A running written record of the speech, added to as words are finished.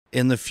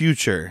In the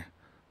future,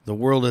 the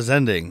world is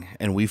ending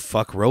and we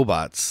fuck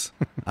robots.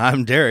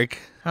 I'm Derek.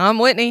 I'm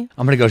Whitney.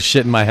 I'm going to go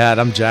shit in my hat.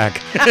 I'm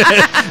Jack.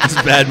 It's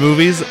bad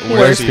movies,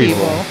 Worse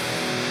people.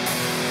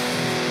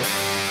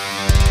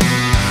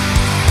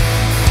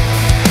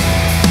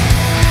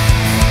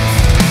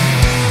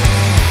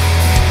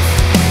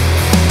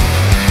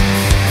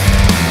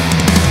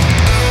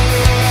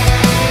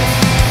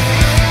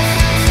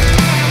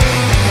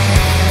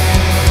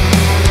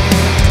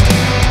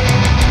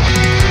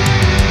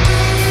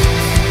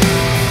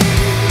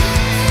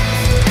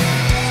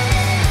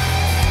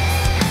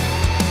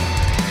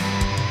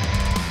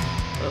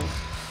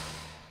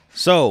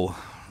 So,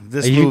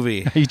 this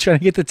movie. Are you trying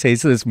to get the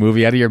taste of this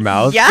movie out of your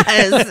mouth?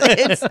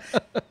 Yes.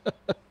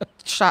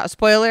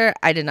 Spoiler,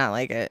 I did not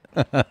like it.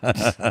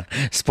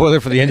 Spoiler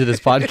for the end of this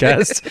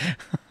podcast.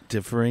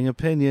 Differing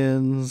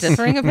opinions.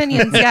 Differing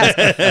opinions, yes.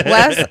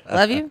 Wes,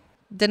 love you.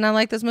 Did not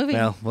like this movie.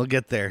 Well, we'll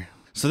get there.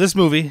 So this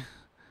movie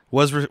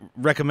was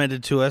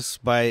recommended to us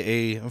by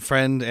a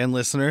friend and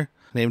listener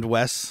named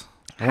Wes.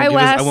 Hi,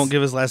 Wes. I won't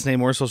give his last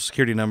name or social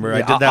security number. Yeah,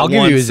 I did that I'll once.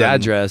 give you his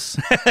address.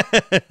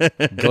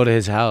 Go to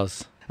his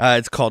house.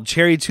 It's called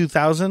Cherry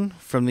 2000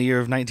 from the year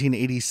of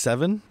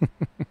 1987.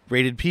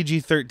 Rated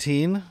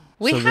PG-13.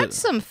 We had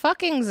some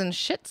fuckings and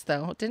shits,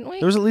 though, didn't we?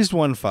 There was at least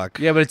one fuck.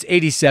 Yeah, but it's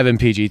 87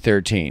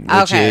 PG-13, which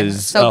Okay,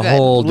 is so a good.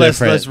 whole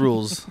different... Less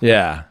rules.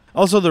 Yeah.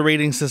 Also, the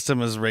rating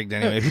system is rigged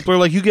anyway. People are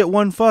like, you get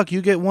one fuck,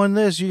 you get one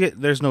this, you get...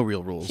 There's no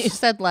real rules. You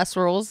said less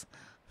rules.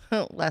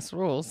 Less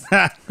rules.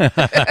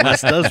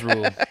 Less does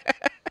rule.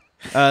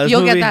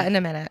 You'll get that in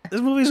a minute. This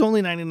movie's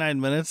only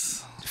 99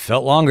 minutes.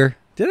 Felt longer.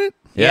 Did it?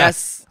 Yeah.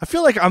 Yes. I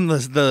feel like I'm the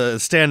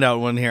standout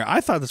one here. I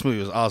thought this movie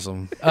was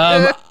awesome.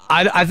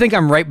 I think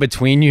I'm right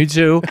between you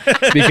two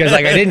because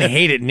like I didn't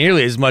hate it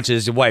nearly as much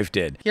as your wife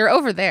did. You're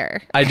over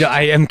there. I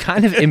am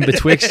kind of in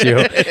betwixt you,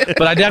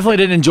 but I definitely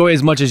didn't enjoy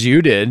as much as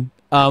you did.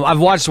 I've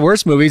watched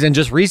worse movies and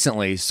just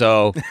recently,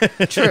 so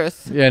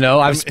Truth. you know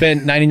I've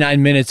spent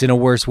 99 minutes in a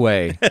worse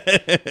way.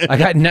 I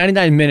got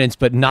 99 minutes,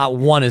 but not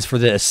one is for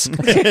this.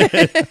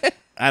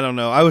 I don't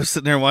know. I was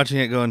sitting there watching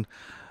it going,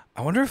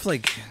 I wonder if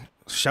like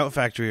Shout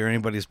Factory or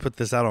anybody's put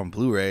this out on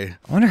Blu-ray.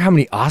 I wonder how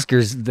many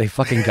Oscars they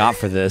fucking got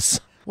for this.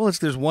 Well,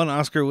 there's one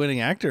Oscar-winning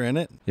actor in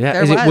it. Yeah,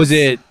 There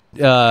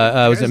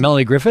was it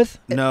Melanie Griffith?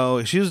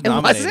 No, she was It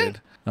wasn't?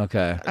 nominated.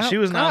 Okay. She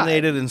was God.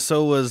 nominated, and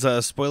so was,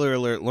 spoiler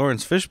alert,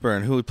 Lawrence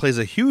Fishburne, who plays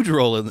a huge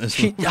role in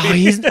this movie.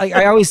 He's like,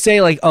 I always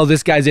say, like, oh,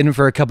 this guy's in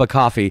for a cup of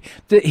coffee.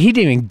 He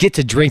didn't even get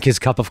to drink his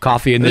cup of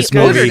coffee in this He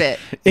movie. ordered it.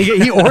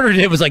 He ordered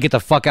it. It was like, get the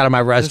fuck out of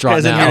my This restaurant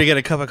guy's in here now. to get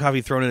a cup of coffee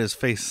thrown in his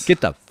face.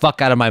 Get the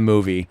fuck out of my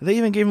movie. They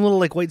even gave him little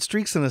like white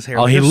streaks in his hair.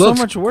 Oh, Like, he there's looks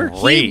so much work.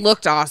 great. He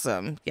looked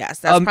awesome. Yes,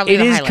 that's probably It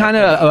the is highlight kind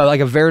for me. of like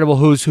a veritable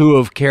who's who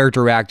of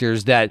character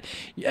actors that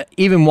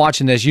even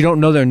watching this, you don't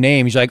know their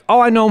names. You're like,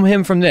 oh, I know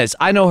him from this.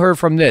 I know her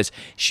from this.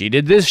 She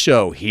did this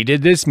show. He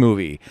did this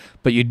movie.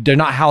 But they're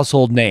not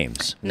household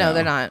names No,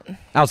 they're not.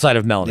 outside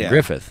of Melanie Yeah.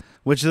 Griffith.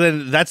 Which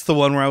then, that's the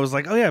one where I was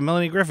like, oh yeah,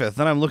 Melanie Griffith.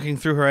 Then I'm looking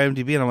through her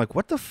IMDb and I'm like,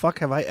 what the fuck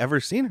have I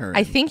ever seen her in?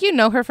 I think you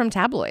know her from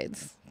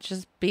tabloids.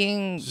 Just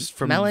being Just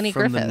from Melanie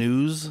from Griffith. the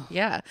news.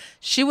 Yeah.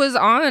 She was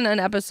on an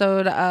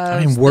episode of I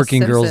mean, The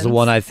Working Girl is the Simpsons.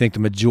 one I think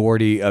the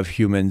majority of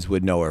humans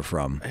would know her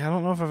from. I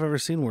don't know if I've ever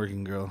seen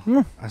Working Girl.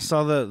 I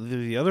saw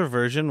the other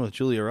version with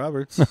Julia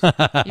Roberts.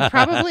 You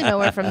probably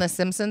know her from the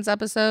Simpsons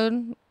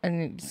episode.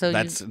 And so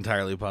That's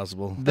entirely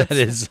possible. That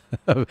is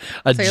a so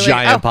you're giant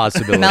like, oh,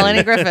 possibility.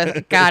 Melanie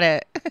Griffith. Got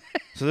it.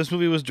 So this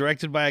movie was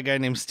directed by a guy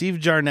named Steve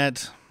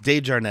Jarnett.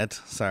 Desjarnett,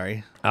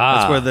 sorry.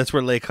 Ah. That's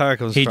where Le Car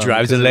comes He from.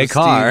 drives a because it Le was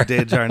Car.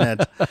 Steve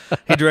Desjarnett.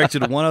 He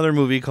directed one other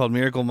movie called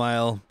Miracle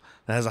Mile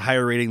that has a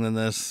higher rating than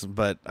this,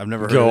 but I've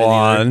never heard of it Go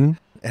either. on.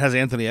 It has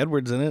Anthony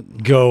Edwards in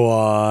it. Go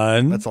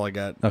on. That's all I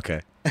got.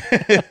 Okay.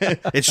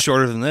 It's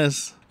shorter than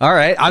this. All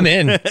right, I'm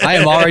in. I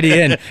am already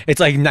in. It's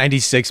like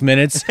 96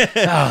 minutes. Oh,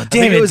 I damn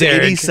think it was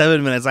Derek.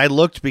 87 minutes. I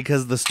looked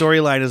because the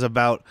storyline is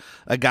about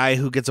a guy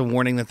who gets a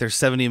warning that there's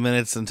 70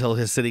 minutes until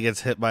his city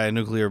gets hit by a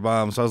nuclear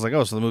bomb. So I was like,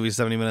 oh, so the movie's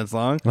 70 minutes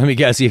long? Let me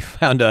guess, you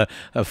found a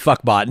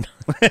fuck bot. Well,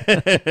 This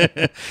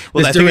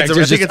I think director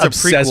was it's just a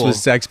obsessed prequel. with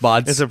sex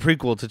bots. It's a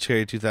prequel to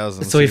Cherry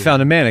 2000. So he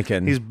found a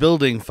mannequin. He's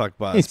building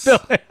fuckbots. He's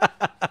building.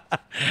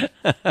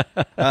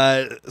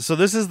 So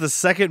this is the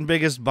second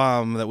biggest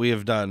bomb that we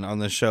have done on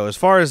this show, as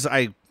far as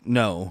I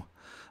know.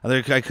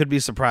 I could be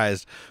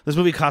surprised. This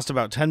movie cost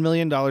about $10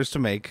 million to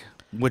make,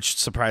 which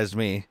surprised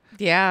me.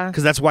 Yeah.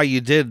 Because that's why you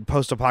did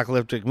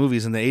post-apocalyptic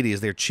movies in the 80s.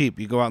 They're cheap.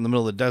 You go out in the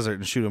middle of the desert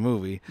and shoot a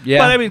movie. Yeah.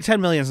 But, I mean, $10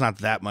 million is not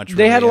that much.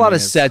 They really. had a I lot mean,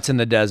 of sets in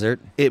the desert.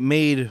 It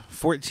made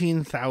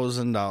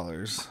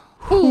 $14,000.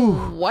 Ooh,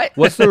 what?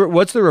 What's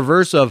the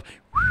reverse of?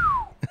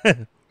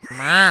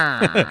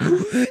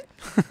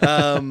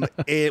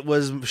 It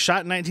was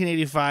shot in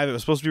 1985. It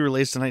was supposed to be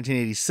released in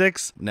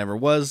 1986. Never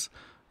was.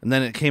 And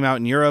then it came out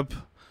in Europe.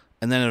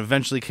 And then it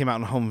eventually came out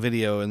in home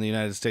video in the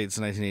United States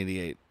in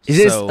 1988. Is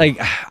this like,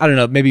 I don't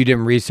know, maybe you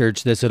didn't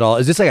research this at all.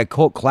 Is this like a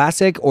cult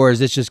classic or is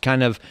this just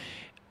kind of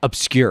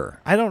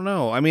obscure? I don't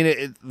know. I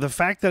mean, the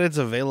fact that it's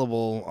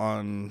available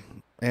on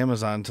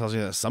Amazon tells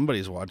you that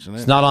somebody's watching it.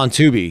 It's not on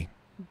Tubi,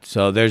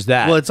 so there's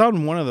that. Well, it's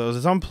on one of those.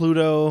 It's on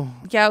Pluto.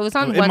 Yeah, it was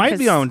on It one. might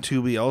be on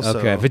Tubi also.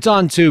 okay, if it's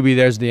on Tubi,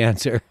 there's the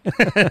answer.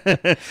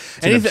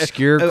 It's an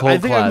obscure cult I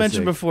think I classic.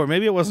 mentioned before.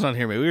 Maybe it wasn't on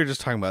here. Maybe we were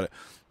just talking about it.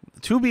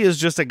 Tubi is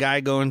just a guy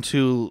going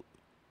to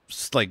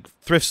like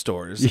thrift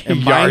stores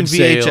and buying Yard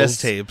VHS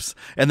sales. tapes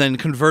and then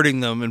converting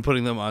them and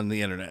putting them on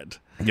the internet.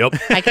 Yep.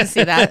 I can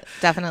see that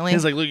definitely.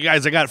 He's like, look,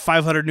 guys, I got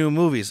 500 new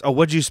movies. Oh,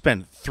 what'd you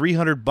spend?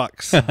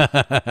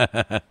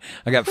 $300.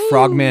 I got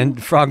Frogman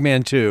 2,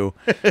 or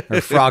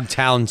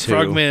Frogtown 2.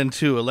 Frogman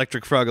 2,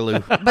 Electric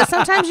Frogaloo. But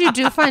sometimes you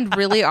do find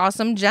really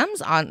awesome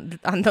gems on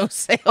those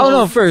sales. Oh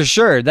no, for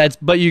sure.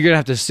 But you're gonna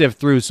have to sift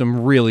through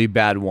some really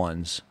bad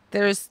ones.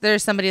 There's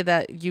somebody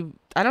that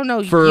I don't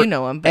know For you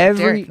know him, but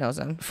Derek knows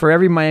him. For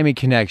every Miami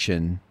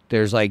connection,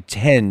 there's like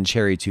 10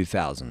 Cherry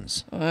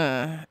 2000s.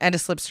 And a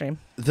Slipstream.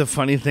 The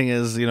funny thing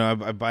is, I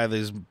buy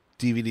these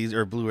DVDs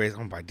or Blu-rays. I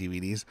don't buy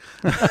DVDs.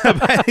 I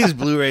buy these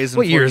Blu-rays and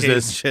What year is 4Ks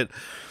this? and shit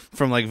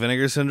from like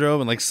Vinegar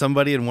Syndrome, and like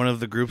somebody in one of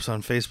the groups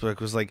on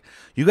Facebook was like,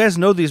 "You guys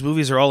know these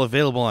movies are all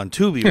available on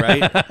Tubi,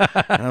 right?"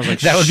 And I was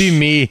like, That would be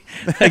me.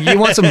 Like, you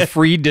want some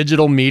free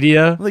digital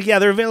media? Like, yeah,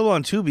 they're available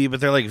on Tubi, but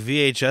they're like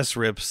VHS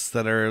rips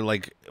that are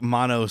like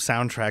mono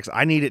soundtracks.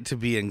 I need it to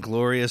be in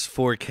glorious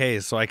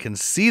 4K so I can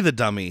see the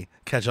dummy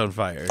catch on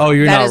fire. Oh,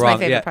 you're That not is my wrong.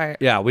 favorite yeah, part.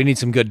 yeah, we need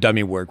some good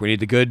dummy work. We need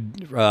the good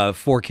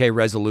 4K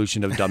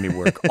resolution of dummy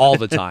work all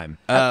the time.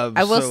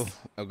 I will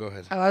go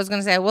ahead. I was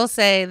going to say, I will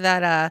say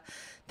that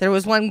there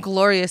was one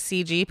glorious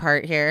CG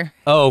part here.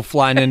 Oh,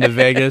 flying into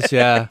Vegas,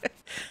 yeah.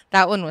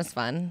 That one was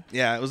fun.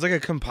 Yeah, it was like a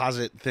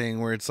composite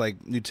thing where it's like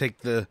you take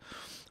an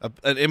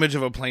image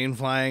of a plane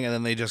flying and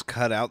then they just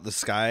cut out the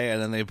sky and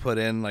then they put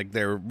in like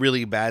their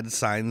really bad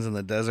signs in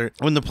the desert.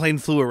 When the plane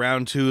flew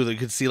around too, they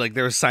could see like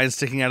there were signs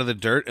sticking out of the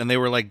dirt and they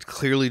were like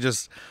clearly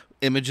just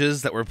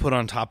images that were put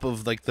on top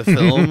of like the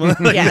film.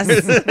 Yes.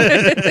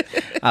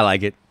 I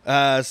like it.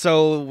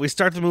 So we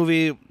start the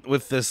movie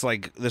with this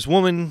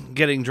woman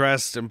getting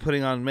dressed and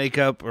putting on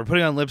makeup or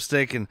putting on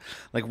lipstick and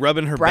like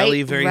rubbing her Bright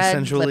belly very red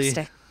sensually.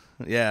 lipstick.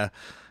 Yeah.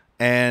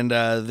 And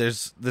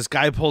there's this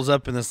guy pulls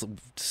up in this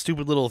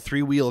stupid little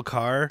 3-wheel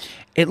car.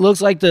 It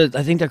looks like I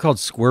think they're called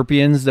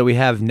Scorpions that we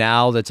have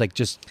now that's like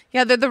just...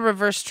 Yeah, they're the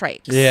reverse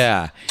trikes.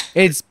 Yeah.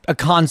 It's a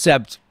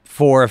concept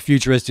for a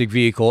futuristic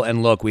vehicle,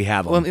 and look, we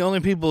have them. Well, the only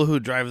people who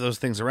drive those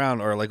things around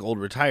are like old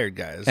retired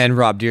guys. And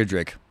Rob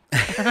Dyrdek.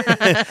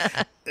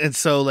 And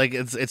so like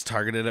it's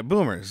targeted at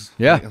boomers.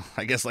 Yeah. Like,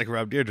 I guess like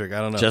Rob Dyrdek. I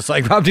don't know. Just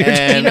like Rob Dyrdek.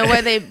 And- You know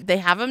why they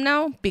have them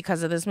now?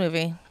 Because of this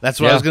movie. That's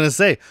what I Yeah. was gonna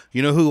say.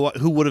 You know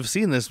who would have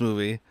seen this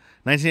movie?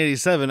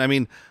 1987. I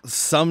mean,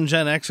 some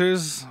Gen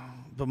Xers,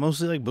 but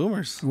mostly like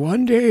boomers.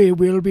 One day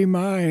will be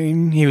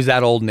mine. He was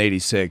that old in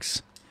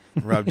 86.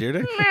 Rob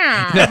Dyrdek.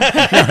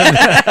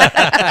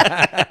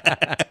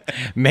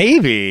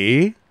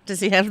 Maybe. Does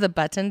he have the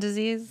button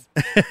disease?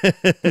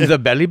 The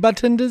belly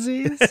button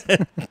disease?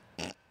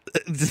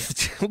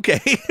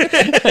 Okay.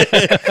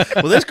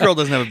 Well, this girl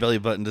doesn't have a belly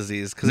button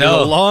disease because No.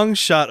 there's a long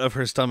shot of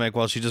her stomach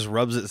while she just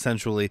rubs it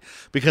sensually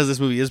because this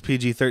movie is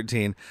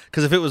PG-13.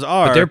 Because if it was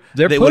R, They're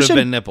they would pushing,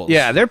 have been nipples.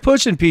 Yeah, they're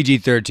pushing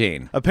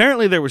PG-13.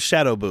 Apparently, there was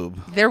shadow boob.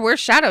 There were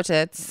shadow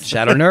tits.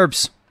 Shadow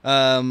nerps.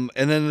 And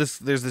then there's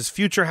this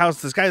future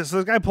house. This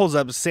guy pulls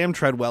up. Sam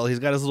Treadwell. He's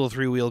got his little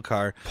 3-wheel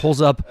car. Pulls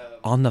up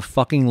on the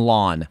fucking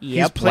lawn.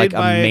 He's played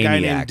like by a guy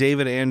maniac. named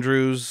David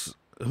Andrews,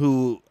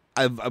 who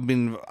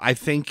I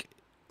think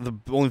the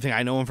only thing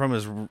I know him from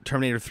is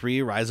Terminator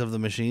 3: Rise of the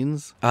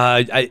Machines.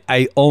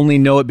 I only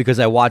know it because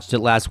I watched it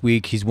last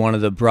week. He's one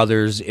of the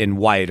brothers in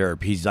Wyatt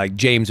Earp. He's like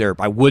James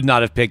Earp. I would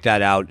not have picked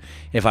that out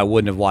if I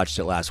wouldn't have watched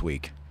it last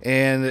week.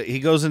 And he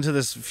goes into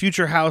this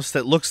future house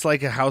that looks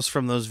like a house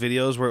from those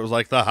videos where it was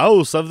like the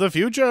house of the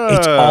future.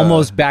 It's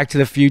almost Back to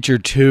the Future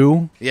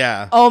 2.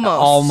 Yeah.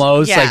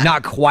 Almost. Yeah. Like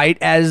not quite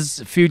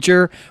as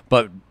future,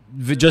 but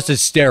just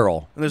as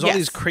sterile. And there's all Yes.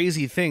 these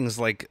crazy things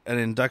like an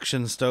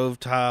induction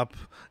stovetop.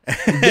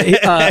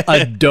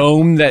 A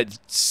dome that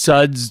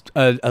suds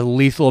a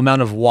lethal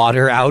amount of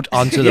water out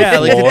onto the Yeah,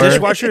 like floor. the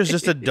dishwasher is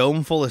just a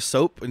dome full of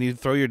soap and you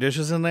throw your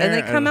dishes in there. And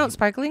they come out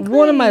sparkling clean.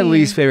 One of my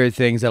least favorite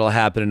things that'll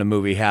happen in a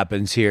movie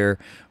happens here.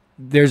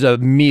 There's a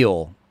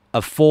meal,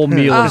 a full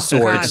meal Oh, of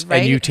sorts, God, right?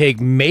 and you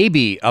take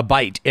maybe a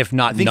bite, if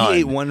not I think none. he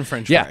ate one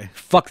French Yeah, fry.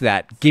 fuck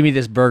that. Give me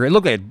this burger. It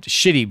looked like a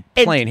shitty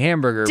It plain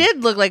hamburger.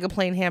 Did look like a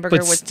plain hamburger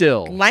But with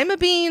still. lima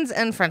beans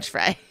and french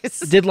fries.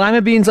 Did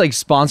Lima Beans like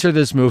sponsor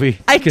this movie?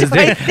 I Because do-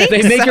 I think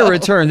they make so. a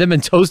return. Them in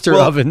toaster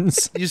Well,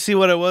 ovens. You see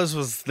what it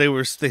was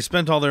they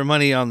spent all their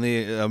money on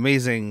the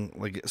amazing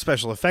like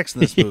special effects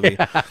in this movie.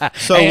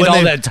 So And when all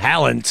they, that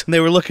talent.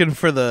 they were looking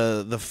for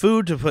the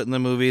food to put in the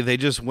movie, they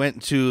just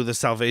went to the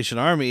Salvation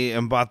Army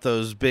and bought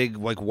those big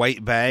like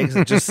white bags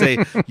that just say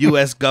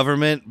U.S.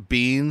 government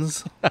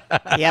beans.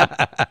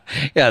 Yep.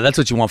 Yeah, that's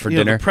what you want for You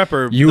know, dinner. the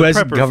prepper- the U.S.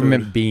 prepper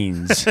government food.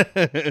 beans.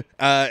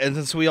 And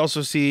then so we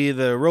also see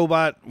the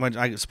robot.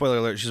 Spoiler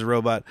alert: she's a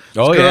robot. This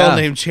Oh, girl yeah.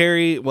 named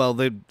Cherry. Well,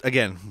 we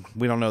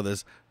don't know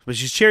this. But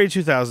she's Cherry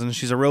 2000.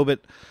 She's a robot.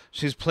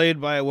 She's played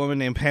by a woman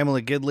named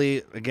Pamela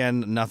Gidley.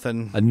 Again,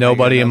 nothing. A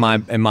nobody in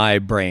my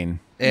brain.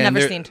 And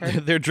Never seen her.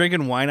 They're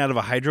drinking wine out of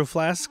a hydro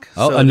flask.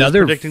 Oh, so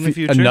another predicting the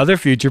future. Another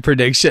future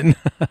prediction.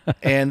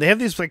 And they have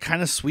these like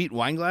kind of sweet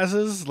wine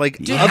glasses. Like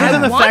Dude, other I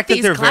than the want fact that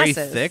these they're very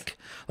glasses. thick.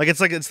 Like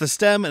it's the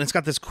stem and it's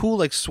got this cool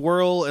like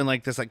swirl and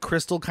like this like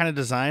crystal kind of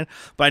design.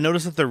 But I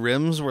noticed that the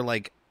rims were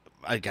like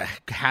a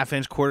half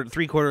inch,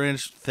 3/4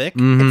 inch thick.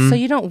 It's so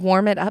you don't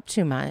warm it up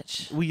too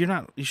much. Well,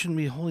 you shouldn't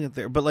be holding it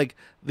there. But like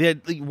the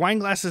wine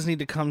glasses need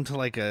to come to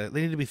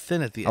they need to be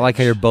thin at the edge. I like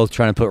how you're both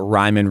trying to put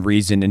rhyme and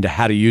reason into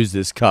how to use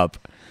this cup.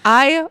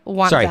 I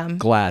want Sorry, them.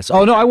 glass.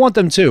 Oh no, I want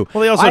them too.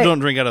 Well, they also don't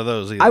drink out of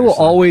those either. I will so.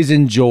 always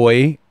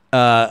enjoy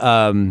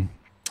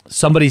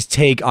somebody's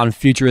take on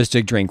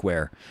futuristic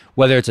drinkware,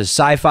 whether it's a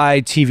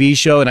sci-fi TV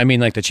show, and I mean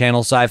like the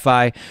channel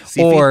sci-fi,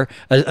 or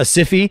a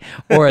sci-fi,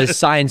 or a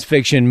science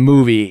fiction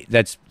movie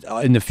that's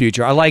in the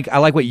future. I like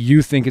what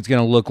you think it's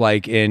going to look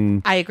like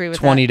in I agree with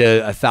 20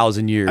 to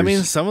 1,000 years. I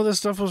mean, some of this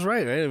stuff was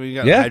right? I mean, you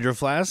got a hydro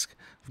flask.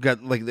 We've got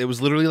it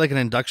was literally like an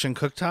induction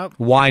cooktop.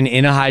 Wine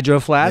in a hydro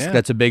flask. Yeah.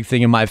 That's a big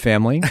thing in my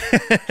family.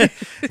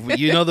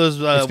 You know those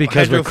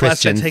because hydro we're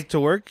flasks I Christians. take to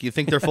work? You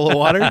think they're full of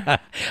water?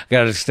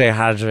 Gotta stay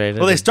hydrated.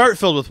 Well, they start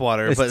filled with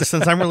water, but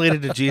since I'm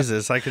related to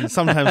Jesus, I can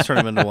sometimes turn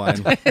them into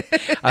wine.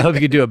 I hope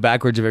you could do it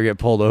backwards if you get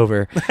pulled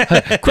over.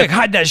 Quick,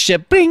 hide that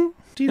shit. Bing.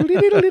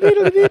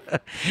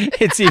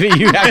 It's even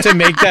you have to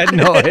make that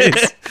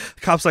noise.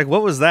 Cop's like,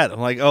 what was that? I'm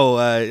like, oh,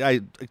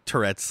 I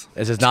Tourette's.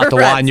 This is not the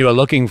wine you were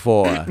looking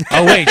for.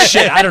 Oh wait,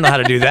 shit! I don't know how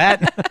to do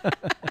that.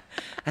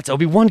 That's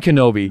Obi-Wan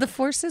Kenobi. The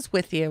Force is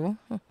with you.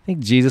 I think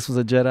Jesus was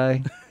a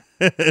Jedi.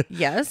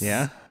 Yes.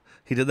 Yeah,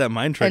 he did that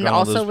mind trick And on all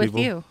also those with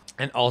people. you.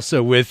 And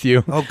also with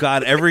you. Oh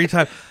God! Every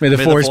time, May the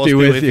Force be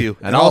with you.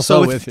 and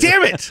also with you.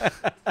 Damn it!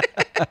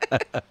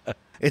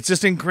 It's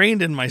just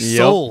ingrained in my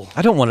soul.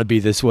 I don't want to be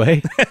this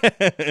way.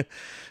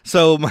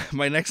 So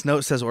my next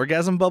note says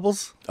orgasm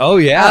bubbles. Oh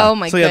yeah. Oh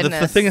my So yeah, goodness.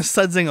 the thing is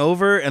sudsing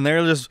over, and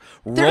they're just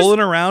rolling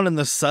around in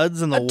the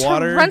suds and the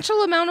water.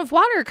 Torrential amount of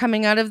water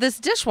coming out of this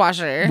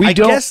dishwasher. We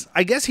don't.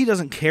 I guess he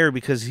doesn't care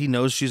because he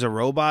knows she's a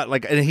robot.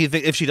 Like, and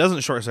if she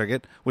doesn't short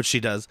circuit, which she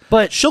does,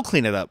 But- she'll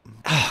clean it up.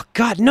 Oh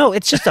God, no!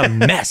 It's just a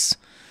mess.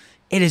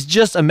 It is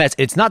just a mess.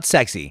 It's not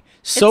sexy.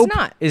 Soap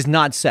not. is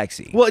not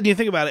sexy. Well, and you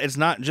think about it, it's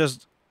not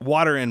just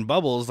water and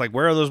bubbles. Like,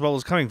 where are those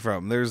bubbles coming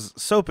from? There's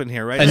soap in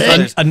here, right?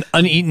 An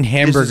uneaten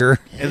hamburger.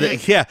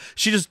 Yeah,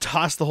 she just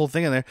tossed the whole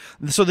thing in there.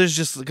 So there's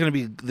just going to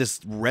be this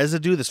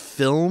residue, this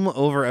film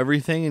over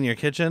everything in your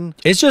kitchen.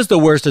 It's just the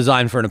worst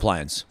design for an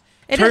appliance.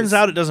 It Turns is.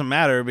 out it doesn't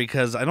matter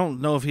because I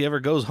don't know if he ever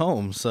goes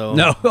home. So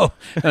No.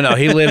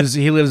 He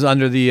lives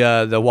under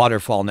the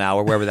waterfall now,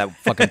 or wherever that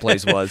fucking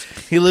place was.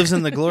 he lives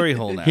in the glory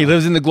hole now. He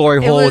lives in the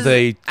glory It hole was- with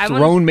a I wanna-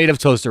 throne made of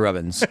toaster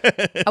ovens.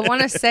 I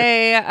want to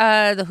say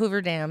the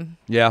Hoover Dam.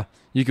 Yeah,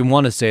 you can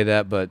want to say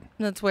that, but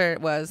That's where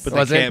it was. but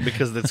Was they it? can't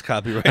because it's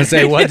copyright. I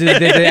say what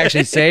did they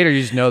actually say it, or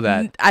you just know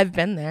that? I've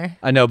been there.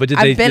 I know, but did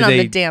I've been did on they,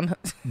 the dam,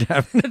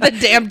 the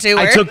dam tour.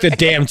 I took the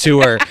damn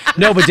tour.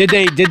 No, but did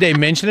they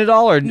mention it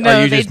all, or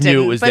No, you they just didn't.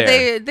 knew it was but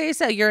there? they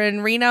said you're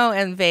in Reno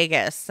and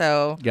Vegas,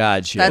 so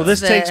Gotcha. That's Well,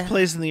 this the- takes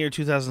place in the year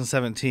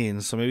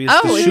 2017, so maybe it's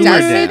Oh, the it Schumer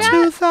does say Dam.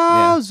 that?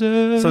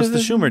 2000. So it's the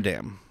Schumer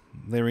Dam.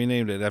 They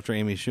renamed it after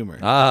Amy Schumer.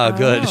 Ah,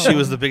 good. She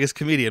was the biggest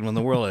comedian when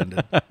the world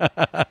ended.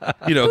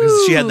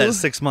 Because she had that Ooh.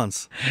 6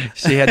 months.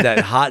 She had that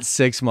hot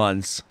 6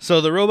 months.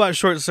 So the robot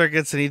short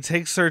circuits, and he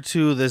takes her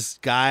to this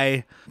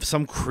guy,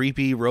 some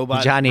creepy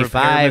robot. Johnny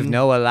Five, repairman.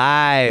 no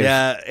alive.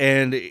 Yeah,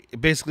 and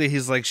basically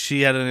he's like,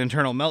 she had an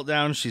internal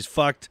meltdown. She's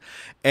fucked.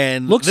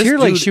 And Looks this here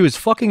like dude- she was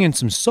fucking in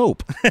some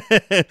soap.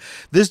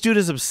 This dude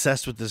is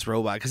obsessed with this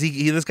robot because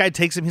this guy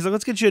takes him. He's like,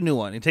 let's get you a new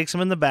one. He takes him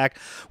in the back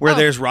where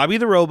there's Robbie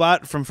the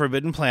robot from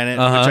Forbidden Planet,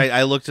 which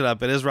I looked it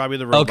up. It is Robbie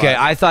the robot. Okay,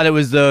 I thought it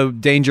was the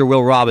Danger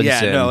Will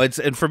Robinson. Yeah, no,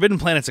 and Forbidden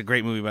Planet's a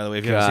great movie, by the way.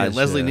 If you haven't seen it, Gotcha.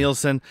 Leslie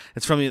Nielsen.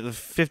 It's from the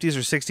 50s or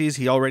 60s.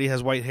 He already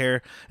has white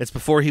hair. It's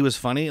before he was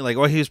funny. Like,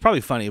 well, he was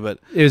probably funny, but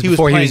It was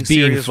before he playing was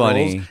being serious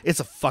funny. roles. It's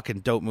a fucking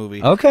dope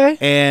movie. Okay.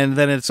 And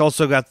then it's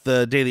also got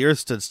the Day the Earth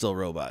Stood Still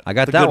robot. I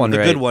got The that good- one the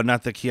right. good one,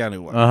 not the Keanu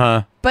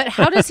one. But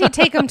how does he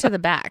take him to the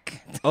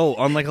back? Oh,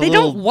 on like a They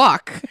little. don't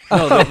walk.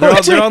 No,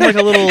 they're on like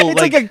a little. It's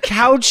like a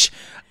couch.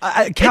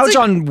 A couch like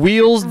on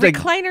wheels. That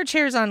Recliner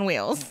chairs on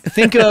wheels.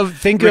 think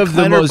of the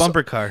recliner most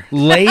bumper car.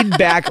 laid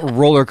back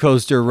roller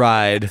coaster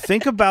ride.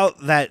 Think about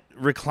that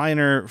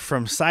recliner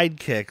from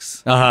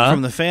Sidekicks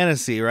from the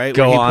fantasy, right?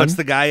 Go where he on. puts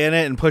the guy in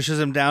it and pushes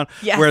him down.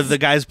 Yes. Where the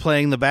guy's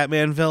playing the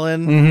Batman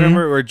villain.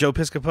 Remember? Where Joe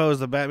Piscopo is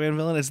the Batman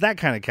villain? It's that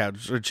kind of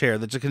couch or chair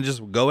that can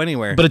just go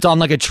anywhere. But it's on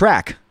like a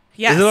track.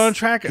 Yes. Is it on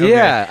track? Okay.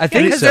 Yeah, I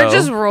think Because so. they're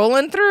just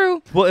rolling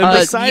through. Well, and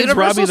besides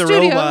Universal Robbie the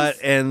Studios. Robot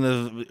and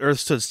the Earth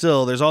Stood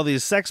Still, there's all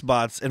these sex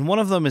bots, and one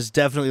of them is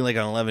definitely like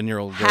an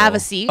 11-year-old girl. Have a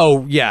seat.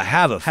 Oh yeah,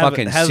 have a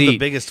fucking has seat. the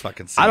biggest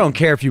fucking seat. I don't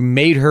care if you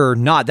made her or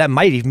not. That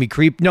might even be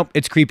creepy. Nope,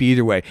 it's creepy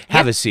either way.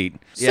 Have a seat.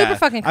 Super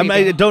fucking creepy.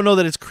 I don't know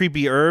that it's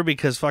creepier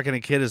because fucking a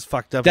kid is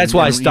fucked up. That's and-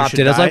 why I and you stopped should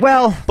it. I was die. like,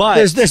 well, but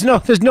there's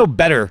no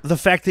better. the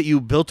fact that you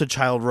built a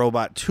child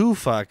robot to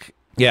fuck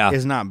Yeah.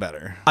 is not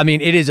better. I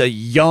mean, it is a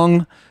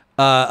young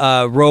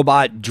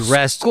robot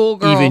dressed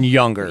Schoolgirl. even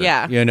younger.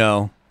 Yeah. You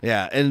know?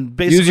 Yeah, and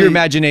basically Use your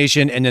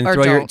imagination and then Or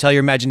don't. tell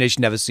your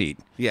imagination to have a seat.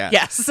 Yeah.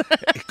 Yes.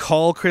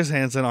 Call Chris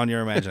Hansen on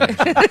your imagination.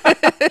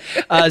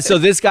 So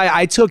this guy,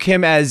 I took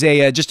him as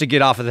a just to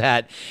get off of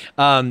that.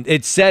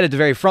 It said at the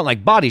very front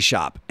like body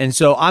shop, and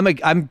so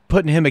I'm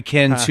putting him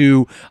akin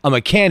to a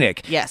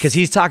mechanic. Yes. because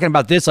he's talking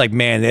about this like,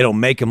 man, they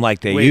don't make them like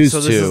they Wait, used so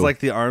to. this is like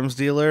the arms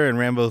dealer in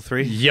Rambo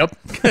 3? Yep.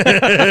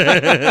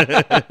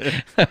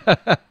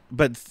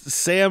 But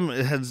Sam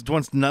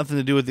wants nothing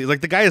to do with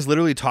the guy is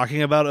literally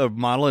talking about a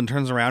model and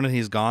turns around and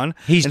he's gone.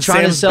 He's and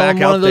trying to Sam's sell back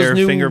him one out of those there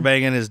new- finger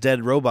banging his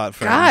dead robot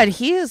friend. God,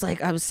 he is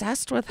like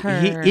obsessed with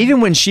her.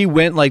 Even when she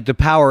went like the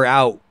power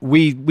out,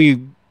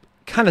 we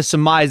kind of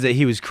surmised that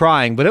he was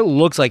crying, but it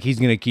looks like he's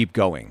gonna keep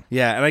going.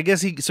 Yeah, and I guess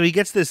he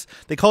gets this.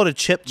 They call it a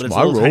chip, but it's a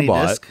my little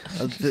robot.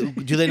 tiny disc.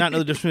 Do they not know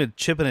the difference between a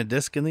chip and a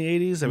disc in the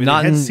 80s? I mean,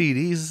 Not they had in-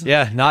 CDs.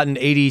 Yeah, not in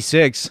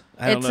 '86.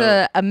 I don't It's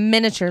know. a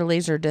miniature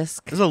laser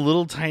disc. It's a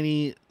little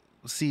tiny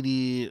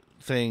CD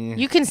thing.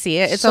 You can see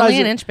it. It's Size only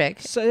an of- inch big.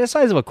 The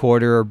size of a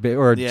quarter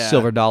or a Yeah.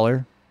 silver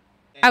dollar.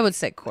 I would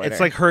say quarter. It's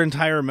like her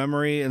entire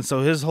memory, and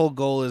so his whole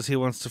goal is he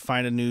wants to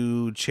find a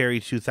new Cherry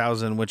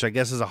 2000, which I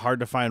guess is a hard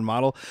to find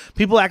model.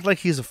 People act like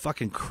he's a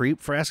fucking creep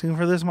for asking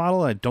for this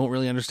model. I don't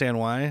really understand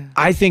why.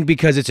 I think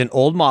because it's an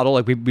old model,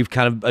 like we've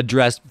kind of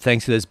addressed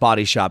thanks to this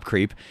body shop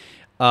creep,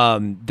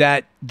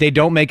 that they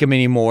don't make them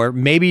anymore.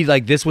 Maybe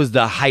like this was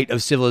the height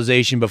of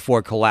civilization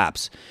before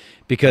collapse.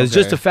 Because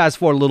just to fast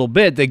forward a little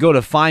bit, they go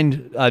to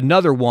find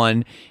another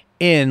one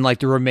in like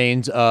the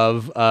remains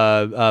of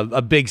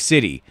a big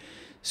city.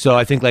 So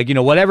I think like,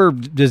 whatever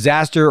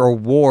disaster or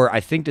war, I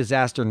think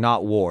disaster,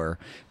 not war,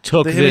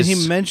 took this.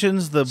 He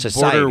mentions the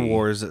society. border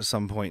wars at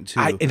some point too.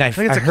 I think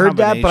it's a heard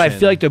that, but I combination.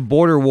 feel like the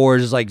border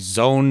wars is like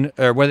zone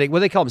or what do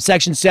they call them,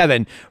 Section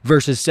 7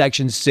 versus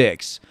Section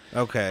 6.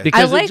 Okay.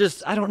 Because I it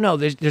just I don't know.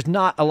 There's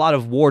not a lot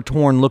of war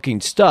torn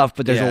looking stuff,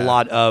 but there's Yeah. a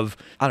lot of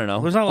I don't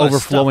know There's not a lot of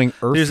overflowing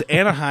stuff. earth. There's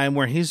Anaheim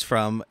where he's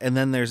from, and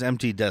then there's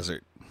empty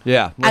desert.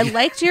 Yeah. I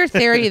liked your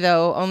theory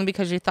though, only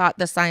because you thought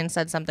the sign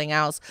said something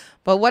else.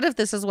 But what if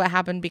this is what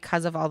happened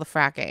because of all the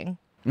fracking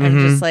and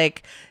just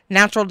like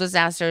natural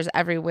disasters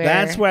everywhere?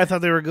 That's where I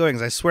thought they were going.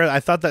 'Cause I swear, I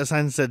thought that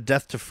sign said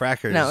 "death to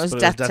frackers." No, it was but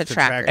death to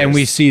trackers. And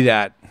we see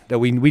that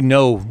we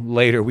know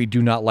later we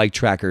do not like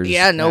trackers.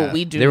 Yeah, no, Yeah.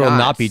 we do. There will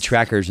not be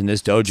trackers in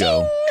this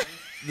dojo.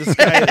 This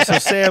guy, so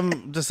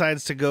Sam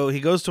decides to go. He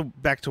goes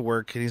back to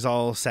work, and he's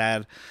all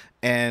sad.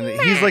 And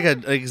he's like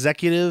an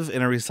executive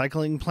in a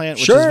recycling plant,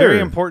 which is very Sure.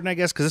 important, I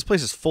guess, because this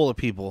place is full of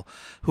people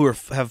who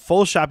have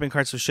full shopping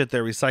carts of shit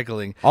they're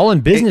recycling, All in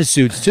business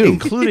suits too.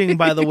 including,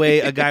 by the way,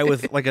 a guy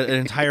with like an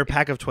entire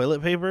pack of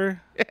toilet paper.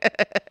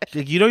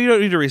 Like, you don't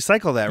need to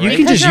recycle that, You right?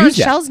 can because just they're on use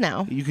that. shells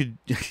now. You could,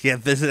 yeah,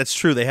 that's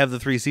true. They have the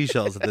 3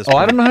 seashells at this Oh,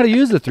 point. I don't know how to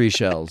use the 3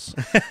 shells.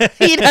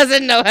 He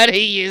doesn't know how to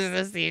use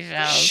the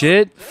seashells.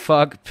 Shit,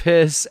 fuck,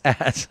 piss,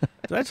 ass.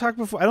 Did I talk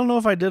before? I don't know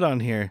if I did on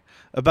here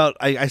about.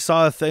 I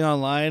saw a thing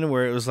online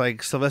where it was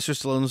like Sylvester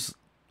Stallone's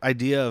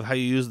idea of how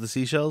you use the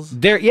seashells.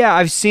 Yeah,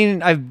 I've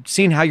seen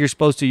how you're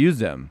supposed to use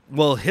them.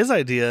 Well, his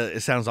idea,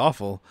 it sounds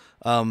awful.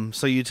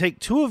 So you take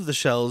 2 of the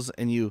shells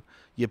and you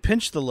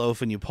pinch the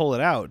loaf and you pull it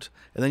out,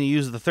 and then you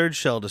use the 3rd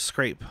shell to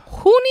scrape.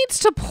 Who needs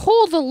to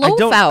pull the loaf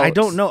out? I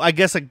don't know. I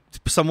guess like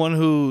someone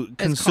who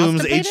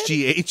consumes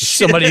constipated? HGH.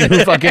 Somebody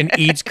who fucking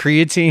eats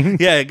creatine.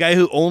 Yeah, a guy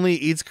who only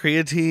eats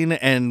creatine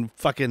and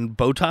fucking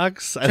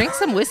Botox. Drink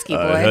some whiskey,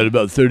 boy.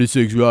 about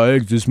 36 raw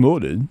eggs this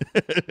morning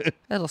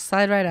It'll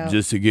slide right out.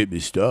 just to get me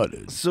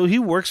started. So he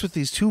works with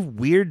these 2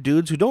 weird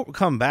dudes who don't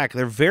come back.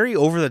 They're very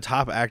over the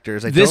top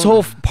actors. This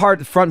whole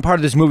front part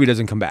of this movie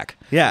doesn't come back.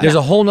 Yeah. There's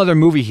a whole nother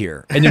movie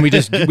here, and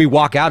then we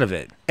walk out of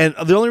it. And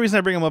the only reason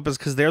I bring them up is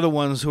because they're the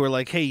ones who are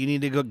like, hey, you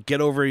need to go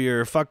get over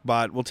your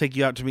fuckbot. We'll take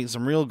you out to meet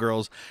some real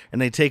girls. And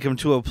they take him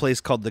to a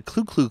place called the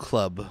Clu Clu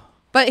Club.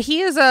 But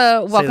he is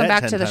a welcome that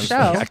back 10 to the times show.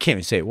 I can't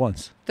even say it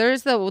once.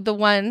 There's the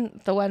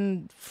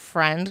one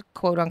friend,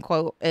 quote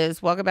unquote,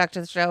 is welcome back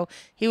to the show.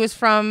 He was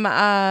from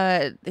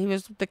he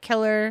was the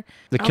killer.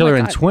 The Oh Killer my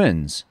and God.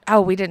 Twins.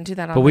 Oh, we didn't do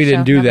that on But the we show.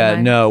 didn't do Never that.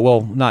 mind. No,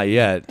 well, not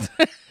yet.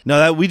 No,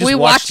 that we just We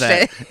watched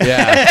watched that. it.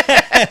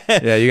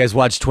 Yeah. Yeah, you guys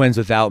watched Twins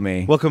without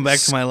me. Welcome back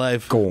to my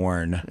life.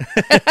 Scorn.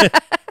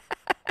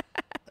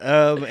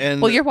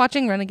 And Well, you're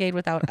watching Renegade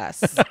without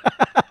us.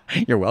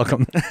 You're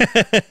welcome.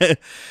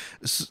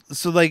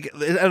 so like I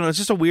don't know, it's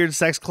just a weird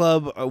sex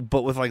club,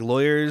 but with like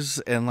lawyers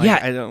and like Yeah,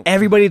 I don't.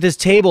 everybody at this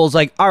table is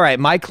like, all right,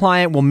 my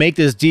client will make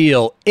this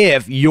deal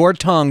if your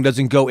tongue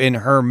doesn't go in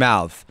her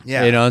mouth.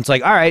 Yeah. You know, it's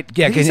like, all right,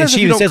 yeah, I think he because says if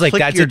she you even don't says like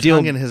click that's your a deal.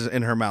 tongue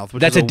in her mouth.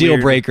 Which That's is a deal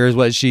weird- breaker, is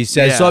what she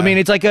says. So I Yeah. mean,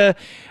 it's like a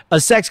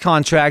sex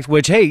contract.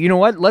 Which, hey, you know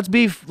what? Let's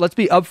be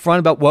upfront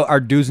about what our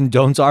do's and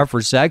don'ts are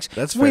for sex.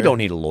 That's we fair. don't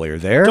need a lawyer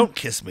there. Don't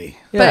kiss me.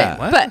 Yeah.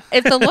 But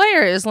if the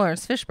lawyer is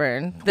Lawrence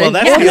Fishburne, then Well,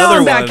 that's yeah. the Now other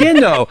I'm back one.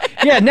 in though.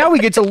 Yeah, now we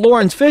get to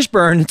Lawrence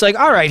Fishburne. It's like,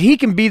 all right, he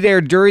can be there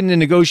during the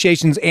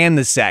negotiations and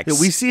the sex. Yeah,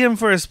 we see him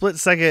for a split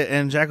second,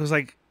 and Jack was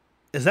like,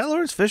 is that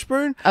Lawrence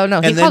Fishburne? Oh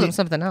no, he And then called you- him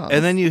something else.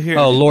 And then you hear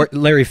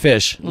Larry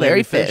Fish.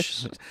 Larry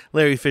Fish.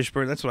 Larry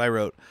Fishburne. That's what I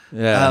wrote.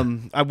 Yeah.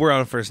 We're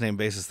on a first name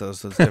basis though,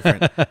 so it's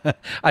different.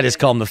 I just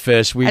call him the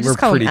Fish. I just We're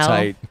call him pretty L.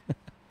 tight.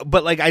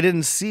 But like I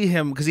didn't see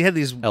him because he had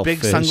these Elf big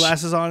fish.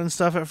 sunglasses on and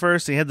stuff at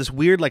first. And he had this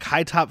weird like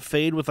high top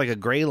fade with like a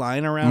gray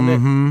line around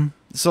Mm-hmm. it.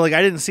 So like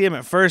I didn't see him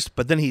at first,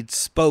 but then he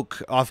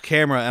spoke off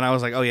camera, and I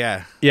was like, oh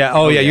yeah, Yeah.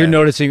 Oh, yeah. yeah. You're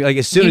noticing like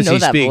as soon You as know he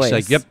that speaks, voice.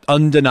 like yep,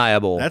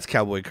 undeniable. that's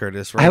Cowboy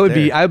Curtis. Right I would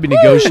there. be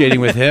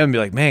negotiating with him, be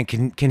like, man,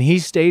 can he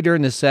stay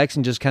during the sex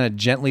and just kind of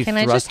gently Can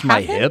I thrust just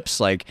my have him? hips?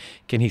 Like,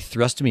 can he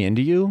thrust me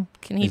into you?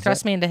 Can he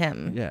thrust me into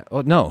him? Yeah.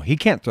 Oh no, he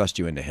can't thrust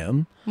you into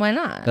him. Why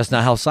not? That's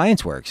not how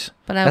science works.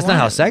 But I that's not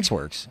how want- sex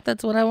works.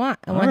 That's what I want.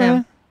 I All want right.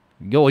 him.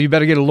 Yo, well, you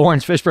better get a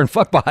Lawrence Fishburne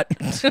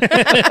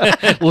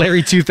fuckbot.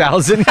 Larry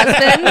 2000.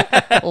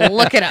 Husband,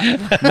 look it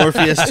up.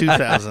 Morpheus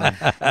 2000.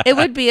 It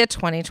would be a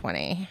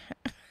 2020.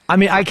 I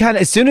mean, I kind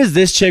of, as soon as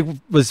this chick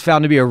was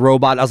found to be a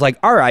robot, I was like,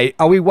 all right,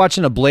 are we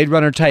watching a Blade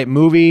Runner type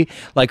movie?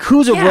 Like,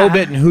 who's a Yeah.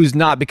 robot and who's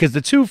not? Because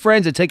the two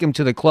friends that take him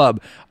to the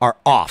club are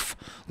off.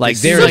 Like,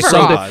 They they're super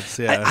something. off.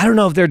 Yeah. I don't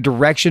know if their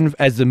direction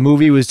as the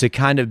movie was to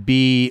kind of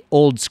be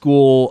old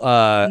school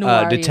Noir, you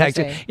would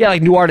detective. say. Yeah,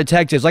 like noir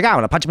detectives. Like, I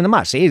want to punch him in the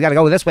mush. See, you got to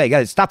go this way. You got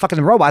to stop fucking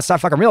the robots,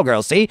 stop fucking real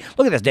girls. See,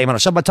 look at this dame. I'm going to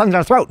shove my tongue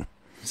down her throat.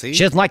 See,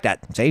 She doesn't like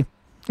that. See?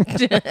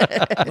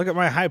 look at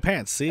my high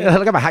pants. See, Look at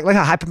look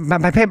how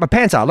high my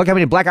pants are. Look how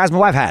many black eyes my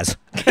wife has.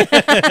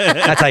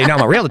 That's how you know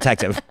I'm a real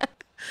detective.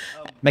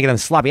 Making them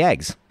sloppy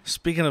eggs.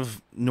 speaking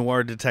of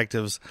noir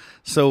detectives,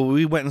 so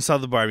we went and saw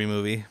the Barbie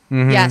movie.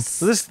 Yes.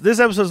 So this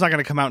episode's not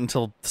going to come out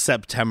until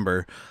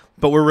September,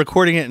 but we're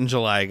recording it in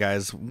July,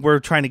 guys. We're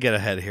trying to get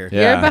ahead here.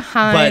 Yeah. You're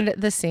behind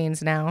But- the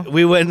scenes now.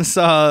 We went and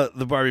saw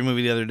the Barbie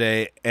movie the other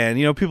day, and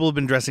you know people have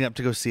been dressing up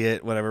to go see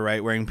it, whatever,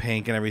 right? Wearing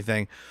pink and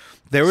everything.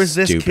 There was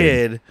this Stupid.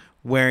 kid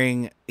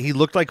he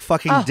looked like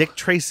fucking Dick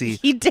Tracy,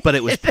 he did. but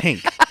it was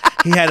pink.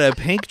 He had a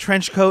pink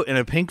trench coat and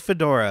a pink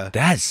fedora.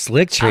 That's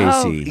slick, Tracy.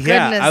 Oh, Yeah,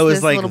 goodness, I was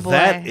this like, little boy.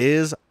 that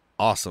is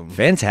awesome.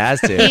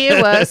 Fantastic. He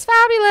was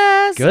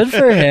fabulous. Good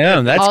for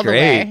him. That's All the great.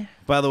 way.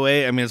 By the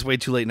way, I mean it's way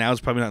too late now.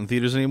 It's probably not in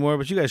theaters anymore,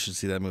 but you guys should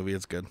see that movie.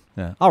 It's good.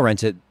 Yeah. I'll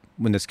rent it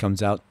when this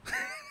comes out.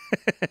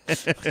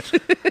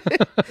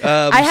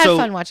 I had so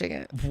fun watching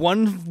it.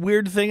 one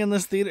weird thing in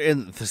this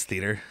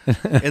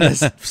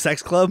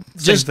sex club.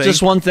 Same thing.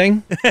 Just one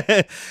thing.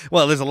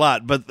 Well, there's a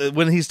lot, but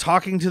when he's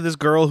talking to this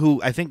girl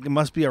who I think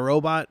must be a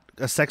robot,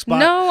 a sex bot.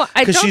 No,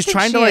 I don't she's think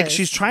trying she to like is.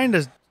 she's trying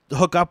to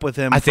hook up with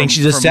him. I think for-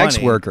 she's a for sex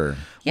money. worker.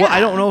 Well, I Yeah.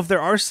 don't know if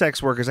there are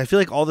sex workers. I feel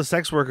like all the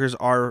sex workers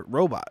are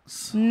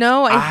robots.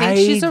 No, I think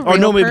she's a real Or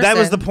no, maybe that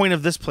was the person. point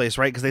of this place,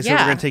 right? Because they said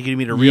Yeah. we're going to take you to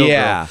meet a real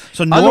Yeah. girl.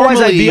 So otherwise,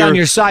 I'd normally be on you're-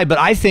 your side, but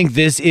I think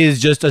this is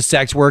just a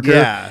sex worker.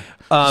 Yeah.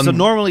 So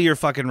normally you're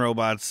fucking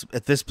robots.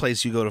 At this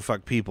place, you go to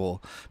fuck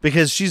people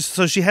because she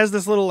has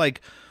this little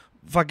like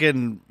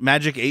fucking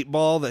magic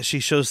 8-ball that she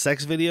shows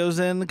sex videos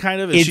in,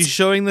 kind of. And she's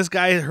showing this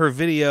guy her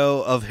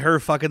video of her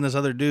fucking this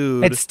other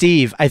dude. It's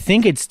Steve. I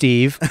think it's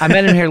Steve. I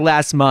met him here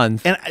last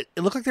month. And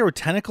it looked like there were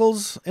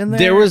tentacles in there.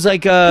 There was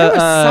like There was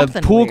a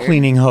something pool weird.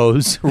 cleaning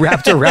hose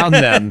wrapped around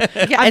them. Yeah,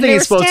 I and think they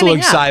it's were supposed to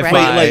look standing up, sci-fi.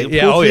 right? Wait, like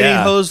yeah, pool oh cleaning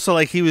yeah. hose, so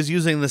like he was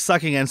using the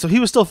sucking end, so he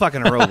was still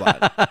fucking a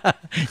robot.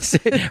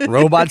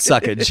 Robot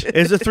suckage.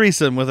 It's a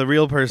threesome with a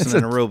real person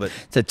and a robot.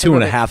 It's a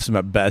 2.5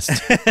 at best.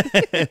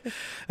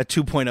 A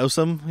 2.0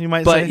 some, you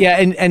might But say. yeah,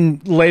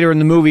 and later in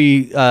the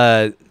movie,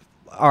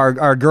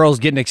 our girl's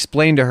getting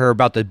explained to her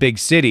about the big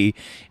city,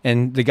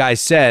 and the guy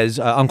says,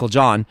 Uncle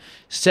John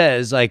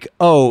says, like,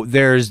 oh,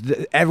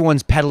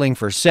 everyone's peddling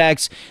for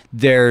sex.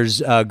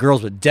 There's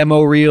girls with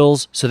demo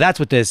reels, so that's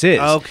what this is.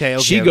 Okay,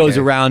 She goes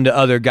okay. around to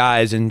other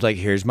guys and like,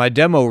 here's my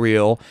demo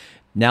reel.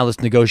 Now let's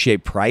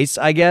negotiate price,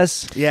 I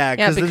guess. Yeah,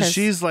 Yeah, then because-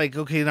 she's like,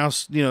 okay, now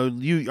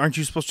you aren't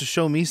you supposed to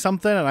show me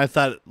something? And I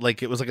thought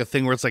like it was like a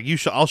thing where it's like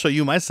I'll show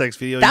you my sex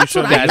video. That's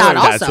you show what me I yours. thought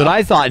That's also. what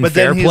I thought in But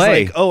fair then he's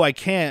play. like, oh, I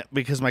can't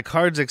because my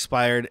card's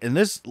expired, and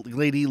this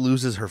lady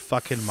loses her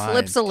fucking mind.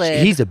 Flips a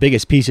lid. He's the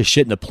biggest piece of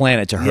shit in the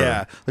planet to her.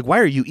 Yeah, like why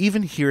are you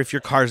even here if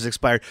your card's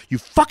expired? You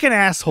fucking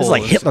asshole. It's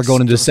like Hitler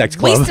going into a sex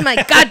club. wasting my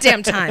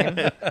goddamn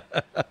time.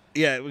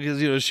 Yeah,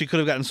 because she could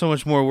have gotten so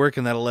much more work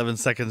in that 11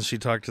 seconds she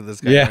talked to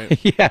this guy. Yeah, right?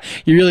 yeah.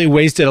 You really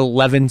wasted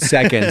 11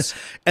 seconds.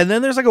 And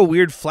then there's like a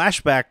weird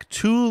flashback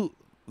to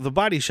the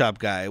body shop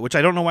guy, which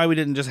I don't know why we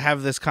didn't just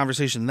have this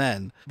conversation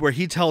then, where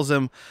he tells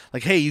him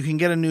like, hey, you can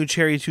get a new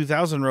Cherry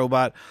 2000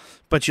 robot,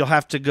 but you'll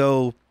have to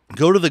go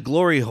to the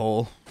glory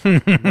hole.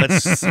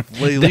 Let's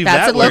leave That's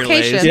that a where it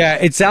location. lays. Yeah,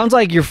 it sounds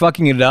like you're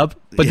fucking it up,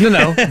 but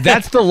no,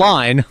 that's the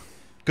line.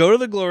 Go to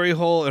the glory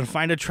hole and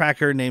find a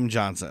tracker named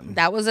Johnson.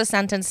 That was a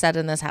sentence said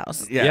in this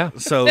house. Yeah. Yeah.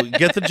 So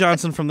get the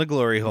Johnson from the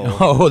glory hole.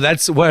 Oh,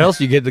 that's what else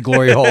you get the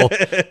glory hole.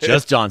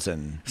 Just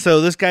Johnson.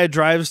 So this guy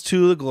drives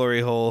to the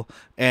glory hole,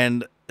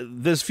 and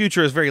this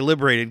future is very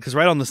liberated because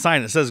right on the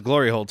sign it says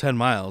glory hole 10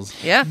 miles.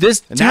 Yeah.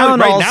 This And now, town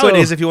right also,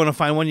 nowadays, if you want to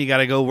find one, you got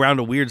to go around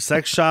to weird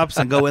sex shops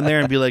and go in there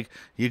and be like,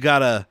 you got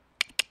to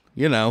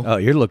You know. Oh,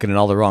 you're looking in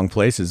all the wrong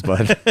places,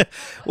 bud.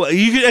 Well,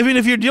 you could, I mean,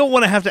 if you don't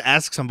want to have to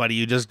ask somebody,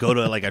 you just go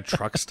to like a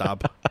truck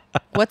stop.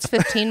 What's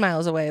 15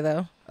 miles away,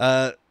 though?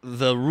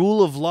 The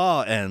rule of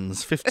law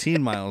ends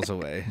 15 miles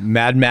away.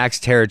 Mad Max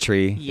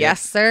territory.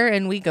 Yes, sir,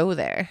 and we go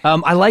there.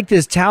 I like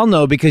this town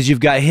though because you've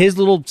got his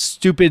little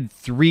stupid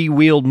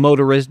 3-wheeled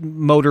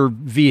motor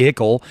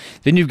vehicle.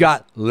 Then you've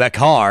got Le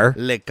Car,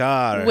 Le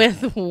car.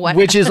 With what?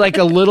 which is like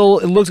a little.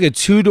 It looks like a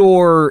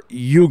 2-door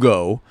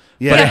Yugo, but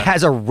Yeah. it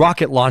has a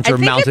rocket launcher I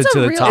think mounted it's to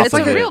a the real, top It's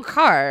of a it. real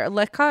car.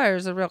 Le car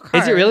is a real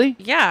car. Is it really?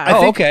 Yeah.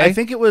 Oh, think, okay. I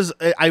think it was.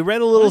 I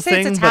read a little I wanna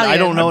say it's thing, but I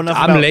don't Italian. know enough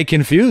I'm about. like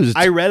confused.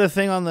 I read a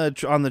thing on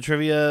the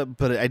trivia,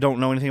 but I don't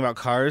know anything about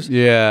cars.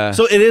 yeah.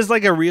 So it is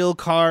like a real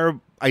car.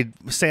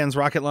 Sans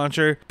rocket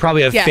launcher.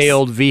 Probably a Yes.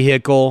 failed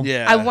vehicle.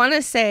 Yeah. I want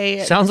to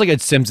say Sounds like a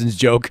Simpsons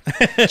joke.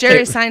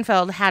 Jerry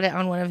Seinfeld had it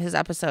on one of his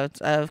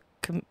episodes of.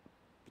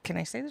 Can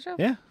I say the show?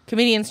 Yeah.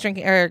 Comedians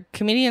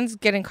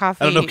getting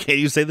coffee. I don't know. Can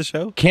you say the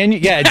show? Can you?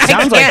 Yeah, it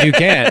sounds like you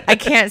can't. I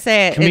can't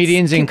say it.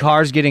 Comedians in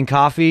cars getting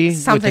coffee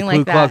Something with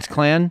the Ku like Klux that.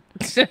 Klan.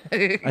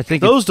 I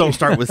think Those don't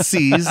start with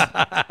C's.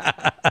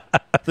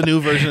 The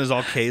new version is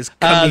all K's.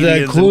 the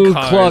Comedians Ku in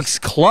cars. Klux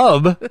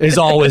Club is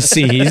always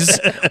C's.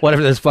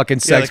 Whatever this fucking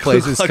Yeah, sex the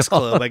place Ku is Klux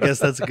called. Club. I guess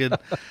that's a good.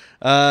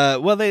 Well,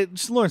 Lawrence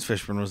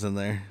Fishburne was in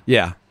there.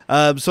 Yeah.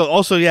 So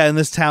also, yeah, in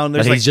this town, But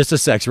there's he's like just a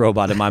sex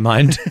robot in my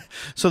mind.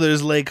 so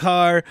there's Le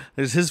Car,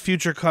 there's his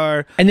future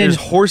car, And then there's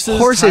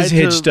horses tied to-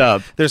 hitched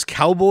up. There's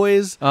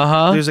cowboys.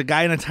 Uh-huh. There's a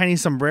guy in a tiny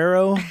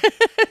sombrero.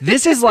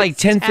 This is like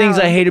 10 things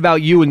I town. hate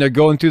about you when they're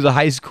going through the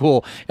high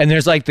school. And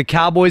there's like the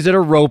cowboys that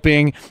are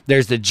roping.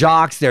 There's the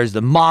jocks. There's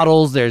the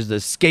models. There's the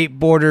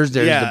skateboarders.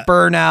 There's Yeah. the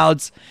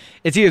burnouts.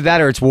 It's either that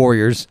or it's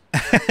warriors.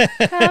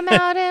 Come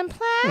out and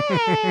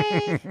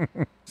play.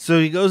 So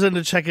he goes in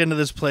to check into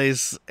this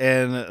place,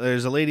 and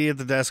there's a lady at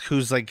the desk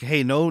who's like,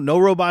 "Hey, no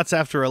robots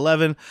after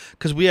 11,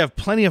 because we have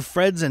plenty of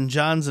Freds and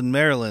Johns and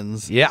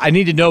Marilyns." Yeah, I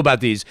need to know about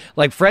these.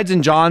 Like Fred's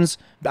and John's,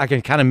 I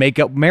can kind of make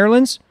up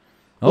Maryland's.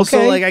 Okay. Well,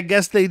 so like I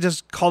guess they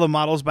just call the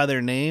models by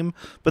their name,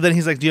 but then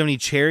he's like, "Do you have any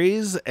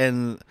cherries?"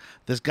 And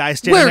this guy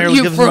standing Where there are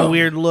you gives him a from?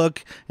 weird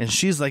look, and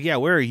she's like, "Yeah,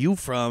 where are you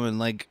from?" And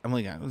like I'm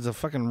like, "It's a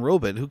fucking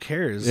robot. Who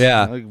cares?"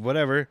 Yeah. like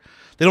whatever.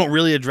 They don't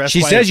really address.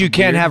 She why says it's you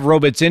can't weird. have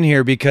robots in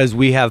here because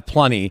we have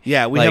plenty.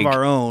 Yeah, we have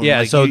our own. Yeah,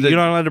 Like, so you're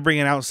not allowed to bring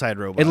an outside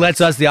robot. it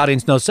lets us, the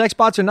audience, know sex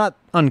bots are not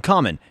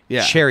uncommon.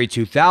 Yeah. Cherry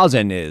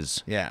 2000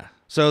 is. Yeah.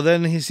 So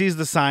then he sees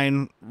the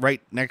sign right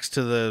next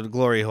to the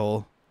glory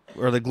hole,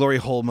 or the glory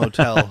hole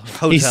motel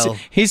hotel.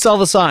 He saw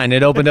the sign.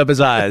 It opened up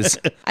his eyes.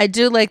 I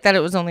do like that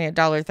it was only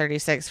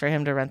 $1.36 for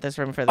him to rent this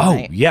room for the Oh,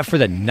 night. yeah, for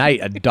the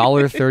night,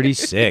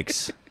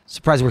 $1.36.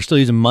 Surprised we're still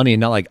using money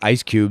and not like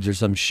ice cubes or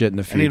some shit in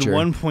the I need future.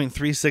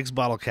 1.36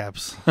 bottle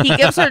caps. He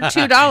gives her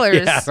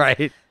 $2, Yeah,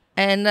 right.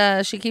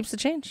 and she keeps the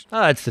change.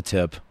 Oh, that's the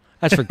tip.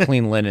 That's for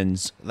clean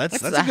linens. That's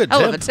That's a a good hell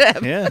tip. of a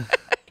tip. Yeah.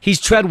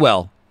 He's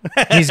Treadwell.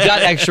 He's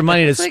got extra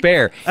money to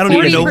spare. I don't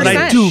even know what I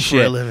 40%. do for a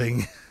Shit.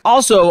 living.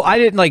 Also,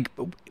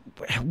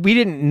 we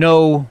didn't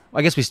know,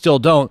 I guess we still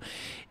don't.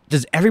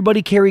 Does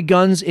everybody carry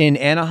guns in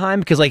Anaheim?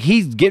 Because like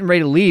he's getting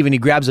ready to leave and he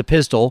grabs a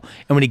pistol,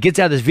 and when he gets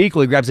out of this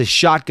vehicle, he grabs his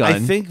shotgun. I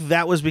think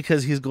that was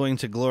because he's going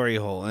to Glory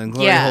Hole, and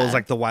Glory Yeah. Hole is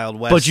like the Wild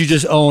West. But you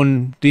just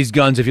own these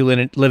guns if you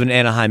live in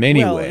Anaheim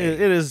anyway. Well, it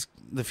is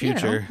the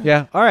future.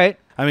 Yeah, all right.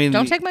 I mean,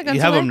 Don't take my guns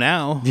You have away. them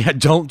now. Yeah,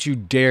 don't you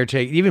dare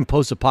take, even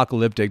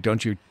post-apocalyptic,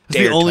 don't you It's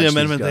dare the only touch these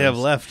amendment they have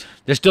guns. left.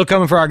 They're still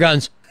coming for our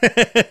guns.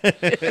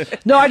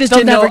 No, I just They'll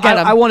didn't know. never get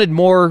 'em. I wanted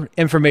more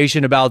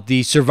information about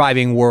the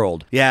surviving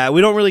world. Yeah, we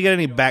don't really get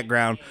any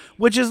background,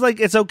 which is like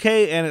it's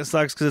okay and it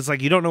sucks because it's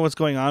like you don't know what's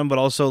going on, but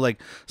also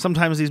like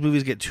sometimes these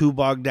movies get too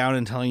bogged down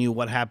in telling you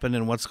what happened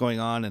and what's going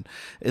on, and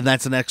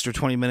that's an extra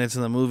 20 minutes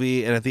in the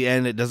movie, and at the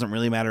end it doesn't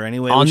really matter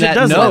anyway. On which that it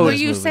doesn't note- in What were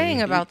this you movie.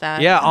 saying about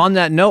that? Yeah, on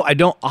that note, I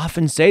don't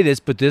often say this,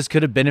 but this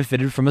could have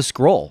benefited from a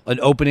scroll, an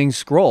opening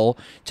scroll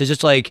to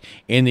just like,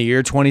 in the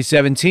year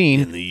 2017,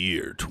 In the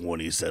year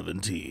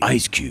 2017.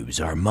 ice cubes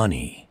are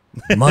money.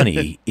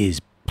 Money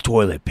is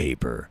toilet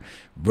paper.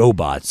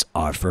 Robots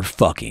are for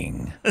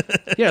fucking.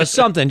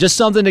 Something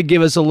to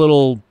give us a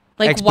little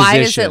Like, why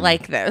is exposition. it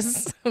like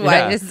this? Why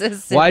Yeah. is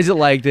this? Why is it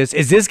like this?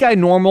 Is this guy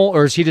normal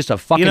or is he just a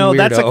fucking You know, weirdo?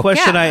 that's a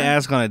question Yeah. I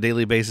ask on a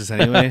daily basis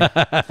anyway.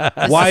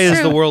 Why is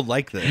true. the world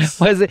like this?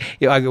 Why is it?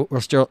 We're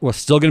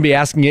still going to be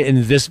asking it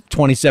in this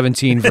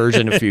 2017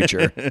 version of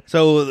future.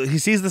 So he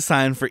sees the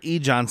sign for E.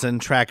 Johnson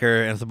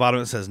tracker, and at the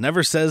bottom it says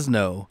 "Never says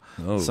no."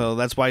 So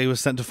that's why he was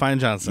sent to find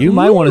Johnson. You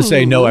might want to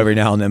say no every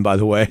now and then, by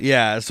the way.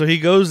 Yeah, so he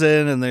goes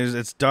in and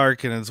it's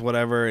dark and it's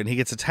whatever, and he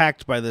gets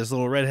attacked by this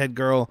little redhead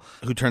girl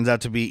who turns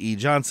out to be E.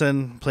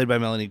 Johnson, played by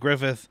Melanie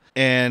Griffith.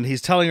 And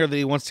he's telling her that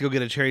he wants to go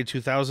get a Cherry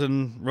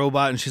 2000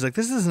 robot, and she's like,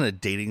 "This isn't a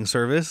dating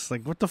service.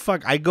 Like, what the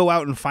fuck? I go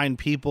out and find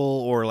people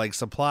or like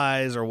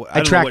supplies or I don't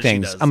know track what she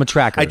things. does. I'm a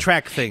tracker. I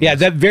track things. Yeah,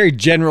 that very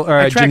general or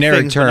I track generic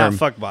things, but term. not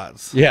fuck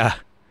bots. Yeah.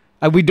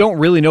 We don't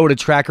really know what a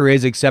tracker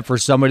is except for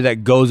somebody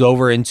that goes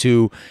over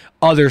into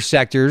other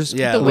sectors.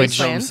 Yeah, The like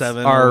wastelands. Zone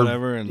 7 Are or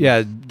whatever.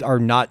 And are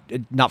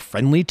not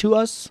friendly to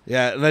us.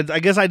 Yeah, and I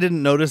guess I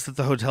didn't notice that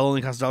the hotel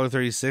only cost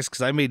 $1.36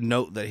 because I made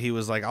note that he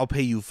was like, I'll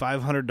pay you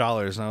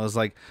 $500. And I was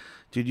like,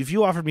 dude, if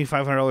you offered me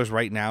 $500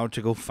 right now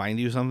to go find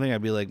you something,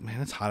 I'd be like,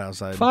 man, it's hot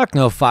outside. Fuck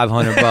no,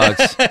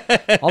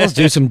 $500. I'll just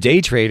do some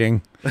day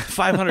trading.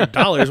 $500?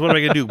 What am I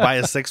going to do? Buy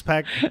a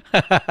 6-pack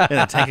and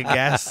a tank of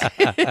gas?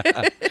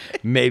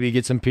 Maybe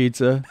get some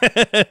pizza.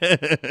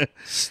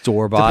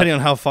 Store bought. Depending on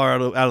how far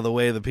out of the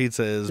way the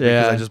pizza is,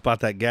 because Yeah. I just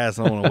bought that gas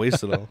and I don't want to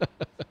waste it all.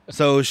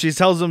 So she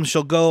tells him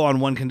she'll go on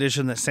one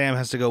condition, that Sam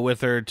has to go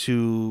with her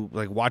to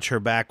like watch her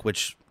back,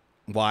 which...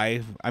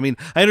 Why? I mean,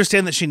 I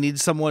understand that she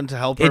needs someone to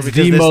help her. It's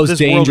because the most this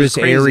world is dangerous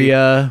crazy,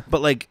 area.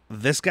 But like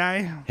this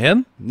guy,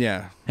 Him?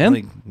 yeah, Him?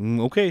 Like,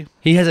 okay,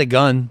 He has a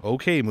gun.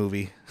 okay,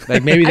 movie.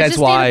 Like maybe that's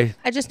why.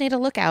 I just need a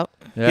lookout.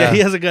 Yeah. He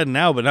has a gun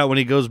now, but not when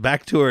he goes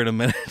back to her in a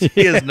minute.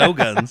 He has no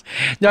guns.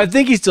 No, I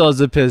think he still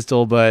has a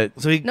pistol, but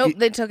So he Nope,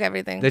 they took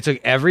everything. they took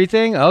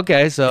everything.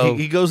 Okay, so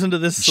he goes into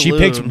this she saloon.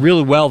 picked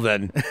really well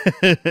then.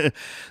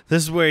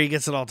 This is where he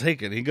gets it all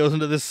taken. He goes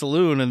into this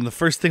saloon, and the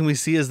first thing we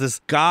see is this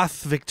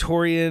goth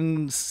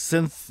Victorian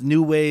synth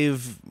new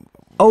wave.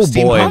 Oh,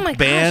 steampunk boy. Oh my gosh,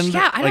 band.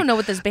 yeah, I don't know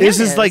what this band This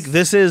is.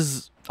 This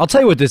is I'll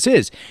tell you what this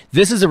is.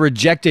 This is a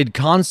rejected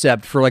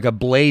concept for like a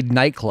Blade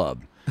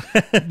nightclub.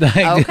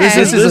 Like,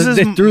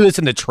 they threw this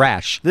in the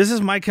trash. This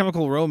is My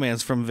Chemical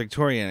Romance from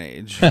Victorian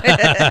age.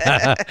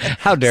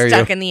 How dare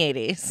Stuck you? in the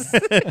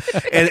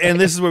 80s. and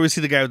this is where we see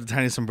the guy with the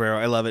tiny sombrero.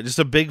 I love it. Just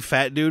a big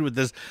fat dude with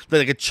this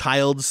like a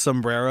child's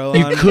sombrero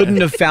You on.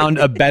 couldn't have found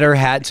a better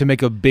hat to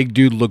make a big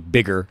dude look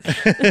bigger.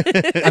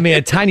 I mean,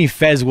 a tiny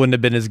fez wouldn't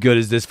have been as good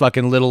as this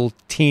fucking little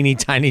teeny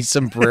tiny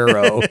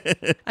sombrero.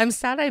 I'm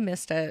sad I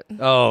missed it.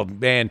 Oh,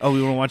 man. Oh,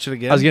 we want to watch it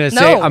again? I was going to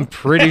say, No. I'm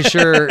pretty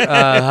sure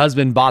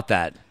husband bought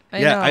that. I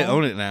know.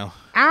 own it now.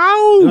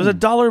 Ow! It was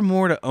 $1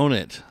 more to own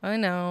it. I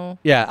know.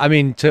 Yeah, I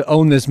mean, to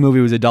own this movie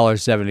was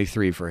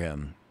 $1.73 for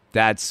him.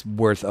 That's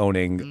worth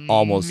owning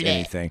almost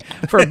anything.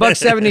 For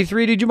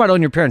 $1.73, dude, you might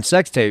own your parents'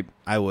 sex tape.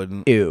 I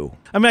wouldn't. Ew.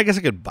 I mean, I guess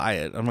I could buy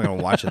it. I'm not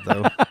gonna watch it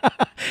though.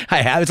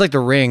 I have. It's like The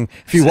Ring.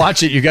 If you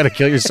watch it, you got to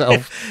kill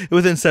yourself.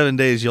 Within 7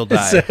 days, you'll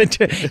die.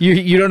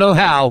 you don't know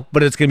how,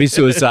 but it's gonna be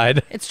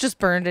suicide. It's just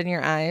burned in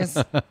your eyes.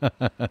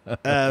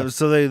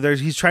 So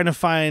he's trying to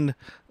find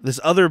this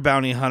other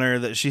bounty hunter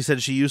that she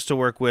said she used to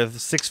work with,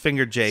 Six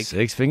Finger Jake.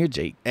 Six Finger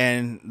Jake.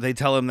 And they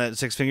tell him that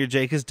Six Finger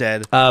Jake is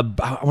dead. I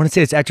want to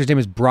say this actor's name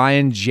is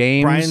Brian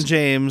James. Brian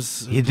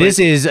James. This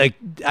is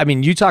I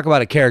mean, you talk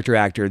about a character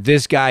actor.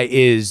 This guy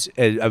is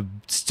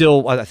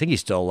still, I think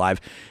he's still alive,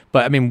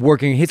 but I mean,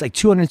 working. He's like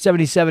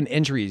 277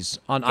 entries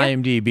on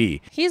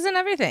IMDb, He's in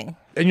everything.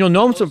 and you'll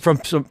know him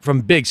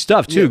from big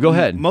stuff too. Go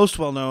ahead. Most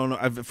well known,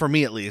 for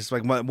me at least,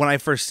 like when I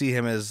first see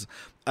him as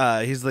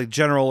he's like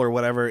general or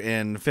whatever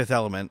in Fifth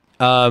Element.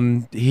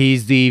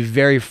 He's the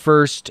very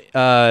first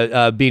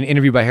being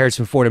interviewed by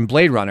Harrison Ford in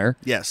Blade Runner.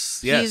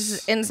 Yes.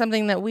 He's in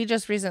something that we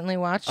just recently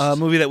watched. A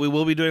movie that we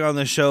will be doing on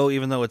this show,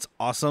 even though it's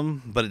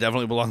awesome, but it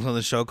definitely belongs on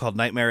the show, called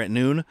Nightmare at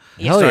Noon,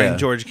 Hell starring yeah.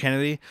 George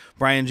Kennedy.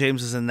 Brian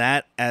James is in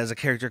that as a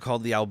character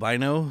called the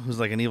Albino, who's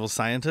like an evil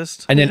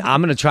scientist. And then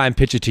I'm gonna try and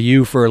pitch it to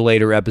you for a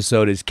later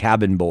episode is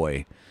Cabin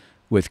Boy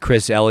with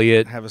Chris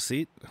Elliott. Have a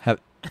seat.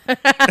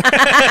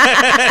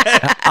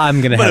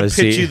 I'm gonna have a pitch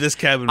seat. you this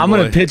Cabin Boy. I'm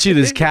gonna pitch you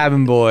this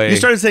Cabin Boy. You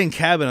started saying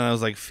cabin, and I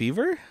was like,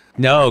 Fever?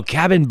 No,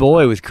 Cabin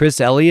Boy with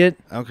Chris Elliott.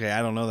 Okay,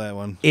 I don't know that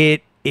one.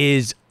 It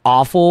is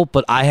awful,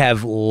 but I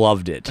have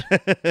loved it.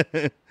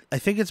 I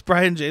think it's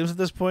Brian James at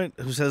this point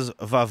who says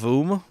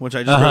Vavoom, which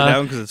I just wrote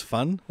down because it's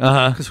fun.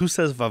 Because who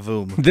says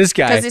Vavoom? This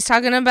guy. Because he's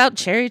talking about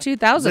Cherry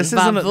 2000. This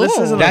isn't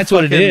a That's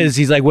what it fucking- is.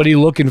 He's like, what are you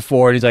looking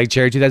for? And he's like,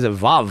 Cherry 2000,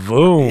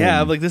 Vavoom. Yeah,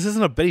 I'm like, this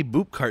isn't a Betty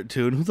Boop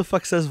cartoon. Who the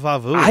fuck says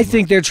Vavoom? I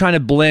think they're trying to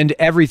blend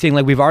everything.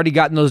 Like, we've already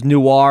gotten those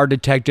noir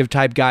detective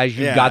type guys.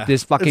 You've got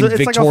this fucking It's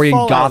Victorian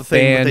like a Fallout goth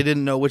thing, but band. they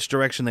didn't know which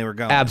direction they were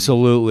going.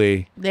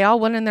 Absolutely. They all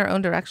went in their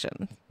own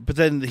direction. But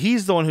then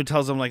he's the one who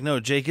tells them, like, no,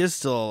 Jake is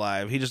still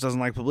alive. He just doesn't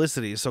like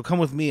publicity. So come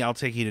with me. I'll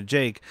take you to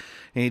Jake.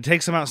 And he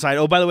takes him outside.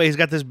 Oh, by the way, he's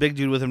got this big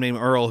dude with him named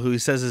Earl, who he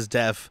says is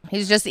deaf.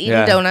 He's just eating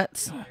Yeah.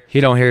 donuts. He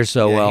don't hear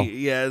so well.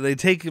 They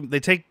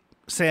take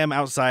Sam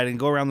outside and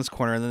go around this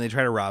corner, and then they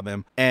try to rob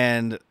him.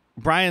 And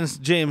Brian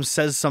James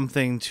says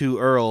something to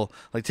Earl,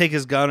 like, take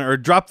his gun or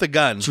drop the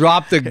gun.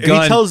 Drop the And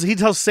gun. He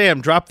tells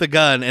Sam, drop the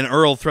gun, and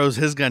Earl throws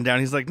his gun down.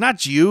 He's like,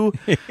 not you.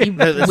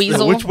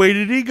 Weasel. Which way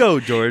did he go,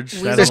 George?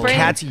 Weasel There's brain.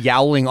 cats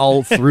yowling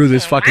all through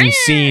this fucking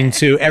scene,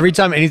 too. Every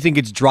time anything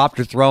gets dropped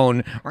or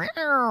thrown.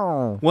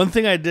 One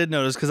thing I did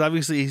notice, because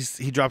obviously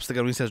he drops the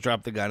gun when he says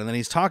drop the gun, and then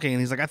he's talking, and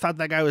he's like, I thought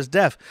that guy was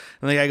deaf.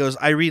 And the guy goes,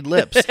 I read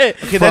lips. Okay,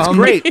 that's From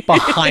great.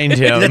 Behind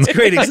him. That's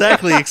great,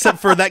 exactly. Except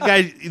for that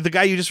guy, the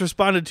guy you just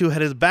responded to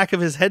had his back back of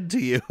his head to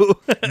you.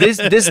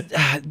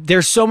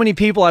 There's so many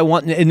people I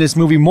want in this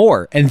movie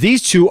more, and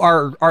these two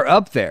are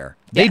up there.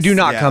 They Yes. do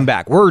not come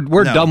back. We're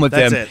No, done with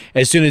that's them it.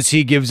 as soon as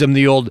he gives them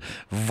the old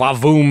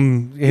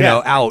vavoom,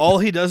 out. All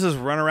he does is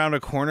run around a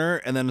corner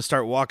and then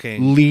start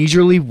walking.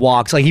 Leisurely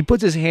walks. Like he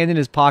puts his hand in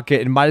his pocket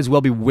and might as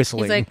well be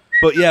whistling. He's like,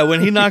 But yeah, when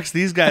he knocks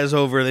these guys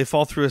over, they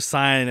fall through a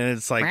sign and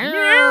it's like,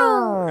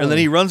 meow. And then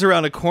he runs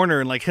around a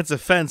corner and like hits a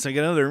fence and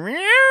get another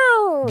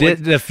meow.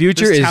 the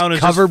future this is town is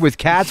covered just- with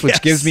cats, which Yes.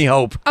 gives me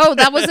hope. oh,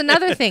 that was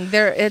another thing.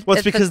 Well,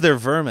 it's because they're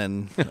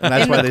vermin, and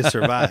that's why they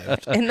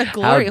survived. in the How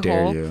glory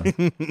dare hole.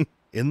 you?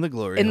 In the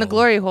glory In the hole.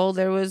 glory hole,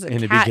 there was a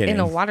In the cat in a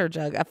beginning. water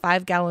jug, a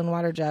 5-gallon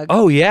water jug.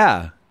 Oh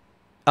yeah,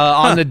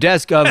 on the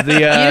desk of the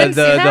didn't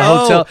see the that?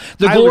 hotel,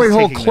 the I glory was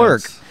hole taking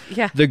clerk. notes.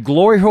 Yeah. The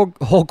glory hole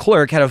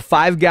clerk had a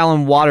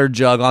 5-gallon water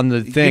jug on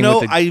the thing. You know,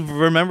 with the, I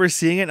remember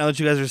seeing it now that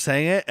you guys are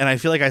saying it, and I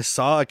feel like I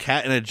saw a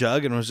cat in a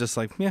jug and was just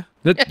like, yeah.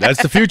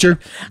 that's the future.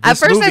 At this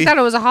first, I movie- thought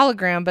it was a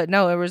hologram, but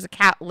no, it was a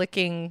cat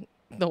licking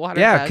the water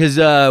Yeah, jug.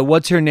 because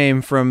what's her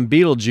name from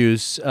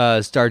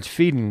Beetlejuice starts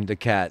feeding the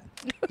cat.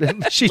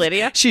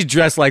 Lydia? She's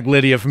dressed like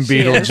Lydia from She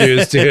is.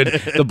 Beetlejuice,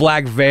 dude. The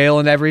black veil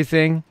and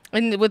everything.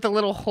 And with a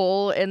little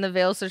hole in the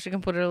veil so she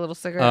can put her little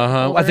cigarette.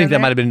 I holder think in that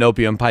might there. have been an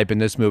opium pipe in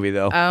this movie,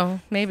 though. Oh,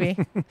 maybe.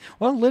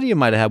 Well, Lydia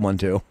might have had one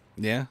too.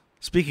 Yeah.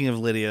 Speaking of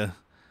Lydia,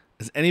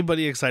 is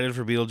anybody excited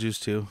for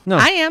Beetlejuice 2? No,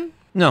 I am.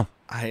 no.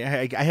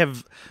 I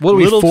have What are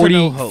we, little to 40,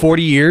 no hope.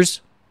 40 years?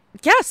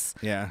 Yes.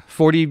 Yeah.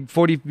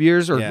 40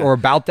 years or, Yeah. or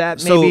about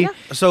that, So, maybe?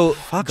 so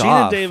Fuck Gina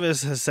off.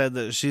 Davis has said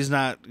that she's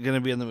not going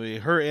to be in the movie.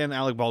 Her and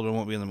Alec Baldwin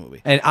won't be in the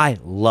movie. And I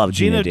love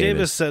Gina Gina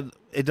Davis said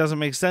it doesn't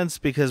make sense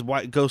because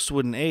ghosts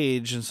wouldn't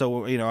age, and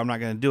so I'm not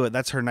going to do it.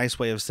 That's her nice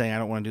way of saying I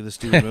don't want to do this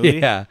stupid movie.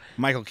 Yeah.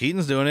 Michael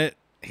Keaton's doing it.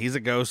 He's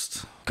a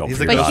ghost. Go He's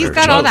for a your But ghost. he's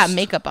daughter, got all that Ghost.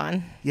 makeup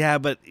on. Yeah,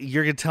 but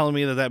you're telling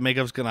me that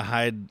makeup's going to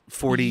hide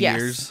 40 Yes.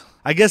 years?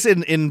 I guess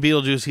in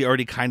Beetlejuice, he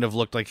already kind of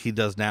looked like he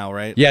does now,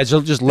 right? Yeah, it's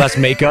just less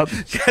makeup.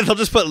 Yeah, they'll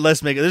just put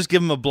less makeup. They'll just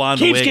give him a blonde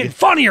wig.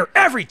 funnier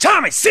every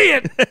time I see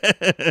it.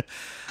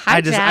 Hi,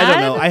 I don't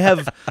know.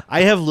 Dad.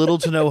 I have little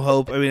to no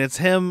hope. I mean, it's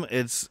him.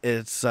 It's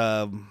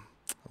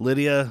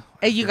Lydia.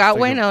 You got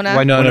Winona.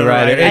 Winona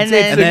Ryder. And It's,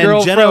 then- it's the and girl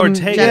then Jenna from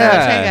Ortega. Jenna Yeah.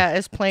 Ortega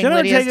is playing Jenna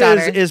Lydia's Ortega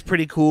daughter. is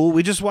pretty cool.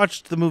 We just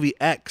watched the movie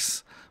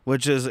X,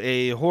 which is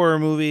a horror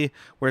movie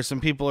where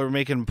some people are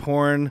making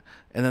porn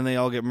and then they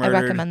all get I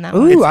murdered. recommend that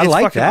Ooh, one. I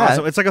like fucking that.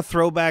 Awesome. It's like a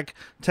throwback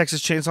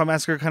Texas Chainsaw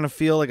Massacre kind of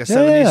feel, like a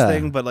 70s Yeah.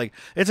 thing, but like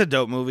it's a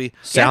dope movie.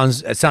 It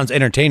sounds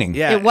entertaining.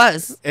 Yeah, It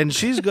was. and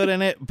she's good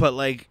in it. But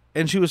like,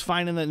 and she was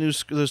fine in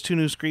those 2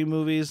 new Scream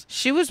movies.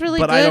 She was really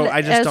But good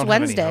I just as don't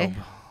Wednesday. have any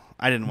hope.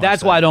 I didn't. Watch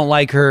That's that. why I don't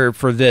like her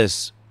for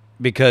this,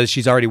 because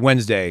she's already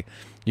Wednesday.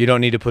 You don't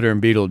need to put her in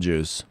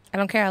Beetlejuice. I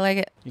don't care. I like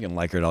it. You can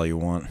like her all you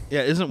want.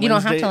 Yeah, isn't You don't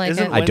Wednesday, have to like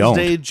isn't it. I don't.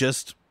 Wednesday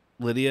just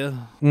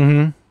Lydia? A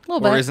little Or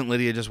bit. isn't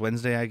Lydia just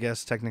Wednesday, I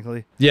guess,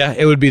 technically? Yeah,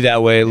 it would be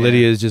that way.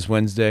 Lydia is just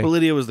Wednesday. But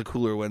Lydia was the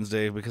cooler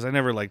Wednesday because I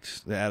never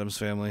liked the Addams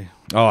Family.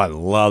 Oh, I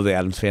love the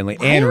Addams Family.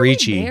 Why and are we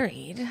Ricci.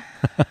 married?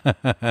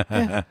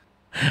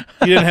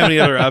 You didn't have any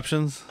other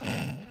options?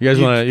 You guys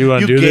want to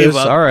you do gave this?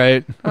 up. All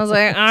right. I was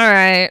like, all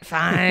right,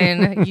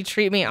 fine. You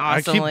treat me I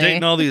keep awesomely.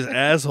 dating all these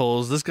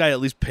assholes. This guy at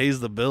least pays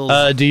the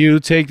bills. Do you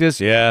take this?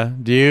 Yeah.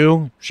 Do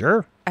you?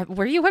 Sure.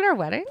 Were you at our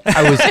wedding?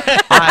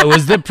 I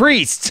was the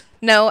priest.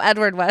 No,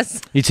 Edward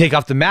was. You take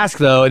off the mask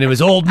though, and it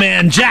was old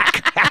man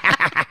Jack.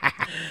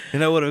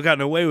 And I would have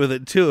gotten away with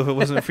it too if it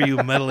wasn't for you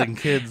meddling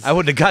kids. I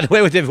wouldn't have gotten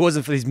away with it if it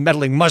wasn't for these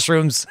meddling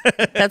mushrooms.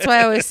 That's why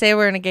I always say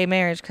we're in a gay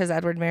marriage, because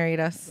Edward married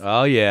us.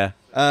 Oh yeah.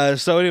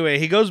 So anyway,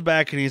 he goes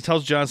back and he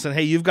tells Johnson,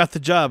 "Hey, you've got the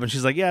job." And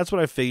she's like, "Yeah, that's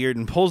what I figured."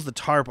 And pulls the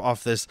tarp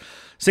off this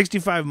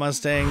 '65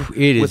 Mustang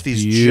It is with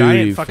these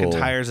giant fucking beautiful.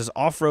 tires. This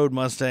off-road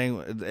Mustang,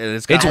 and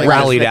it's got It's like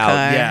rallied this- out.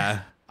 Yeah,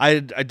 I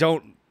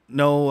don't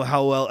know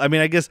how well. I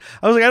mean, I guess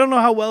I was like, I don't know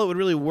how well it would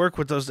really work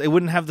with those. It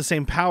wouldn't have the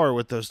same power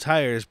with those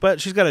tires,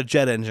 but she's got a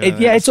jet engine. in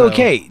Yeah, it, it's so-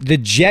 okay. The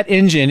jet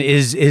engine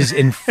is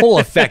in full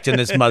effect in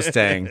this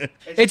Mustang.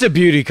 It's a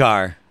beauty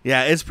car.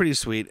 Yeah, it's pretty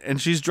sweet.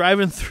 And she's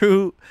driving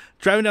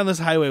down this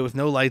highway with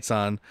no lights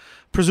on,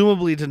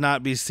 presumably to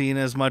not be seen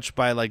as much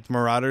by like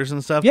marauders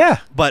and stuff. Yeah.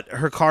 But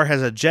her car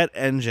has a jet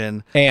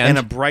engine And?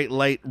 a bright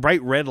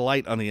red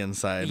light on the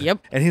inside. Yep.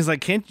 And he's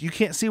like, you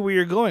can't see where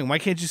you're going. Why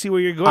can't you see where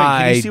you're going? Can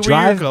I you see where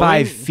drive you're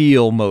by going?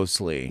 feel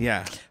mostly.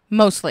 Yeah.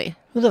 Mostly.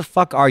 Who the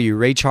fuck are you,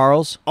 Ray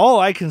Charles? All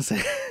I can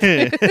say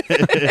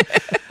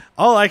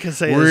All I can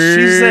say is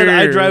she said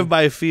I drive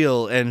by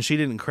feel and she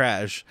didn't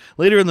crash.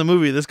 Later in the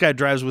movie, this guy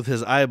drives with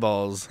his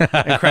eyeballs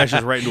and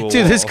crashes right into a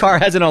Dude, wall. this car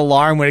has an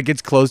alarm when it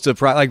gets close to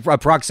like a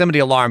proximity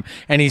alarm,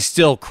 and he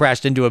still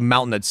crashed into a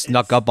mountain that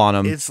snuck up on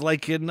him. It's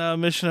like in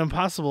Mission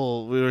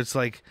Impossible, where it's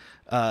like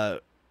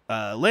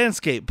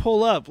landscape,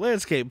 pull up,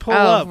 landscape, pull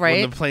up.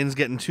 right. When the plane's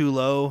getting too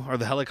low, or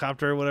the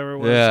helicopter, or whatever it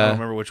was. Yeah. I don't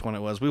remember which one it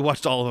was. We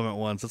watched all of them at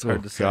once. It's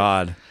hard to say.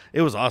 God,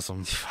 It was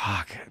awesome.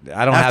 fuck!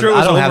 I don't After it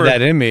was have over-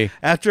 that in me.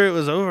 After it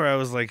was over, I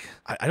was like,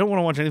 I don't want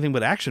to watch anything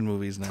but action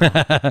movies now.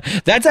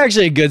 That's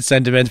actually a good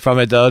sentiment from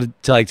it, though,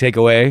 to like take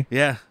away.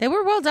 Yeah. They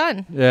were well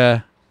done.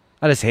 Yeah,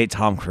 I just hate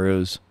Tom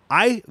Cruise.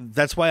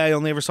 That's why I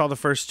only ever saw the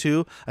first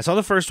two. I saw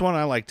the first one,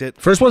 I liked it.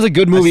 First one's a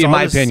good movie in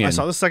my opinion. I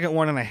saw the second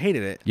one and I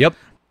hated it. Yep.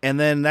 And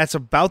then that's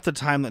about the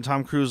time that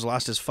Tom Cruise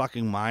lost his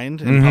fucking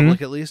mind, in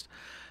public at least.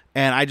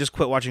 And I just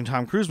quit watching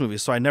Tom Cruise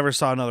movies, so I never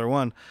saw another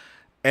one.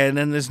 And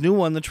then this new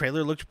one, the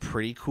trailer looked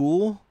pretty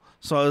cool.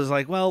 So I was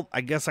like, well,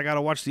 I guess I got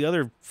to watch the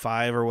other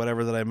 5 or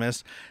whatever that I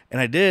missed.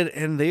 And I did,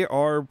 and they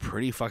are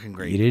pretty fucking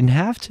great. You didn't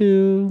have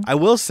to. I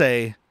will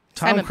say,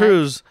 Tom Simon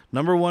Cruise,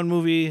 #1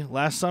 movie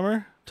last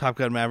summer, Top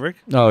Gun Maverick.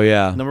 Oh,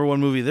 yeah. #1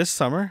 movie this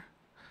summer.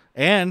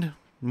 And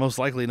most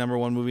likely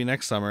 #1 movie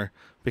next summer,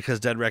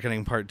 because Dead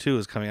Reckoning Part 2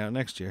 is coming out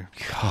next year.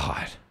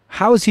 God.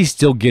 How is he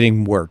still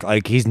getting work?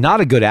 Like, he's not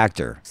a good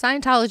actor.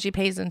 Scientology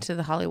pays into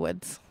the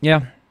Hollywoods.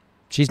 Yeah.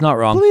 She's not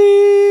wrong.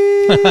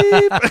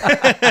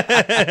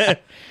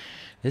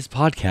 This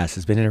podcast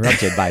has been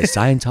interrupted by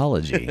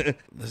Scientology.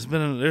 There's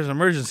an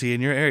emergency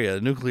in your area.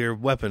 A nuclear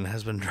weapon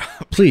has been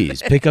dropped.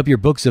 Please pick up your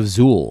books of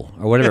Zool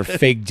or whatever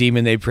fake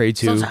demon they pray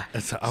to.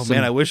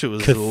 Man, I wish it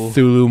was Zool.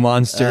 Cthulhu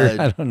monster.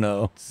 I don't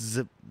know.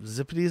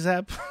 Zippity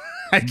Zap?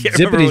 I can't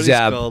remember what he's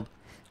called.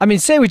 I mean,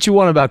 say what you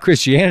want about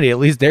Christianity. At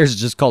least theirs is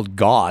just called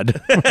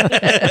God.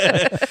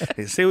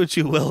 Hey, say what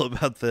you will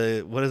about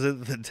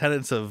the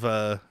tenets of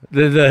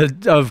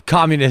of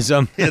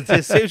communism.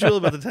 Yeah, say what you will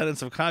about the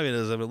tenets of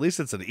communism. At least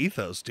it's an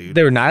ethos, dude.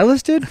 They were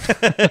nihilistic?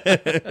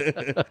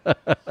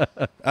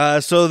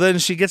 So then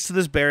she gets to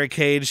this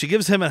barricade. She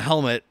gives him a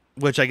helmet,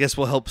 which I guess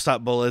will help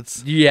stop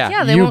bullets.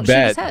 Yeah, they you won't shoot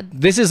bet. his head.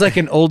 This is like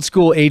an old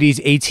school 80s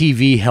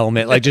ATV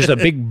helmet, like just a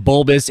big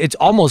bulbous. It's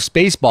almost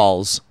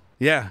Spaceballs.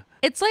 Yeah.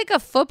 It's like a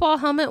football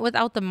helmet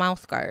without the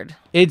mouth guard.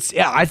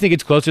 I think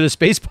it's closer to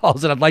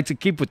Spaceballs, and I'd like to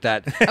keep with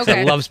that.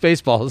 Okay. I love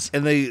Spaceballs.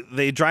 And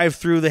they drive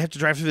through. They have to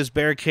drive through this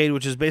barricade,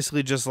 which is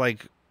basically just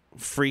like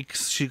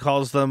freaks, she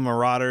calls them,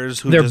 marauders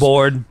who They're just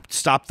bored.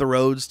 stop the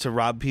roads to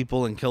rob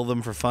people and kill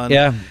them for fun.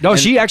 Yeah. No, And-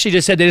 she actually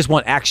just said they just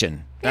want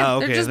action. Yeah, oh,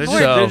 okay. they're just They're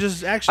bored. they're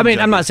just action. I mean,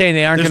 I'm not junkies. saying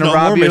they aren't There's going to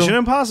no rob more you. Mission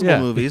Impossible Yeah.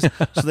 movies,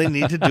 so they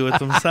need to do it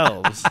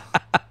themselves.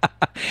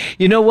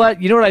 You know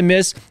what? You know what I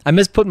miss? I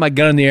miss putting my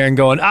gun in the air and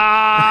going,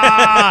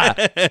 ah!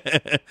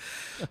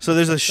 So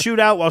there's a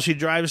shootout while she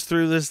drives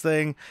through this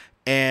thing,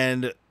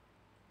 and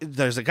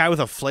there's a guy with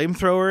a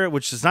flamethrower,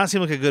 which does not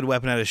seem like a good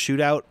weapon at a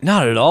shootout,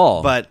 Not at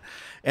all.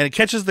 and it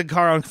catches the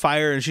car on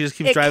fire, and she just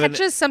keeps It driving.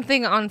 catches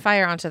something on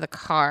fire onto the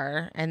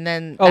car, and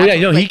then Oh, yeah,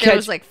 no, he there catch-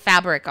 was like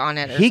fabric on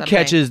it. Or he something.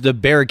 catches the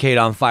barricade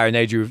on fire and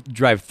they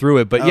drive through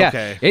it. But Okay.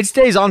 yeah, it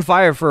stays on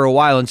fire for a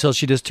while until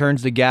she just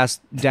turns the gas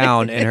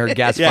down and her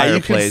gas yeah, fireplace.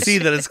 you can see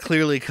that it's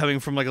clearly coming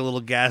from like a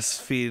little gas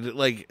feed.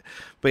 Like,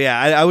 but yeah,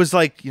 I was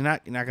like, you're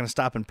not going to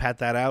stop and pat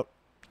that out.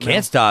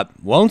 Can't stop,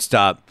 won't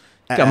stop.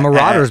 Got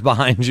marauders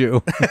behind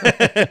you.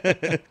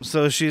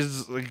 So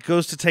she's like,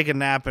 goes to take a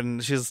nap,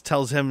 and she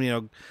tells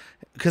him,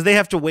 because they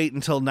have to wait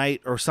until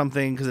night or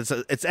something, because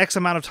it's X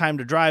amount of time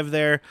to drive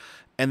there,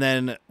 and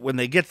then when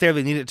they get there,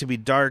 they need it to be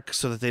dark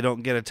so that they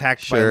don't get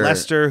attacked by Sure.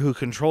 Lester, who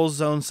controls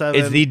Zone 7.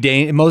 It's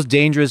the most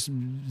dangerous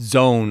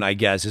zone, I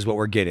guess, is what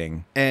we're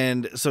getting.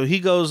 And so he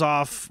goes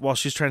off while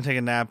she's trying to take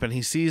a nap, and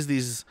he sees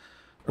these.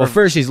 Well,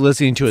 first he's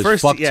listening to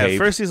his fuck tape.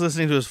 First he's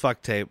listening to his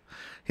fuck tape.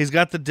 He's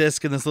got the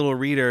disc in this little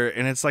reader,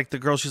 and it's like the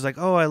girl. She's like,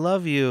 "Oh, I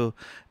love you,"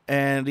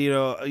 and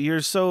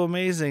you're so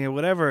amazing, and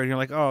whatever. And you're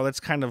like, "Oh, that's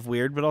kind of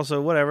weird, but also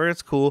whatever.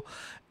 It's cool."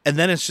 And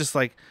then it's just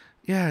like,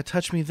 "Yeah,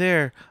 touch me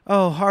there.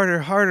 Oh, harder,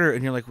 harder."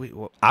 And you're like, "Wait,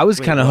 what?" I was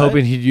kind of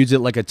hoping he'd use it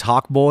like a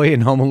talk boy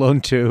in Home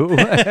Alone 2.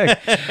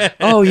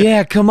 Oh,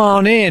 yeah, come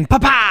on in.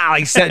 Pa-pa!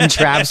 Like setting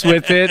traps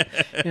with it.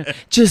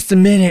 Just a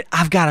minute.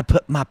 I've got to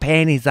put my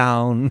panties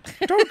on.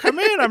 Don't come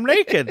in. I'm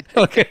naked.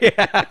 Okay,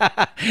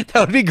 that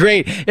would be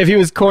great if he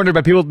was cornered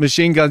by people with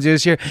machine guns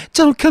this year.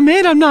 Don't come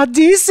in. I'm not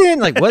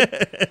decent. Like, what?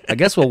 I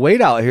guess we'll wait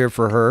out here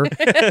for her.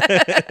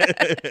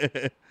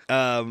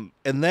 And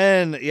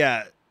then,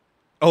 yeah.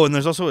 Oh, and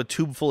there's also a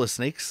tube full of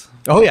snakes.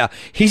 Oh, yeah.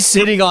 He's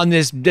sitting on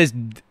this,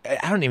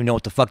 I don't even know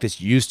what the fuck this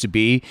used to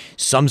be.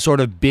 Some sort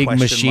of big Question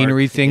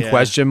machinery mark. thing, Yeah.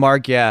 question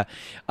mark, yeah.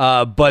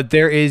 But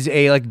there is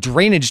a like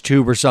drainage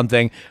tube or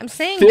something I'm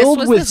saying this filled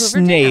was with the Hoover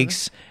Dam.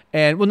 snakes.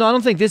 And, well, no, I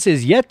don't think this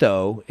is yet,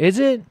 though. Is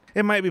it?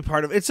 It might be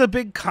part of. It's a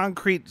big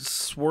concrete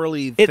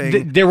swirly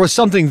thing. There was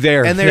something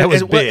there and that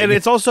was big. and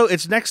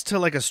it's next to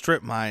like a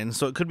strip mine,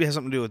 so it could have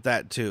something to do with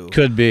that too.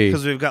 Could be.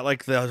 because we've got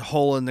like the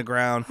hole in the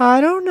ground,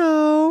 I don't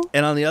know.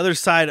 and on the other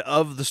side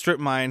of the strip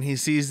mine, he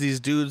sees these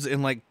dudes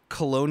in like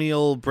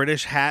colonial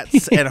British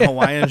hats and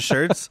Hawaiian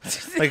shirts,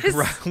 like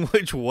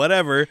which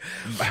whatever,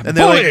 and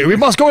they're Boy, like, we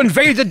must go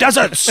invade the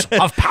deserts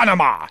of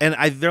Panama. and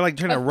they're like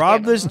trying to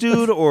rob this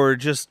dude or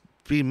just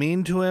be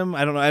mean to him.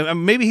 I don't know.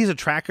 Maybe he's a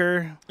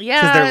tracker. Yeah,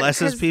 because they're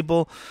less as 'cause-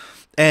 people,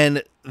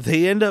 and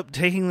they end up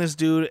taking this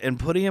dude and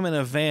putting him in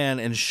a van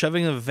and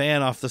shoving the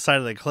van off the side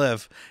of the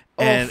cliff,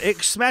 and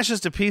it smashes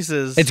to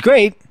pieces. It's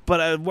great.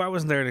 But why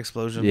wasn't there an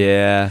explosion?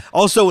 Yeah.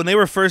 Also, when they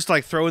were first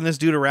like throwing this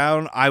dude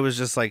around, I was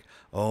just like,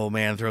 "Oh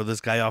man, throw this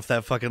guy off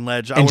that fucking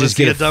ledge!" I And want to just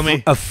see get a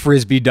dummy. a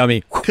frisbee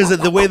dummy. Because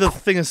the way the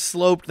thing is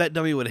sloped, that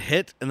dummy would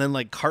hit and then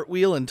like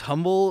cartwheel and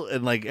tumble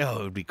and like, oh,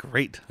 it would be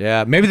great.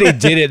 Yeah, maybe they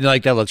did it and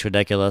like, that looks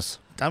ridiculous.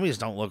 dummies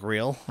don't look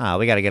real. Oh,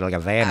 we got to get like a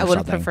van I or would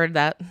have something. preferred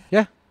that.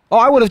 Yeah. Oh,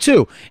 I would have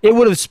too. It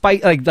would have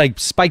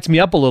spiked me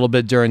up a little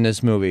bit during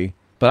this movie.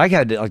 But I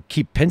had to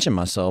keep pinching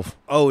myself.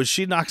 Oh,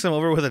 she knocks him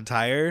over with a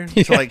tire,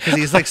 because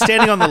he's like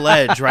standing on the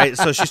ledge, right?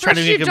 So she's trying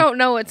to You make him. don't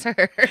know it's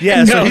her.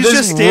 Yeah, so No, he's this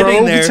just standing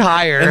rogue there,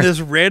 tire. and this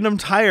random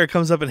tire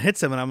comes up and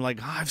hits him, and I'm like,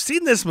 I've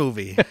seen this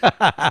movie.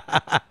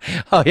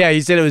 Oh yeah,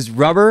 you said it was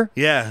rubber.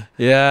 Yeah,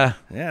 Yeah.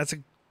 it's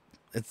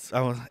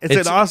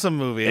an awesome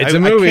movie. It's a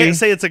movie. I can't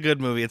say it's a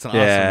good movie. It's an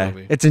awesome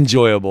movie. It's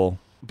enjoyable.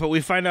 But we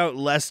find out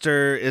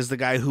Lester is the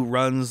guy who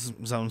runs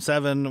Zone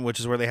 7, which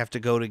is where they have to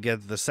go to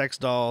get the sex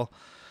doll.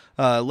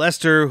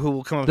 Lester, who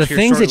will come up The here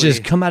things shortly. that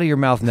just come out of your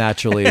mouth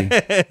naturally.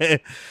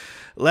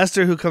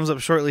 Lester, who comes up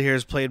shortly here,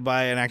 is played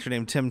by an actor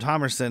named Tim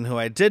Thomerson, who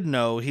I did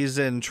know. He's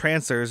in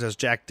Trancers as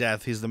Jack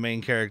Death. He's the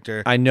main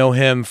character. I know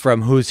him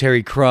from Who's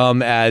Harry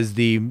Crumb as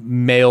the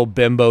male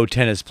bimbo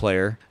tennis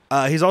player.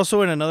 He's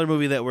also in another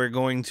movie that we're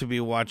going to be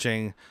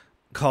watching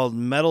called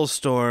Metal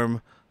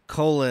Storm,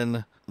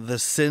 the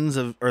Sins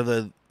of, or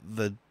the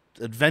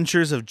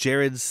Adventures of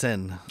Jared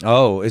Sin.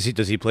 Oh,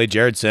 does he play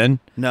Jared Sin?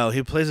 No,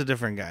 he plays a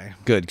different guy.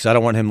 Good, because I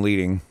don't want him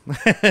leading.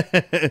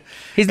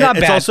 He's not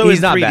It's bad. also He's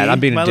in not 3D, bad. I'm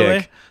being by a the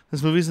dick. way.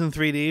 This movie's in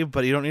 3D,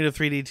 but you don't need a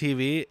 3D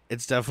TV.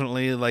 It's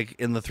definitely like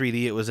in the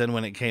 3D it was in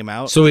when it came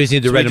out. So we just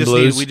need the red and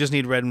blues? We just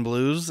need red and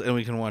blues, and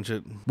we can watch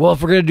it. Well,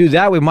 if we're going to do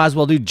that, we might as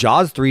well do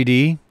Jaws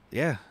 3D.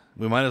 Yeah,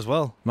 we might as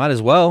well. Might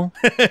as well.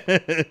 Finish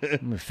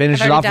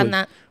I've it already off done with...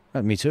 that.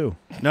 Me too.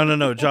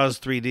 No, Jaws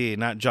 3D,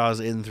 not Jaws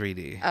in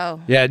 3D.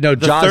 Oh. Yeah, no,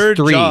 The Jaws third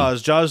 3.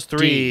 Jaws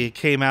 3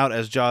 came out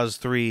as Jaws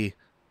 3D.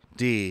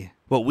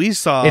 What we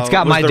saw It's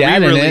got was my the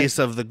dad in it. re-release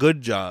of the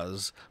good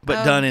Jaws,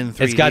 but done in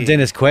 3D. It's got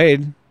Dennis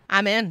Quaid.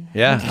 I'm in.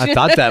 Yeah, I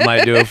thought that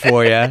might do it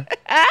for you.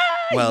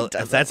 Well,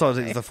 if that's all,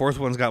 the fourth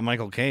one's got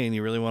Michael Caine.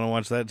 You really want to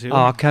watch that too?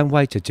 Oh, I can't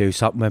wait to do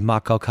something with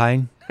Michael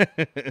Caine.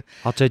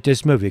 I'll take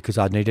this movie because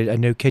I needed a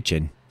new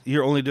kitchen.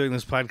 You're only doing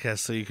this podcast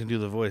so you can do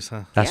the voice,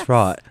 huh? That's Yes.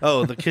 right.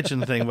 Oh, the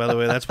kitchen thing, by the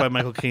way. That's why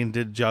Michael Caine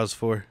did Jaws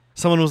 4.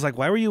 Someone was like,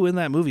 why were you in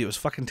that movie? It was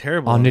fucking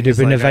terrible. I And needed he's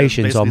like,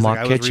 renovations on basically my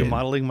I was kitchen.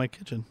 remodeling my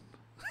kitchen.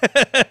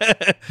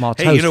 My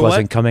Hey, toast you know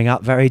wasn't what? coming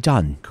out very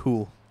done.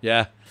 Cool.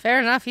 Yeah. Fair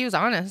enough. He was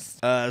honest.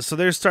 So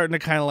they're starting to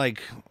kind of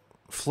like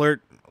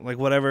flirt, like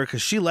whatever,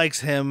 because she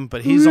likes him,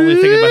 but he's only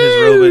thinking about his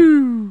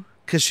robot.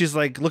 Because she's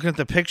like looking at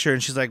the picture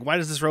and she's like, why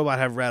does this robot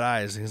have red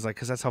eyes? And he's like,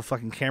 because that's how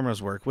fucking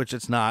cameras work, which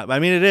it's not. I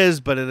mean, it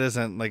is, but it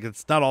isn't. Like,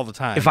 it's not all the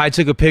time. If I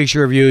took a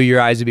picture of you, your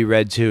eyes would be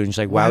red too. And she's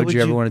like, why would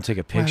you ever want to take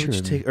a picture Why would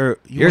of you me? take, or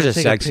you Yours wanna is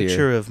take a sexier.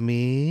 picture of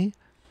me?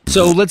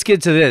 So let's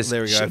get to this.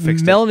 There we go, I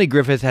fixed it. Melanie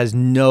Griffith has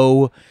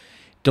no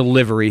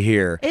delivery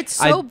here. It's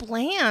so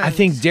bland. I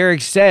think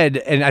Derek said,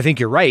 and I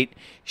think you're right,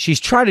 she's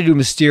trying to do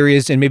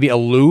mysterious and maybe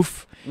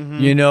aloof,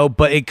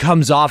 but it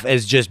comes off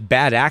as just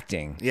bad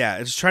acting. Yeah,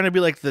 it's trying to be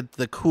like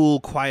the cool,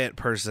 quiet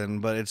person,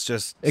 but it's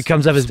just It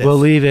comes up as stiff.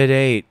 believe it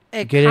ain't.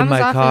 It Get in comes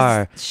my off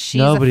car. as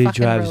she's a Nobody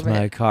fucking drives robot.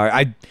 my car.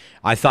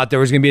 I thought there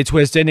was gonna be a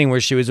twist ending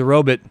where she was a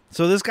robot.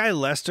 So this guy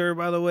Lester,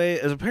 by the way,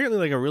 is apparently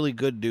like a really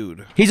good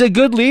dude. He's a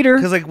good leader.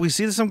 Because like we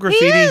see some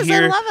graffiti is, I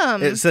here.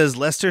 love him. It says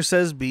Lester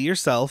says be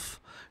yourself,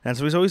 and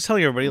so he's always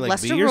telling everybody like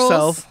Lester be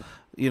yourself.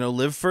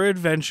 Live for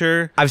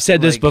adventure. I've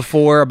said this Like,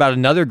 before about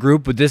another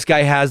group, but this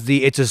guy has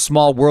it's a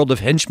small world of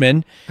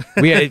henchmen.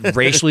 We are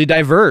racially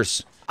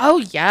diverse. Oh,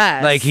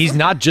 yes. Like it's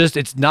not just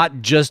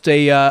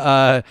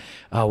a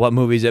what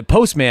movie is it?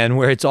 Postman,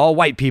 where it's all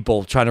white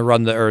people trying to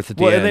run the earth at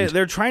the Well, and end.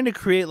 they're trying to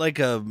create like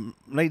a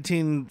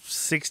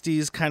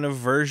 1960s kind of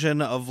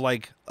version of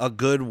like a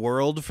good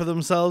world for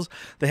themselves.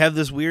 They have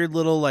this weird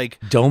little like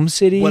Dome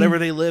City, whatever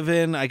they live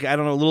in. Like I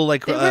don't know, little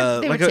like They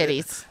were like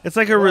titties. it's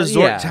like a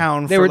resort yeah.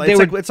 town. They For, were- like, they it's,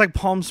 were- like, it's like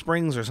Palm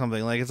Springs or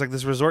something. Like it's like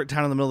this resort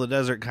town in the middle of the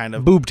desert, kind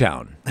of. Boob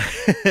Town,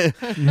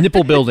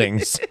 nipple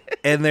buildings.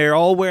 And they're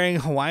all wearing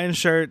Hawaiian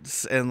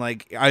shirts and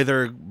like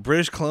either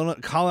British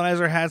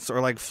colonizer hats or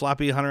like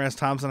floppy Hunter S.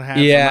 Thompson hats.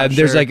 I'm Yeah, not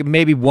there's sure. like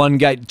maybe one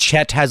guy.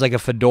 Chet has like a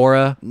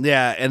fedora.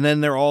 Yeah, and then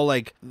they're all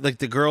like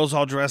the girls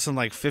all dress in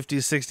like 50s,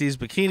 60s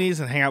bikinis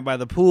and hang out by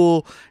the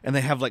pool, and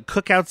they have like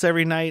cookouts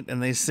every night,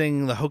 and they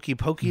sing the Hokey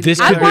Pokey. This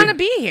together. could I want to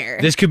be here.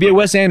 This could be a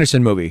Wes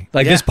Anderson movie,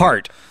 like Yeah. this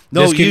part.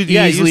 No, This could you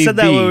easily said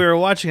that be- when we were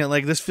watching it.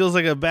 Like this feels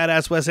like a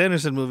badass Wes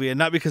Anderson movie, and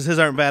not because his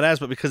aren't badass,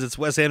 but because it's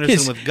Wes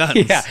Anderson with guns.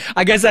 Yeah,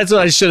 I guess that's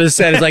what I should have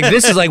said. It's like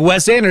this is like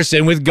Wes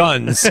Anderson with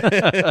guns.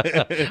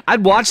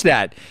 I'd watch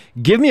that.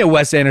 Give me a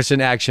Wes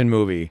Anderson action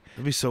movie.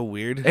 It'd be so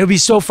weird. It would be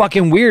so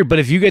fucking weird. But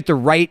if you get the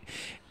right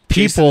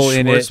people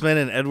Jason in it, Schwartzman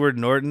and Edward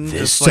Norton. this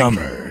just, like,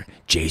 summer,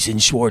 Jason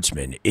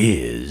Schwartzman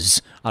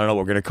is. I don't know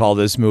what we're gonna call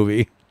this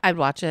movie. I'd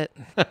watch it.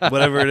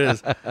 whatever it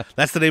is.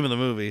 That's the name of the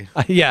movie.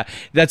 Yeah,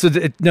 that's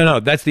what.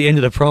 No, that's the end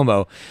of the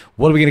promo.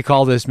 What are we gonna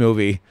call this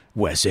movie?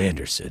 Wes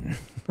Anderson.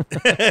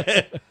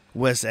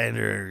 Wes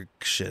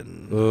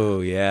Anderson.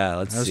 Oh yeah,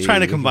 let's see. I was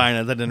trying to combine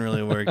it. That didn't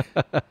really work.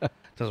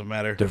 Doesn't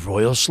matter. the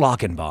Royal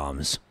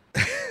Schlockenbombs.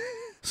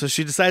 So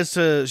she's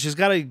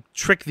got to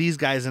trick these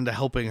guys into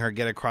helping her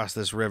get across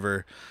this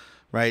river,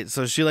 right?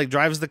 So she like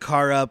drives the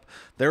car up.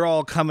 They're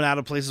all coming out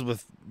of places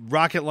with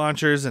rocket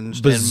launchers and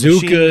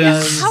Bazookas. machine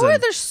guns. How are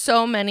and there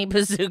so many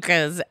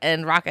bazookas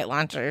and rocket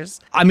launchers?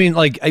 I mean,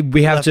 like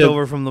we have left to.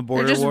 over from the They're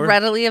border just war?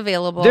 readily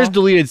available. There's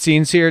deleted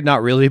scenes here,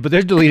 not really, but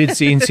there's deleted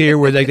scenes here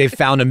where they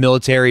found a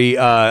military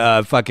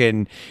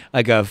fucking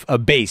like a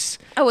base.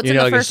 Oh, it's you in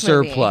know, the like first a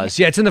surplus.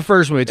 Yeah, it's in the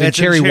first movie. It's in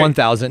Cherry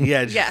 1000.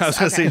 Yeah, Yes, I was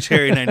going to okay. say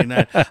Cherry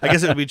 99. I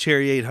guess it would be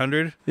Cherry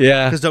 800.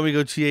 Yeah. Because don't we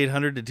go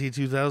T800 to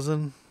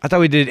T2000? I thought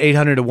we did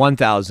 800 to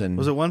 1000.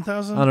 Was it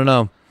 1000? I don't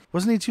know.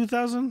 Wasn't he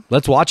 2000?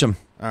 Let's watch them.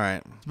 All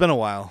right. It's been a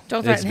while. Don't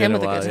It's threaten been him a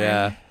with a while. good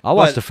Yeah, time. I'll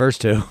watch But- the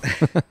first two.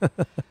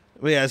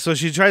 But yeah, so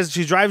she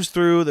drives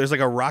through. There's like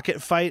a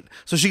rocket fight.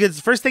 So they get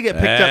picked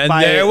up And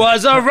by there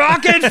was a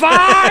rocket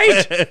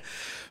fight.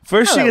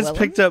 First, Hello, she gets Willem.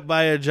 picked up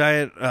by a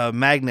giant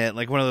magnet,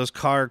 like one of those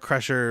car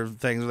crusher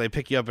things where they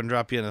pick you up and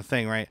drop you in a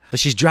thing, right? But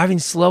she's driving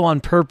slow on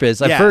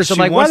purpose. At Yeah, first, I'm she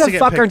like, why wants to the get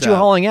fuck aren't picked you up.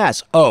 hauling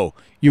ass? Oh,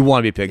 you want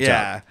to be picked up.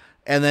 Yeah.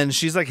 And then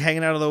she's like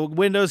hanging out of the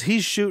windows.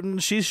 He's shooting.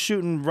 She's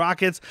shooting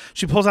rockets.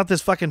 She pulls out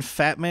this fucking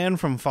fat man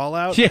from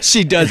Fallout. Yes,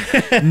 she does.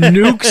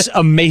 Nukes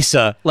a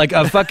mesa, like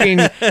a fucking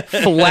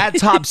flat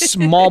top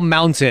small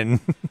mountain.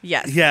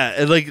 Yes. Yeah,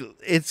 and like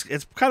it's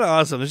kind of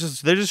awesome.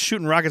 They're just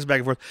shooting rockets back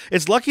and forth.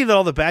 It's lucky that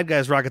all the bad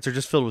guys' rockets are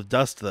just filled with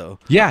dust, though.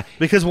 Yeah.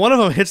 Because one of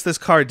them hits this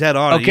car dead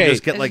on. And Okay. you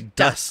just get There's like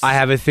dust. dust. I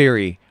have a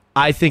theory.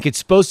 I think it's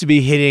supposed to be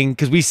hitting,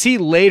 because we see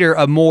later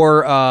a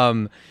more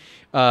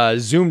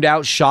zoomed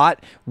out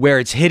shot where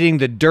it's hitting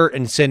the dirt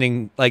and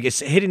sending, like it's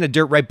hitting the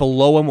dirt right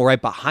below him or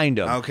right behind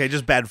him. Okay,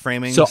 just bad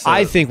framing. So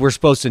I think we're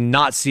supposed to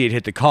not see it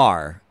hit the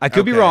car. I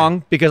could be Okay.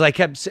 wrong because I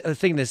kept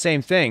thinking the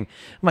same thing.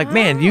 I'm like,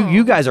 man,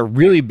 you guys are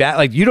really bad.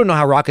 Like, you don't know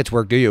how rockets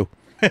work, do you?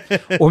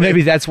 Or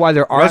maybe that's why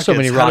there are so Rockets,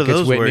 many how do rockets,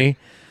 those Whitney. work?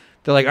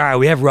 They're like, all right,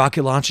 we have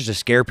rocket launchers to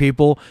scare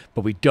people,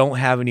 but we don't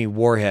have any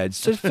warheads.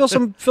 So fill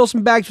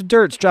some bags with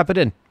dirt, strap it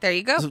in. There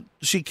you go.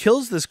 she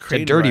kills this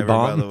crane dirty driver,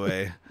 bomb. by the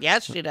way.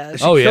 Yes, she does.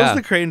 She Oh, kills yeah.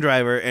 the crane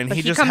driver, and But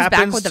he he just comes back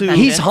happens with a to.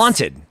 vengeance. He's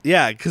haunted.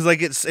 Yeah, because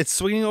like it's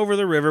swinging over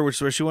the river, which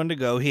is where she wanted to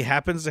go. He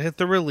happens to hit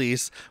the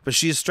release, but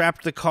she's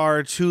strapped the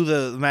car to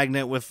the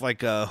magnet with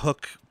like a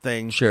hook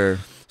thing. Sure.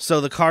 So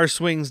the car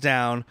swings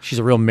down, She's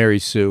a real Mary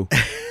Sue.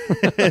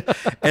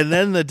 and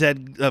then the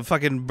dead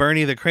fucking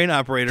Bernie, the crane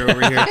operator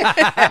over here,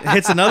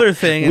 hits another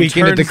thing. And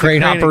Weekend at the turns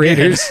crane again.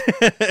 operators.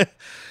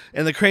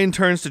 And the crane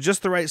turns to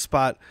just the right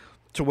spot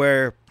to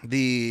where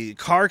the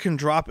car can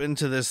drop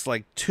into this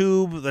like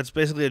tube that's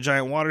basically a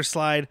giant water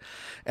slide,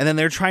 and then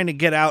they're trying to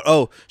get out.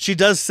 Oh, she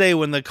does say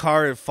when the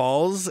car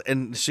falls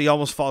and she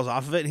almost falls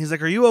off of it, and he's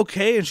like, "Are you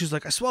okay?" And she's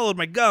like, "I swallowed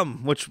my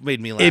gum," which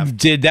made me laugh. It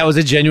did. That was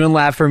a genuine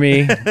laugh for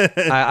me.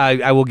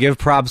 I will give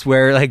props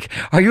where, like,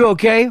 are you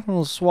okay?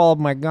 I swallowed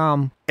my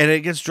gum. And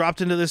it gets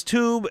dropped into this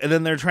tube, and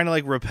then they're trying to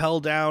like rappel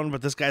down,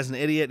 but this guy's an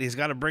idiot. He's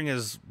got to bring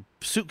his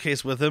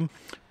suitcase with him.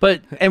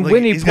 But, and Like,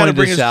 Whitney he's got to pointed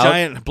bring this his out.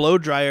 giant blow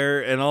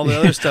dryer and all the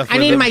other stuff. I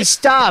with need him. my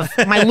stuff,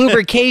 my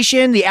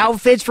lubrication, the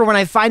outfits for when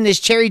I find this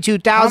Cherry How am I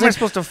 2000.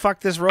 supposed to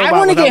fuck this robot? I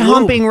want to without get lube?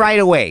 humping right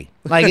away.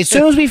 Like, as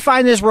soon as we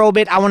find this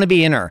robot, I want to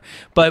be in her.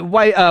 But,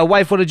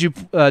 wife, what did you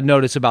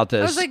notice about this?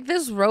 I was like,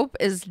 this rope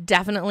is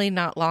definitely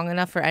not long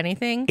enough for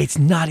anything. It's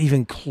not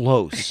even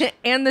close.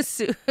 And the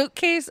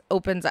suitcase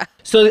opens up.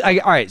 So, all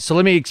right. So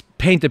let me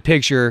paint the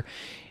picture.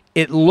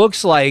 It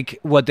looks like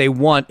what they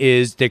want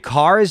is the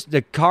car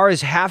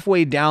is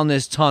halfway down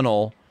this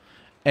tunnel,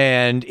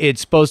 and it's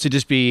supposed to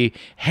just be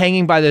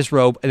hanging by this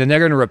rope, and then they're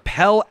going to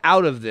rappel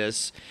out of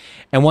this.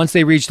 And once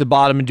they reach the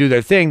bottom and do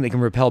their thing, they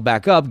can rappel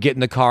back up, get in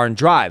the car, and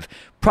drive.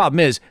 Problem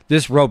is,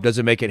 this rope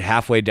doesn't make it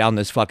halfway down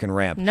this fucking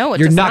ramp. No, it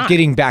You're does not not.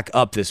 getting back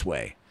up this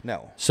way.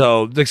 No.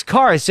 So this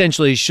car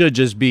essentially should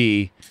just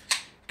be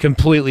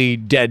completely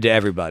dead to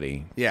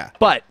everybody. Yeah.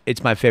 But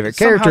it's my favorite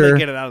Somehow character. they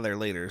get it out of there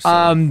later.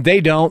 So.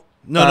 They don't.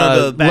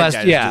 No, the bad less-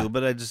 guys yeah. do,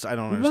 but I don't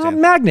Well, understand.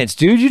 magnets,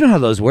 dude. You know how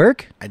those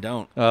work. I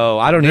don't. Oh,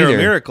 I don't They're either. a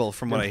miracle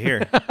from what I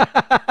hear.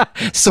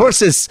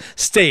 Sources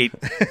state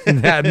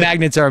that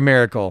magnets are a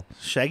miracle.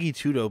 Shaggy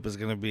Two Dope is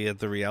going to be at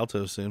the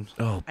Rialto soon.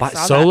 Oh, I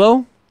saw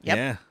solo? Yep.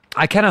 Yeah.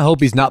 I kind of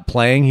hope he's not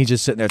playing. He's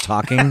just sitting there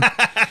talking.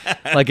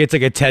 Like it's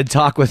like a TED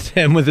talk with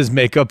him with his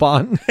makeup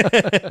on.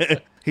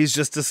 He's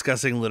just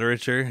discussing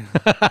literature.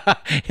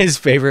 His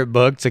favorite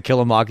book, To Kill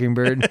a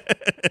Mockingbird.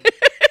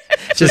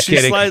 Just she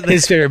kidding. slide-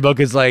 His favorite book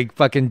is like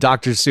fucking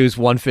Dr. Seuss,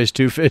 One Fish,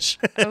 Two Fish.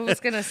 I was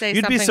going to say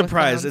You'd something be with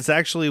surprised. bones. It's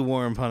actually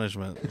War and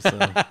Punishment. So.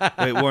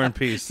 Wait, War and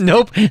Peace.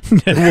 Nope.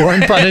 War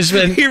and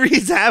Punishment. He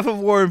reads half of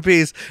War and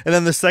Peace and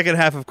then the second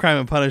half of Crime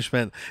and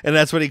Punishment, and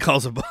that's what he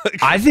calls a book.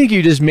 I think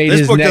you just made This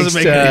his book next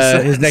doesn't make any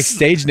sense. his next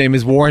stage name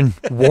is War and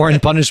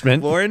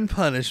Punishment. War and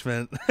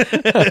Punishment.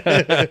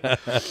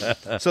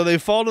 So they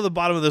fall to the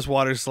bottom of this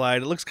water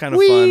slide. It looks kind of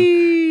fun.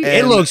 It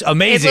And- looks It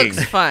amazing.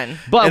 looks fun.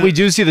 But we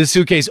do see the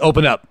suitcase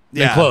open up and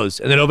Yeah. close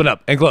and then open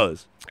up and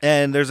close.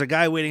 And there's a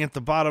guy waiting at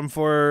the bottom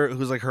for her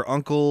who's like her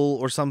uncle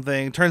or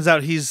something. Turns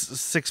out he's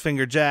Six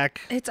Finger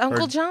Jack. It's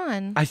Uncle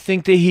John. I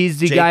think that he's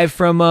the Jake. guy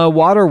from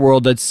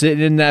Waterworld that's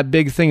sitting in that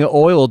big thing of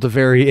oil at the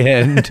very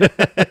end.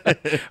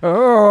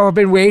 Oh, I've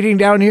been waiting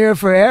down here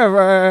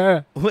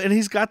forever. And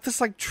he's got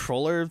this like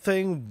troller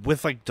thing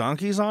with like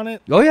donkeys on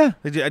it. Oh, yeah.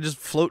 I just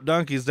float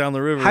donkeys down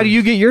the river. How do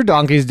you get your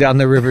donkeys down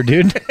the river,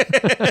 dude?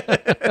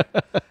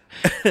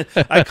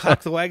 I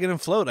cock the wagon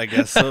and float, I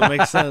guess, so it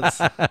makes sense.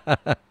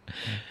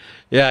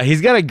 Yeah,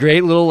 he's got a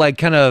great little like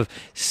kind of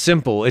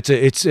simple.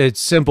 It's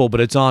simple,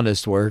 but it's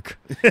honest work.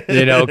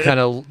 You know, kind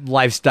of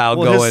lifestyle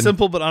Well, going. his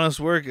simple but honest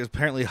work is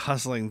apparently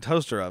hustling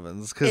toaster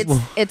ovens.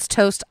 It's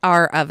Toast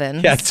R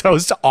Ovens. Yeah,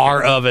 Toast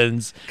R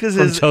Ovens 'Cause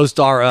from his- Toast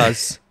R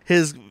Us.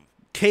 His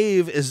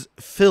cave is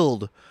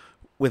filled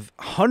with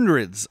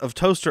hundreds of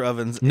toaster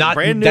ovens. Not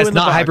brand new that's in the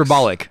not box.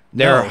 hyperbolic.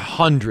 There are No.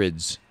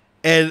 hundreds.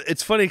 And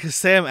it's funny because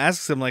Sam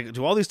asks him, like,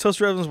 do all these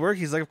toaster ovens work?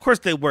 He's like, of course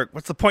they work.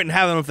 What's the point in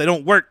having them if they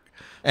don't work?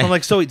 I'm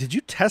like, so wait, did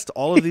you test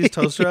all of these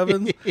toaster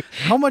ovens?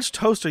 How much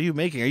toast are you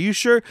making? Are you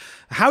sure?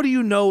 How do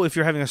you know if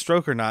you're having a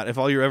stroke or not if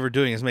all you're ever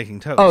doing is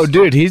making toast? Oh,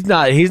 dude, he's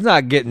not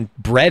getting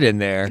bread in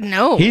there.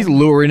 No. He's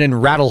luring in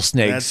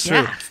rattlesnakes. That's true.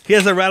 Yeah. He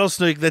has a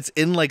rattlesnake that's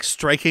in like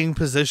striking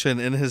position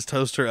in his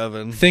toaster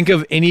oven. Think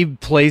of any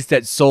place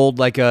that sold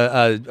like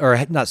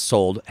or not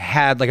sold,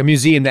 had like a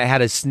museum that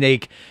had a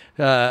snake,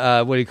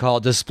 what do you call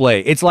it,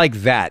 display. It's like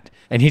that.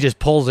 And he just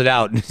pulls it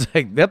out and it's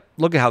like, yep,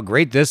 look at how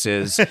great this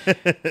is.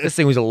 This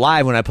thing was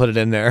alive when I put it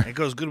in there. It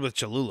goes good with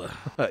Cholula.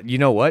 You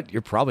know what?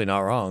 You're probably not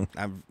wrong.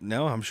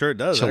 I'm sure it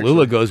does.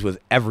 Cholula actually. goes with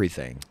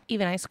everything.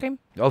 Even ice cream.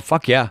 Oh,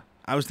 fuck yeah.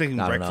 I was thinking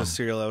I don't breakfast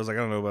know. cereal. I was like, I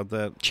don't know about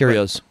that.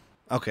 Cheerios.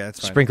 But- okay, that's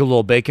fine. Sprinkle a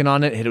little bacon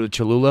on it, hit it with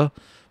Cholula.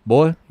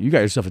 Boy, you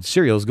got yourself a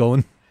cereals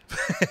going.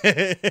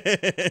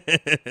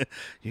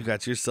 You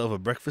got yourself a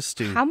breakfast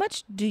stew. How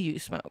much do you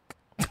smoke?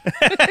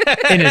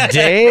 In a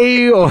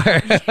day or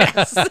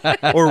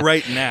Or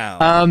right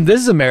now.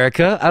 this is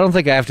America. I don't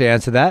think I have to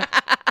answer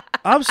that.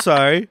 I'm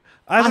sorry.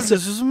 I thought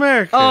this was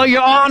America. Oh,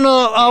 Your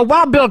Honor,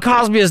 while Bill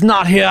Cosby is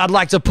not here, I'd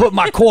like to put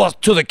my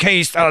court to the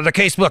case of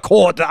the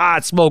court that I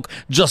smoke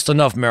just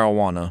enough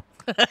marijuana.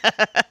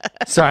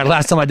 Sorry,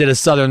 last time I did a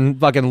Southern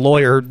fucking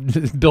lawyer,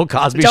 Bill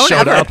Cosby Don't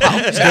showed ever up.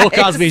 Bill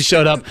Cosby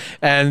showed up,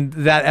 and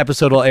that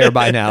episode will air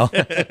by now.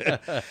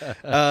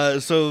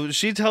 So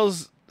she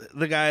tells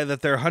the guy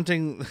that they're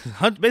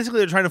basically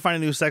they're trying to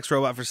find a new sex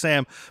robot for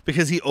Sam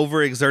because he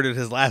overexerted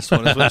his last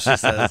one, is what she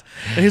says.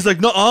 And he's like,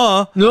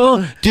 nuh-uh.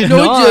 No, did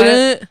No, not. we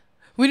didn't.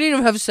 We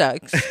didn't have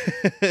sex.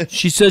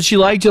 She said she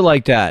liked it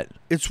like that.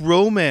 It's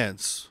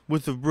romance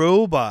with the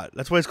robot.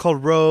 That's why it's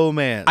called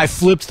romance. I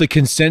flipped the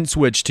consent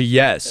switch to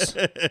yes.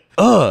 This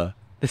robot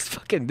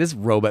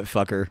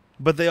fucker.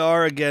 But they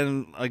are,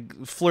 again,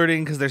 like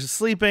flirting because they're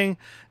sleeping,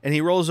 and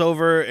he rolls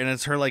over, and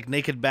it's her like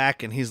naked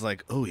back, and he's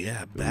like, oh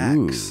yeah,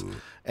 backs. Ooh.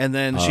 And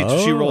then she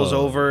rolls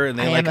over, and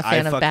they I am like a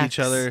fan eye of fuck each backs.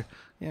 other.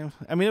 Yeah,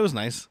 I mean, it was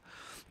nice.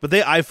 But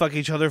they eye fuck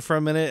each other for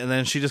a minute, and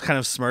then she just kind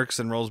of smirks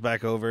and rolls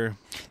back over.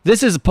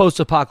 This is a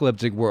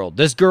post-apocalyptic world.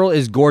 This girl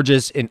is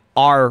gorgeous in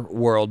our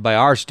world by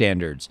our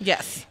standards.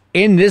 Yes.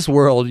 In this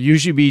world, you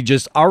should be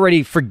just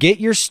already forget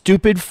your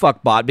stupid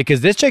fuckbot because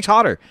this chick's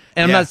hotter.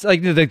 And Yeah. I'm not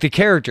like the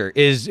character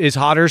is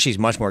hotter. She's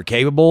much more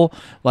capable.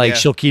 Like Yeah.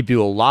 she'll keep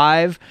you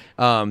alive.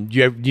 Do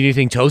you need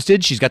anything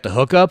toasted? She's got the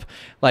hookup.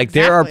 Like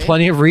there are Exactly.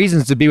 plenty of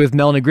reasons to be with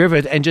Melanie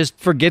Griffith and just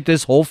forget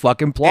this whole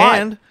fucking plot.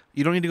 And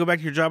you don't need to go back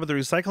to your job at the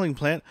recycling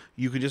plant.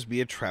 You could just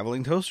be a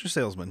traveling toaster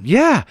salesman.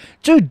 Yeah,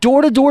 dude,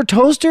 door-to-door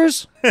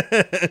toasters,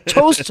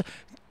 toast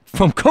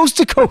from coast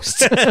to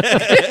coast.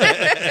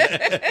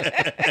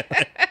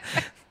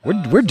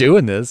 we're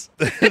doing this.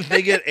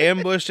 They get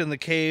ambushed in the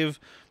cave,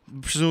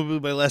 presumably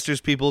by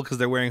Lester's people because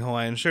they're wearing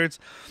Hawaiian shirts.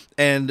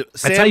 And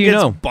Sam how you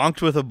gets know.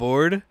 bonked with a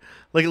board.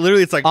 Like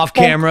literally, it's like Off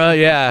bonk. camera,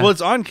 yeah. Well,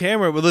 it's on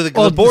camera, but the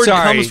Oh, board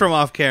sorry. comes from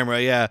off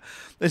camera. Yeah,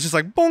 it's just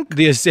like bonk.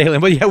 The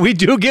assailant, but yeah, we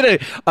do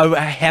get a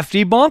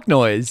hefty bonk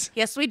noise.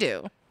 Yes, we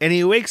do. And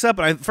he wakes up,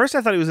 and first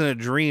I thought he was in a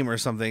dream or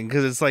something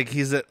because it's like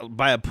he's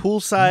by a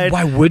poolside.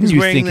 Why wouldn't He's you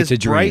wearing think it's this a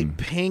dream? Bright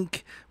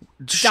pink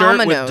shirt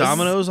with Dominoes.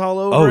 dominoes all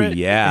over Oh, it.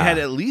 yeah. It had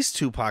at least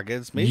 2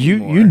 pockets, maybe You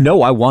more. you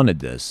know I wanted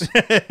this.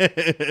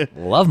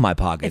 Love my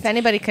pockets. If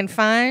anybody can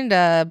find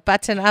a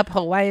button-up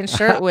Hawaiian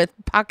shirt with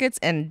pockets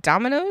and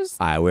dominoes,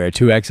 I wear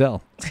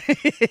 2XL.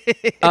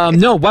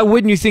 No, why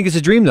wouldn't you think it's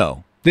a dream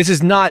though? This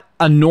is not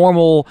a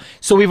normal.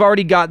 So we've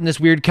already gotten this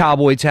weird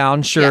cowboy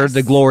town, sure, Yes.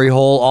 the glory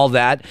hole, all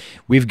that.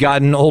 We've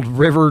gotten old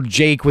River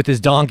Jake with his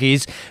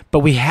donkeys, but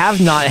we have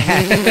not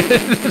had.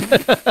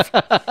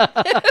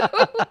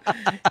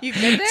 you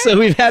good there? So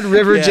we've had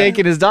River Yeah. Jake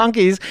and his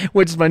donkeys,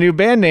 which is my new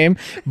band name,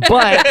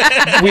 but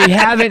we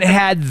haven't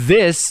had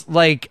this.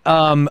 Like,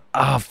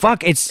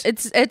 fuck, it's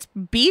it's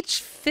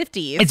beach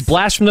 50s.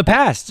 blast from the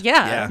past.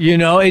 Yeah. Yeah. You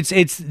know, it's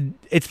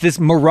this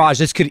mirage.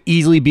 This could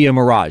easily be a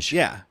mirage.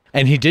 Yeah.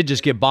 And he did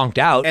just get bonked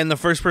out. And the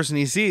first person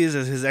he sees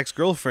is his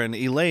ex-girlfriend,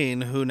 Elaine,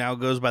 who now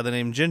goes by the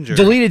name Ginger.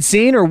 Deleted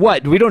scene or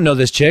what? We don't know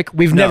this chick.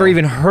 We've never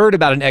even heard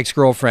about an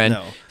ex-girlfriend.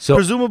 No. So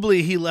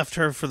presumably he left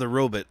her for the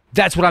robot.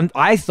 that's what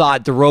I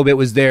thought the robot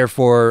was there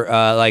for,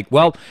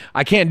 well,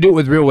 I can't do it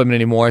with real women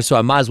anymore, so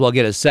I might as well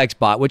get a sex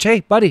bot, which,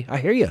 hey, buddy, I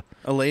hear you.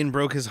 Elaine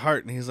broke his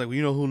heart, and he's like, well,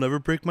 you know who'll never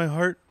break my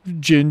heart?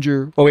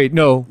 Ginger. Oh, wait,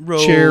 no.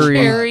 Robot.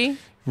 Cherry.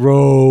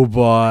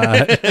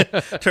 Robot.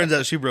 Turns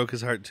out she broke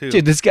his heart, too.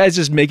 Dude, this guy's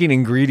just making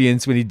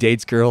ingredients when he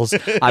dates girls.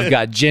 I've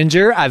got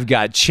Ginger, I've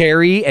got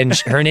Cherry, and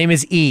her name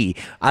is E.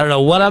 I don't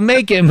know what I'm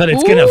making, but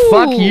it's going to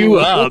fuck you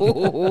up.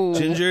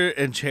 Ginger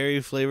and cherry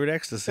flavored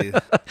ecstasy.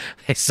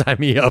 Hey, sign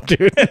me up,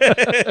 dude.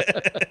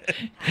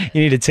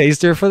 You need a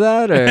taster for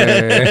that?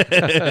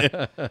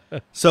 Or?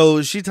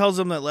 So she tells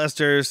him that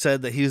Lester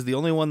said that he's the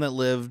only one that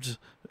lived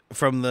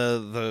from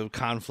the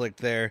conflict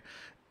there.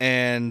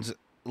 And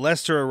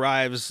Lester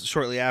arrives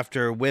shortly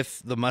after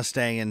with the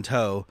Mustang in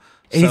tow.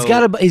 He's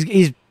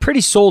he's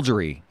pretty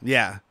soldiery.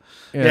 Yeah.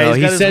 You know, he's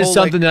he got his says whole,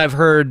 something that I've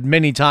heard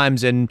many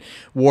times in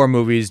war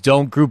movies.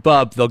 Don't group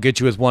up. They'll get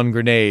you with one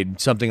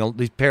grenade. Something.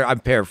 I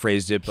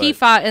paraphrased it. But He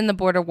fought in the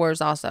border wars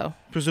also.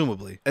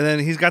 presumably. And then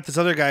he's got this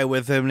other guy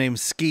with him named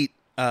Skeet,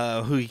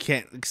 who he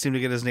can't seem to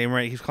get his name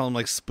right. He's calling him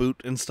like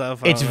Spoot and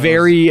stuff. it's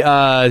very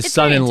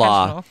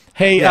son-in-law. intentional.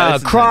 Hey, Yeah,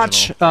 it's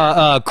crotch,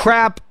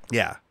 crap.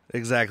 Yeah,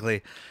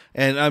 exactly.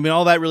 And I mean,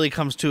 all that really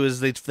comes to is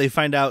they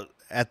find out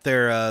at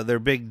their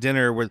big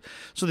dinner where.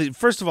 So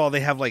first of all, they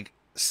have like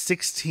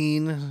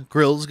 16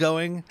 grills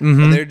going.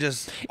 And they're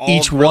just all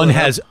Each one grilling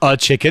has a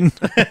chicken.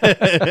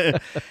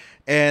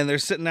 and they're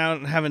sitting out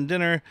and having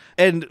dinner.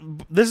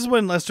 And this is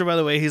when Lester, by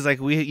the way, he's like,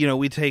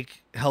 we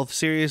take health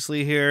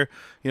seriously here.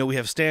 You know, we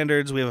have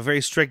standards. We have a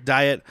very strict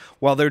diet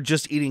while they're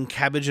just eating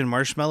cabbage and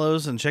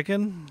marshmallows and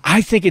chicken.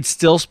 I think it's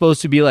still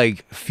supposed to be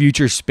like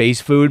future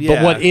space food, but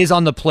Yeah. what is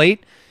on the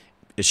plate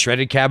is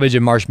shredded cabbage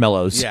and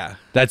marshmallows. Yeah.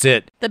 That's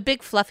it. The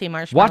big fluffy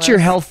marshmallows. Watch your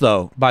health,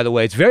 though, by the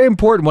way. It's very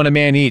important when a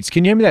man eats.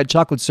 Can you hand me that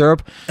chocolate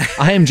syrup?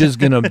 I am just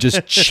going to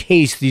just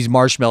chase these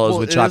marshmallows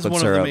with it chocolate is one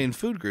syrup. of the main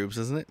food groups,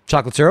 isn't it?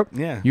 Chocolate syrup?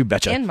 Yeah. You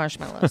betcha. And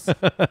marshmallows.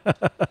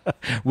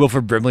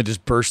 Wilford Brimley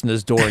just bursts in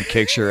this door and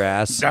kicks your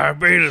ass.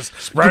 Diabetes.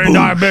 Spreading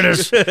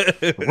diabetes.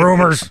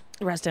 Rumors.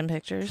 Rest in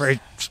pictures.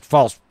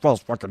 False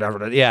fucking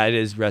evidence. Yeah, it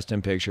is Rest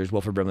in Pictures.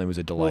 Wilford Brimley was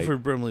a delight.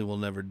 Wilford Brimley will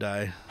never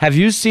die. Have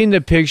you seen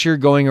the picture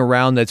going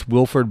around that's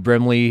Wilford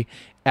Brimley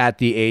at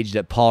the age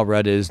that Paul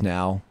Rudd is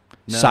now?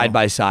 No. Side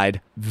by side,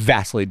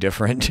 vastly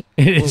different.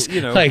 It is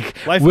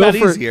like life got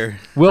easier.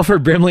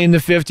 Wilford Brimley in the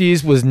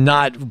 50s was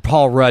not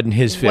Paul Rudd in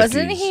his 50s.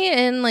 Wasn't he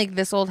in like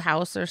This Old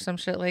House or some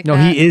shit like No,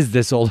 that? he is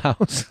This Old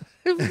House.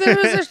 There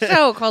was a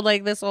show called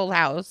like This Old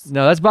House.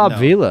 No, that's Bob No.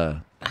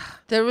 Vila.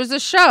 There was a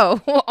show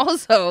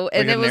also,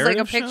 and Like a it was like a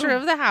narrative picture show?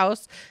 of the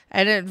house,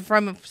 and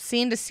from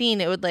scene to scene,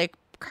 it would like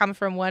come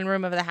from one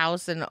room of the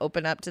house and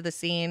open up to the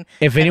scene.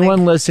 If And,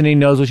 anyone like, listening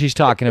knows what she's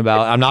talking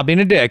about, I'm not being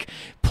a dick.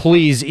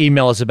 Please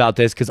email us about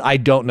this because I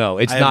don't know.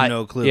 It's I not. have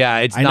no clue. Yeah,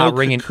 it's I not know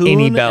ringing Cocoon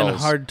any and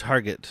bells. Hard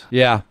Target.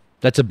 Yeah,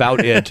 that's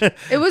about it.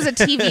 it was a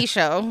TV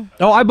show.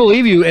 Oh, I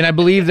believe you, and I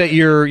believe that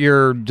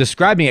you're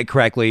describing it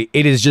correctly.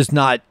 It is just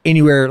not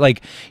anywhere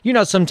like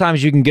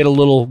sometimes you can get a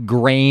little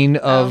grain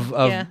of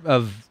yeah.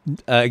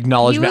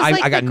 acknowledgement. He was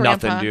like I got the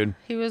nothing, grandpa. dude.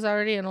 He was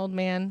already an old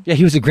man. Yeah,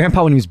 he was a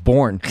grandpa when he was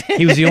born.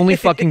 He was the only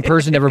fucking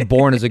person ever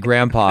born as a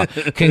grandpa.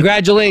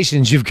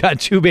 Congratulations, you've got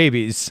 2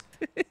 babies.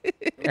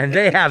 And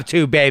they have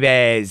 2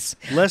 babies.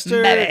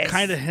 Lester Nice.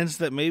 kind of hints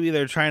that maybe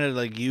they're trying to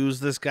like use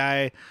this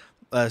guy,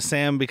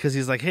 Sam, because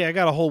he's like, hey, I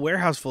got a whole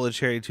warehouse full of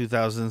Cherry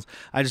 2000s.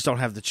 I just don't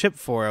have the chip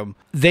for him.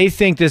 They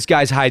think this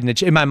guy's hiding the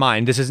chip. In my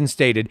mind, this isn't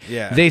stated.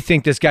 Yeah. They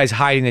think this guy's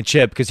hiding the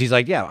chip because he's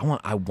like, yeah,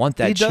 I want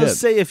that He chip. does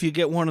say if you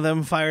get one of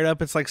them fired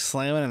up, it's like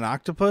slamming an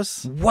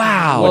octopus.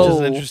 Wow. Which is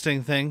Whoa. an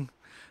interesting thing.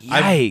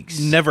 Yikes.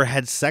 I've never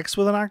had sex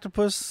with an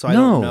octopus, so I No.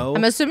 don't know.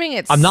 I'm assuming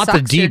it's. I'm not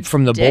the deep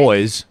from the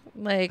boys.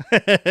 Like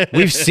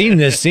We've seen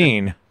this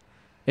scene.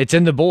 It's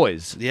in the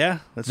boys. Yeah,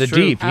 that's The true.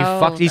 deep. He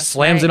Oh, he that's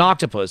slams right. an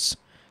octopus.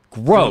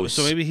 Gross.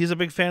 So maybe he's a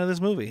big fan of this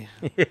movie.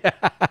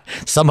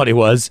 Somebody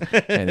was,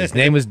 and his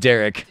name was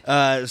Derek.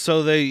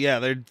 So they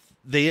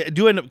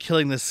do end up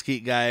killing this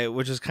Skeet guy,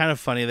 which is kind of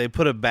funny. They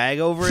put a bag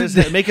over his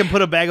head, make him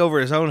put a bag over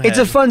his own head. It's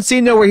a fun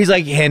scene though, where he's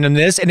like, hand him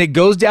this, and it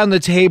goes down the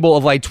table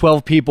of like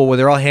 12 people where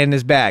they're all handing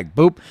his bag.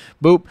 Boop,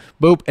 boop,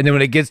 boop, and then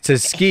when it gets to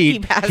Skeet, he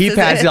passes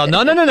passes it. it on.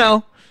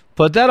 No.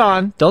 Put that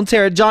on. Don't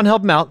tear it. John,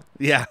 help him out.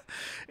 Yeah.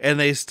 And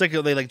they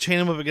like chain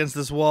him up against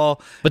this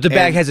wall. But the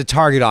bag And- has a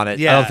target on it.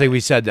 I Yeah. don't think we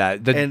said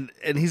that. and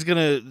he's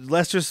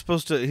Lester's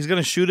he's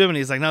gonna shoot him, and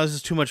he's like, no, this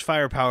is too much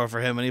firepower for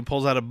him, and he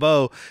pulls out a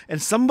bow,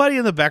 and somebody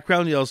in the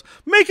background yells,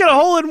 make it a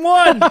hole in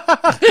one.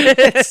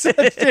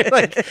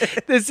 like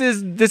this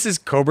is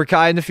Cobra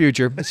Kai in the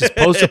future. This is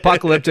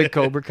post-apocalyptic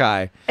Cobra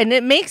Kai. and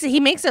he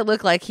makes it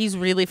look like he's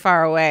really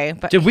far away.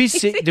 But Did we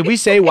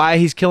say why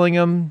he's killing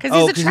him? Because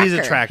Oh, he's a 'cause tracker. he's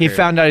a tracker. He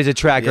found out he's a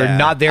tracker, Yeah.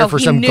 not there Oh, for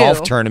he some knew.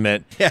 golf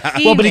tournament. Yeah.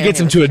 Well, but he knew gets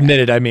him was to a admit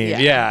it. I mean,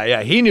 Yeah.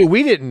 yeah. He knew.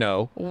 We didn't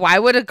know. Why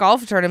would a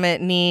golf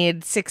tournament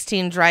need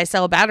 16 dry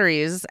cell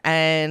batteries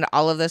and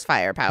all of this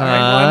firepower?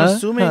 Well, I'm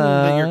assuming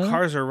that your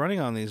cars are running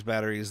on these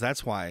batteries.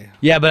 That's why.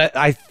 Yeah, but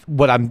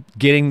what I'm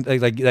getting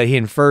like that he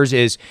infers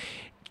is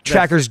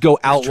trackers go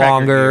out tracker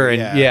longer,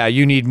 gear, and yeah.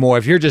 you need more.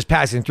 If you're just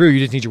passing through, you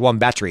just need your one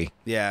battery.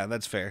 Yeah,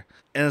 that's fair.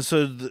 And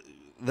so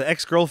the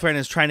ex-girlfriend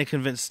is trying to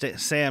convince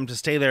Sam to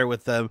stay there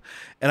with them,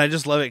 and I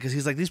just love it because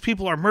he's like, these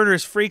people are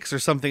murderous freaks or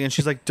something, and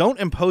she's like, don't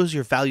impose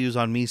your values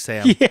on me,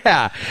 Sam.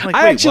 Yeah, like,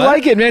 I wait, actually what?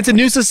 like it, man. It's a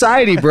new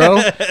society,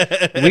 bro.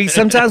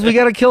 Sometimes we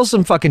gotta kill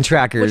some fucking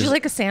trackers. Would you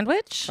like a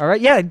sandwich? All right,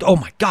 yeah. Oh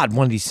my god,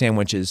 one of these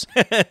sandwiches.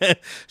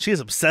 She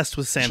is obsessed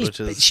with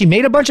sandwiches. She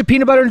made a bunch of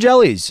peanut butter and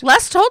jellies.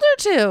 Les told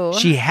her to.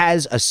 She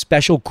has a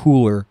special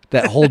cooler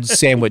that holds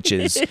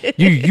sandwiches.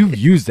 You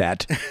use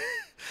that.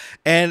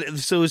 And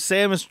so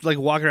Sam is like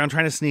walking around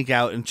trying to sneak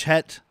out, and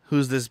Chet,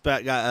 who's this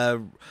bad guy,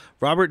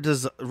 Robert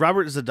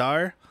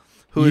Zadar,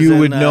 who is You in,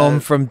 would know him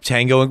from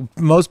Tango, and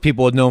most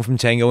people would know him from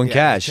Tango and Yeah,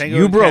 Cash. Tango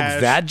You and broke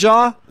Cash. that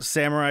jaw?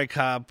 Samurai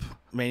Cop,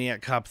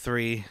 Maniac Cop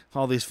 3,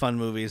 all these fun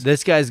movies.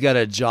 This guy's got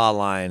a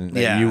jawline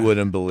that Yeah. you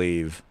wouldn't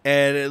believe.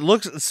 And it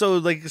looks so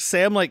like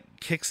Sam like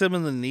kicks him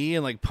in the knee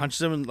and like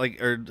punches him and like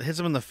or hits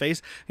him in the face.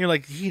 And you're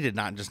like, he did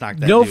not just knock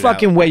that. No dude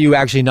fucking out. way you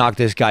actually knocked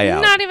this guy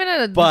out. Not even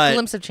a But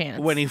glimpse of chance.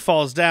 when he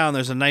falls down,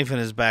 there's a knife in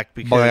his back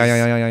because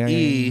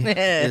E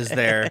is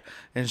there,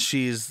 and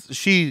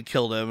she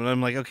killed him. And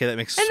I'm like, okay, that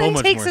makes and so then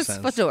much takes more his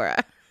sense.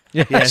 fedora.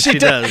 Yeah, she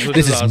does. Which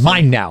This is is awesome.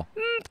 mine now.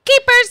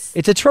 Keepers.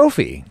 It's a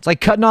trophy. It's like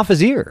cutting off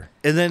his ear.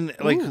 And then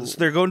like so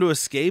they're going to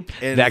escape,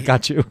 and That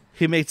got you.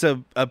 He makes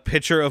a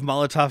pitcher of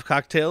Molotov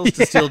cocktails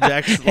to steal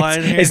Jack's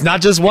line here. It's not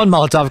just one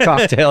Molotov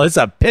cocktail. It's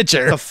a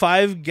pitcher. It's a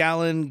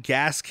 5-gallon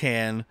gas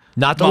can.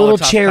 Not the little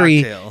Molotov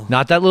cherry, cocktail.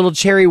 not that little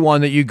cherry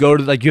one that you go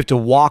to, like you have to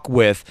walk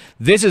with.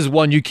 This is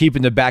one you keep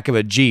in the back of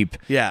a Jeep.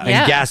 Yeah. And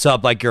Yeah. gas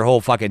up like your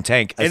whole fucking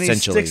tank, And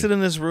essentially. he sticks it in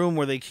this room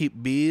where they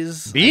keep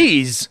bees.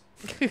 Bees?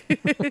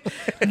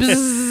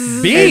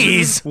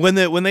 Bees? When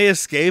they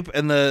escape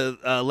and the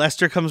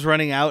Lester comes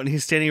running out and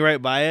he's standing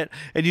right by it,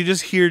 and you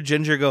just hear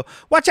Ginger go,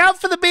 "Watch out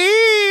for the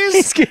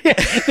bees!"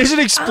 There's an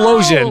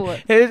explosion Oh.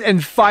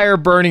 and fire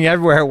burning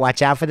everywhere.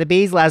 Watch out for the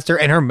bees, Lester.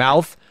 And her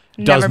mouth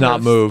does Never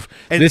not moves. move.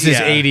 And- This is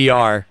yeah.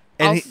 ADR.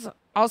 And he-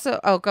 Also,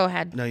 oh, go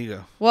ahead. no, you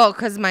go. Well,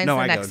 because mine's No,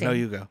 the I go. next scene. No,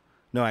 you go.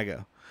 No, I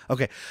go.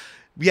 Okay.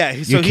 Yeah.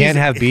 So You can't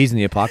have bees in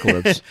the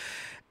apocalypse.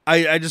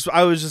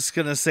 I was just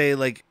gonna say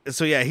like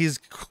so yeah he's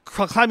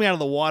climbing out of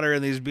the water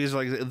and these bees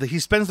are like he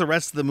spends the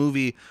rest of the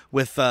movie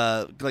with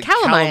like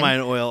calamine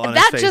oil on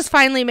that his face just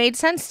finally made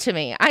sense to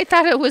me. I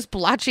thought it was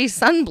blotchy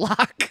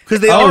sunblock.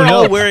 because they Oh, are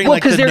all no. wearing Well,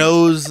 like 'cause the they're-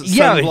 nose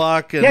Yeah,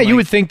 sunblock and yeah, you like-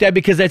 would think that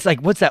because that's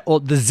like what's that? Well,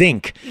 the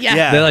zinc.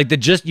 Yeah. They're like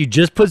you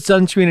just put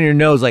sunscreen in your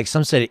nose like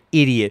some sort of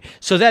idiot.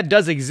 So that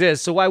does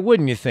exist. So why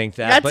wouldn't you think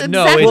that? That's but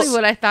no, exactly it's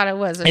what I thought it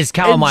was. it's and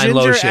calamine Ginger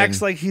lotion.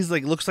 acts like he's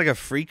like looks like a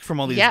freak from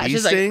all these Yeah, bee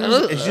she's like, stings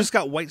 "Ugh." and she's just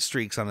got white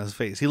streaks on his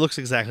face. He looks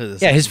exactly the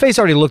same. Yeah, his face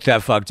already looked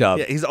that fucked up.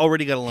 Yeah, he's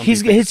already got a lumpy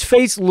face. His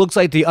face looks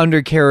like the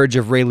undercarriage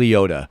of Ray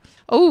Liotta.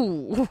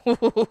 Oh,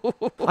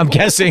 I'm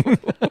guessing.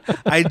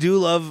 I do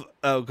love.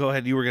 Oh, go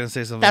ahead. You were gonna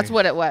say something. that's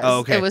what it was. Oh,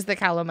 okay. It was the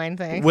calamine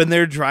thing. When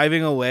they're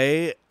driving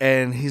away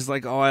and he's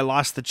like, "Oh, I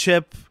lost the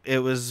chip. It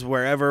was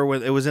wherever.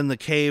 It was in the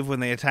cave when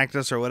they attacked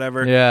us or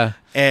whatever." Yeah.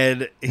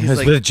 And he's It's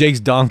like, with Jake's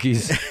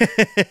donkeys.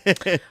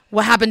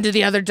 What happened to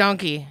the other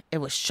donkey? It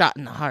was shot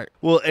in the heart.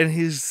 well, and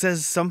he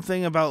says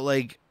something about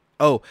like,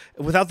 "Oh,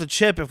 without the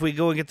chip, if we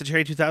go and get the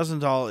Cherry 2000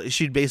 doll,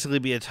 she'd basically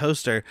be a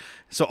toaster."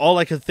 So all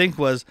I could think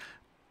was,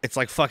 it's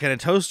like fucking a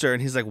toaster.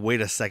 And he's like,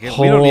 "Wait a second,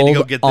 we don't need to go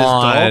Hold get this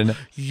on. doll.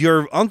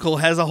 Your uncle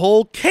has a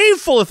whole cave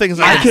full of things.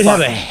 I can could have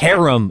fuck. a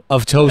harem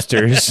of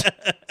toasters.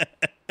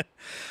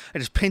 I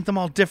just paint them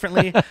all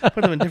differently, put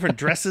them in different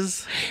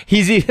dresses."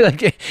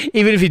 Like,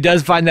 even if he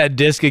does find that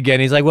disc again,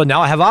 he's like, well,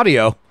 now I have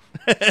audio.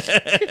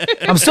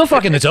 I'm still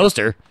fucking the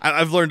toaster.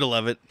 I've learned to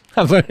love it.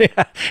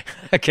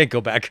 I can't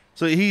go back.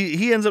 So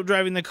he ends up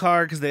driving the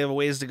car because they have a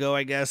ways to go,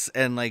 I guess.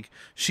 And like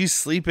she's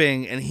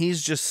sleeping and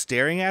he's just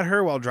staring at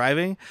her while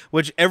driving,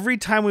 which every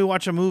time we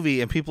watch a movie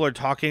and people are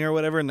talking or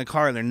whatever in the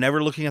car and they're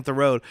never looking at the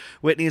road,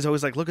 Whitney is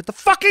always like, "Look at the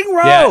fucking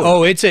road." Yeah.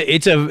 Oh, it's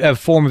a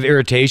form of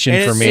irritation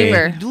And for it's me.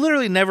 super.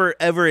 literally never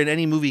ever in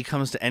any movie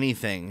comes to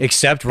anything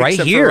Except right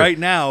except here. for right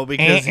now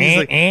because he's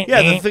like,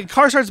 yeah, the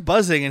car starts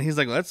buzzing and he's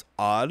like, "Well, that's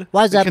odd."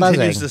 Why's He that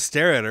continues buzzing? to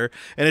stare at her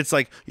and it's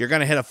like, "You're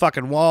gonna hit a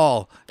fucking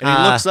wall," and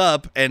he looks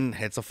up and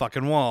hits a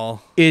fucking wall.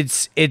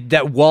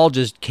 That wall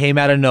just came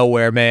out of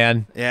nowhere,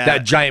 man. Yeah.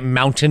 That giant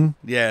mountain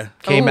Yeah.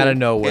 came out of Oh.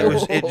 nowhere.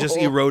 It just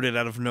eroded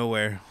out of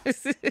nowhere.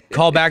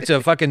 Call back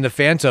to fucking the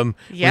Phantom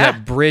Yeah. when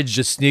that bridge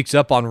just sneaks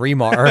up on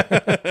Remar.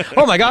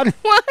 Oh my god.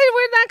 What?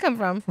 Where'd that come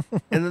from?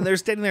 And then they're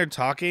standing there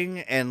talking,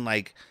 and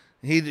like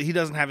he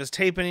doesn't have his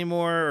tape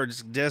anymore or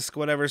just disc,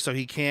 whatever, so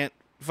he can't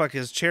fuck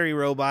his cherry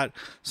robot.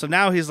 So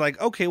now he's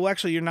like, "Okay, well,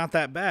 actually, you're not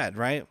that bad,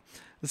 right?"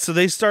 So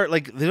they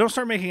don't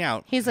start making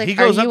out. He's like, he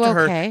goes "Are up you to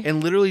her okay?"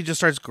 and literally just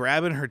starts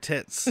grabbing her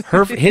tits.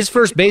 His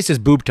first base is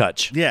boob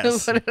touch.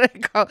 Yes. What did I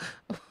call?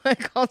 I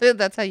called it.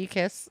 That's how you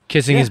kiss.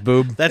 Kissing his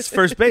boob. That's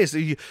first base.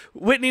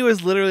 Whitney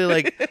was literally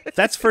like,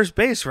 "That's first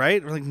base,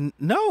 right?" We're like,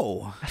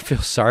 "No." I feel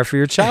sorry for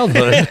your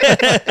childhood.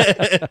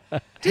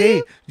 Hey,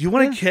 do you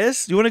want to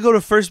kiss? Do you want to go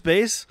to first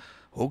base?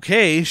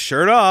 Okay,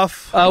 shirt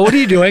off. What are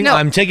you doing? No,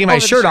 I'm taking my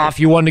over the shirt shirt. off.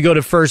 You wanted to go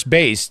to first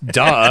base.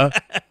 Duh.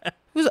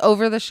 Who's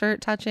over the shirt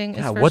touching?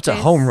 God, what's a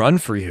home run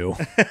for you?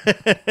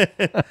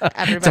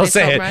 Everybody's Don't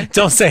say home it. run.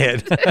 Don't say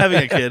it. Having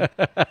a kid.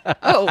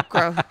 Oh,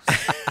 gross.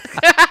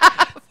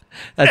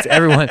 That's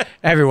everyone.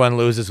 Everyone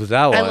loses with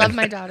that one. I love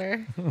my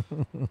daughter.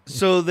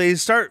 So they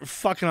start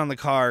fucking on the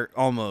car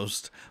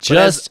almost. But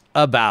Just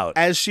about.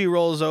 as she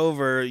rolls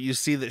over, you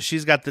see that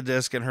she's got the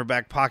disc in her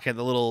back pocket,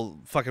 the little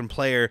fucking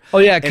player. Oh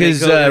yeah, And it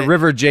because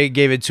River Jake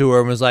gave it to her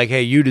and was like,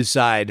 "Hey, you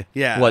decide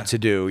what to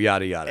do."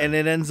 Yada yada. And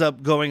it ends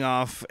up going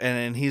off, and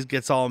then he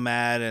gets all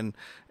mad, and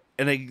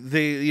they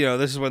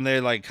this is when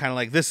they're like kind of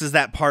like, this is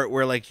that part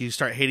where like you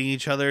start hating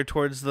each other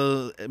towards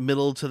the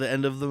middle to the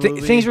end of the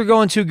movie. Things were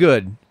going too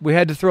good. We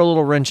had to throw a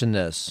little wrench in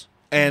this.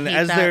 And hate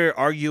as that. they're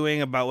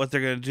arguing about what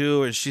they're gonna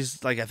do, and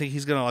she's like, I think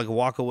he's gonna like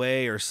walk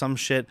away or some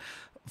shit.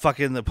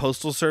 Fucking the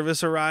postal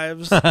service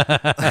arrives.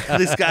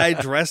 This guy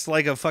dressed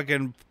like a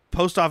fucking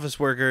post office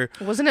worker.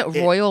 Wasn't it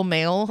Royal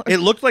Mail? It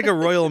looked like a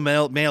Royal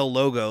Mail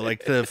logo,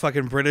 like the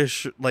fucking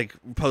British like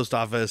post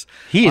office.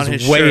 He on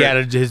is his way shirt. out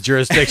of his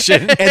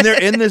jurisdiction. And they're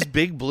in this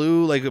big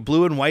blue, like a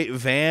blue and white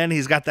van.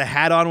 He's got the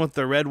hat on with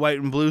the red, white,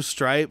 and blue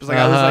stripes. Like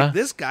I was like,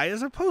 this guy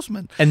is a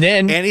postman. And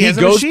then And he has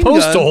a goes machine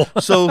postal.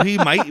 gun, so he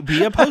might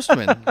be a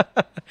postman.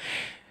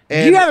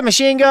 You have a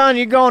machine gun,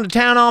 you're going to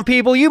town on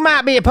people, you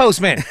might be a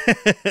postman.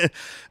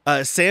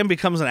 Sam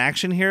becomes an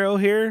action hero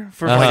here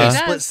for like Uh-huh. a He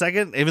split does.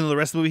 second. Even though the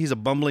rest of the movie he's a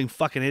bumbling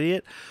fucking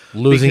idiot.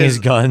 Losing his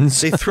Because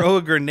guns. They throw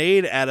a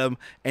grenade at him,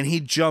 and he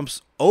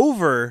jumps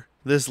over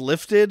this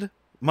lifted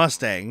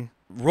Mustang,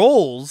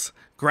 rolls,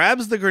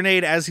 grabs the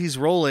grenade as he's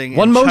rolling,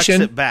 One and motion.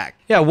 chucks it back.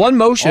 Yeah, one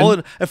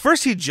motion. At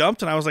first he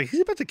jumped, and I was like,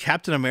 he's about to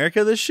Captain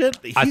America this shit?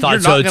 I thought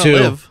You're so, not gonna too.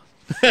 live.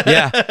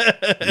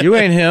 Yeah. You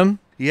ain't him.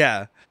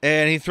 Yeah.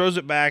 And he throws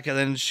it back, and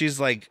then she's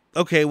like,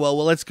 okay, well,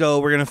 let's go.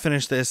 We're going to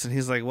finish this. And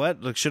he's like,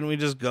 what? Like, shouldn't we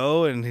just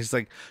go? And she's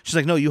like,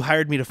 no, you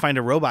hired me to find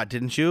a robot,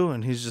 didn't you?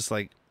 And he's just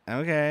like,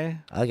 okay.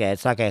 Okay,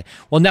 it's okay.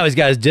 Well, now he's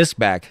got his disc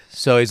back.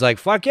 So he's like,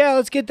 fuck yeah,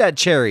 let's get that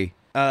cherry.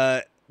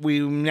 We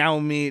now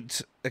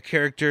meet a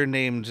character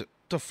named,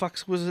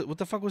 what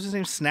the fuck was his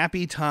name?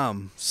 Snappy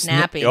Tom.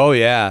 Snappy. Oh,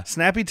 yeah.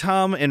 Snappy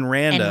Tom and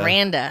Randa. And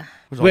Randa.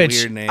 Was a Which,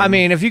 weird name. I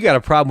mean, if you got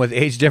a problem with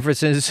age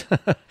differences,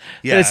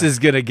 Yeah. this is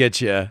going to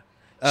get you.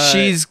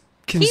 She's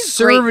great,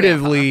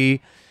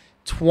 conservatively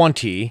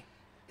 20,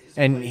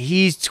 and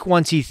he's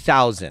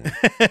 20,000.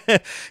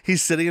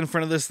 he's sitting in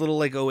front of this little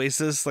like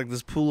oasis, like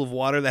this pool of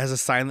water that has a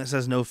sign that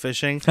says no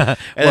fishing. What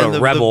then a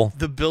rebel.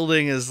 The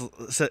building is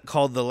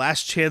called the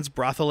Last Chance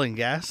Brothel and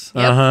Gas,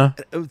 Uh-huh.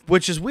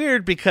 which is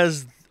weird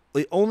because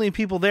the only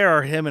people there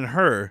are him and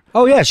her.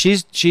 Oh, yeah,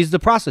 she's the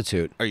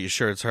prostitute. Are you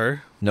sure it's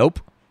her? Nope.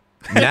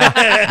 Now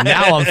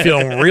I'm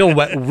feeling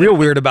real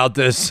weird about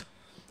this.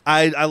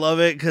 I love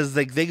it because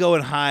they go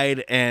and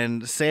hide,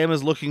 and Sam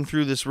is looking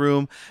through this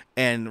room,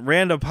 and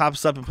Randa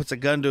pops up and puts a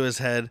gun to his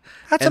head.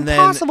 That's and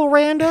impossible,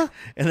 Randa.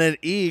 And then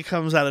E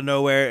comes out of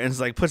nowhere and is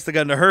like, puts the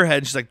gun to her head.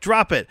 And she's like,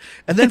 drop it.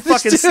 And then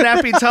fucking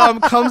Snappy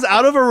Tom comes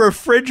out of a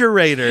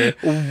refrigerator.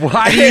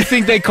 Why do you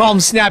think they call him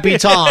Snappy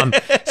Tom?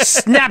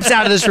 Snaps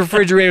out of this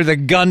refrigerator with a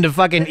gun to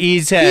fucking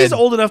E's head. He's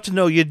old enough to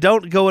know you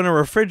don't go in a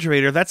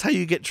refrigerator. That's how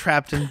you get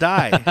trapped and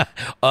die.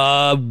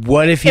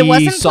 What if he It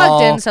wasn't saw?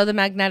 plugged in, so the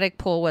magnetic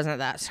pull wasn't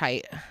that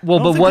tight. Well,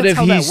 I don't but think what that's if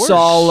how he that works.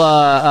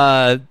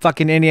 saw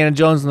fucking Indiana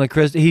Jones and the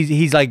Crystal?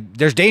 He's like,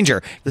 there's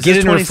danger. This Get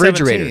is in the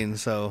refrigerator. 2017,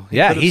 so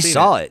Yeah, could have he seen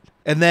saw it.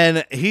 And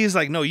then he's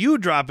like, no, you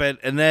drop it.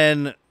 And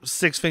then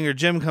Six Finger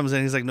Jim comes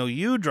in. He's like, no,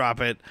 you drop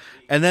it.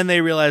 And then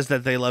they realize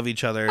that they love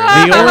each other.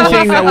 The only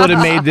thing that would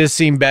have made this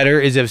seem better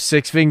is if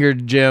Six Finger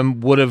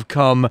Jim would have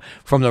come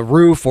from the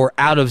roof or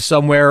out of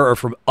somewhere or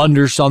from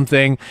under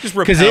something. Just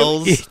 'Cause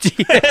repels.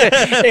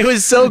 It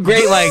was so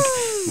great. Like,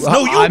 No,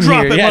 you I'm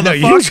drop here. it, Yeah, no,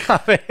 you motherfucker.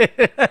 drop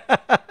it.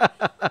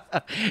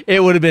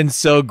 It would have been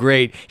so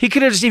great. He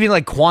could have just even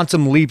like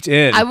quantum leaped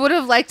in. I would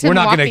have liked him We're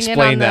not gonna walking in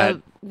explain on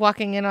that.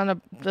 walking in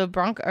on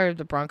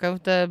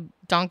the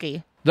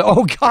donkey.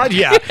 Oh God,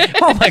 yeah!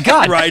 Oh my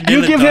God! Riding in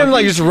You a give him donkey.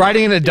 like just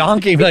riding in a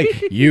donkey, and be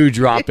like you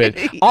drop it.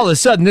 All of a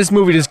sudden, this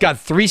movie just got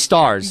 3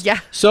 stars. Yeah.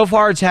 So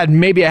far, it's had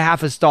maybe a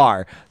half a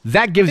star.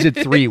 That gives it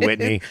 3,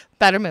 Whitney.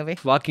 Better movie.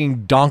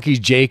 Fucking donkey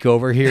Jake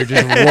over here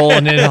just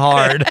rolling in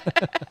hard.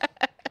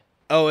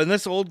 Oh, and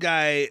this old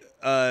guy,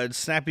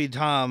 Snappy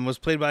Tom, was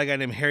played by a guy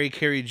named Harry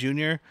Carey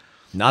Jr.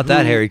 Not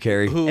that Harry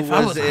Carey. Who If I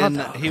was was in?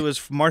 hot, though. He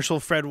was Marshall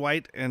Fred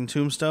White in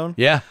Tombstone.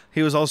 Yeah.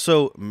 He was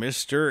also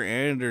Mr.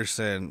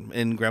 Anderson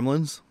in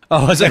Gremlins.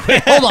 Oh, I was like,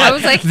 wait, hold on. I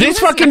was like, this he was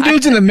fucking not-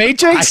 dude's in the I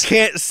Matrix.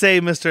 can't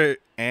say Mr.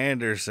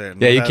 Anderson.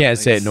 Yeah, you without, can't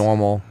say it like,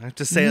 normal. I have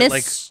to say it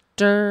like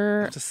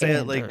Mr. To say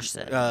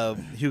Anderson. it like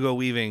Hugo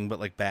Weaving, but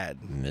like bad.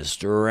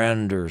 Mr.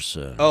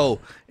 Anderson. Oh,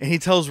 and he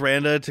tells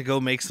Randa to go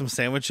make some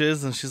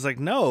sandwiches, and she's like,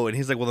 no. And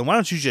he's like, well, then why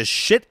don't you just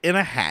shit in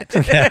a hat?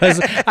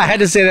 I had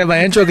to say that in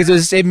my intro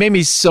because it made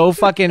me so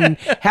fucking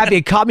happy.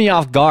 It caught me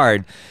off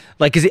guard.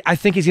 Like, cause I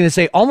think he's going to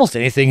say almost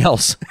anything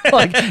else.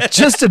 Like,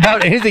 just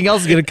about anything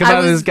else is going to come out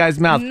of this guy's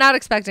mouth. Not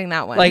expecting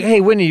that one. Like, hey,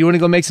 Whitney, you want to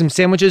go make some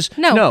sandwiches?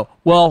 No. No.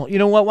 Well, you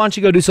know what? Why don't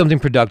you go do something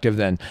productive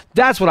then?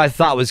 That's what I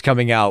thought was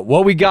coming out.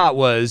 What we got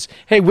was,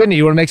 hey, Whitney,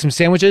 you want to make some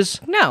sandwiches?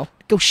 No.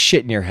 Go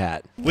shit in your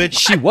hat. Which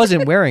She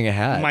wasn't wearing a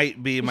hat.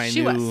 might be my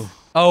She new. was.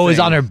 Oh, it was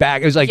thing. on her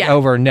back. It was like Yeah.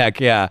 over her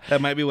neck. Yeah.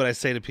 That might be what I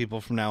say to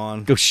people from now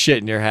on. Go shit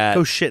in your hat.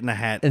 Go shit in a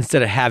hat.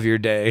 Instead of have your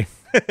day.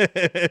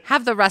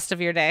 Have the rest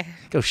of your day.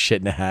 Go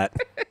shit in a hat.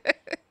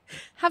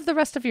 Have the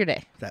rest of your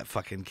day. That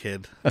fucking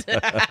kid.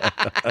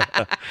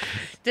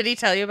 Did he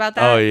tell you about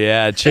that? Oh,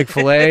 yeah.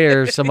 Chick-fil-A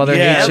or some other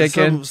Yeah, meat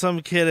chicken.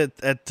 some kid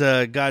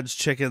at God's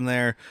Chicken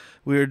there.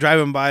 We were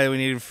driving by and we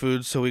needed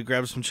food, so we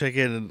grabbed some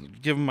chicken and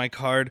give him my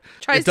card.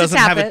 Tries it doesn't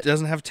to tap have it.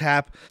 doesn't have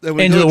tap. And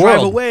we Into go the drive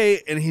world.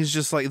 away, and he's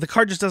just like, the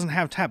card just doesn't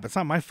have tap. It's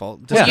not my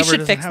fault. Yeah. You Discover should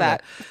doesn't fix have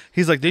that.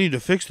 He's like, they need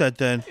to fix that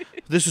then.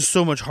 This is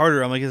so much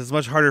harder. I'm like, it's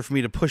much harder for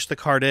me to push the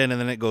card in,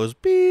 and then it goes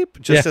beep,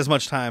 just Yeah. as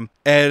much time.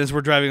 And as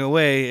we're driving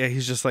away,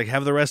 he's just like,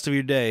 have the rest of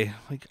your day. I'm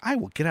like, I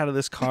will get out of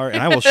this car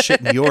and I will shit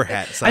in your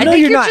hat. Son. I know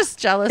think you're you're not- just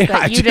jealous I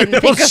that you do. didn't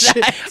think of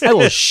that. I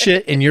will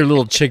shit in your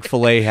little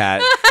Chick-fil-A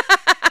hat.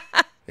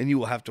 And you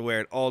will have to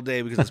wear it all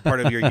day because it's part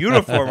of your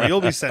uniform or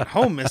you'll be sent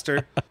home,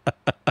 mister.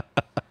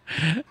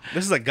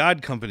 This is a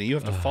God company. You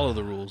have to follow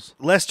the rules.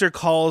 Lester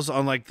calls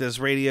on like this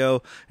radio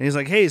and he's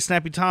like, hey,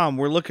 Snappy Tom,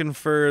 we're looking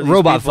for these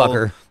Robot people.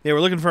 fucker. Yeah, we're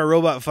looking for a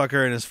robot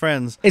fucker and his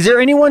friends. Is there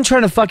anyone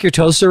trying to fuck your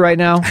toaster right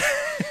now?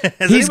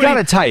 He's got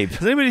a type.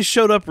 Has anybody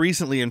showed up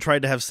recently and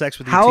tried to have sex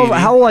with your How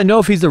TV? will I know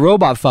if he's the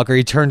robot fucker?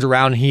 He turns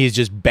around and he's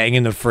just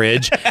banging the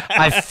fridge.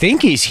 I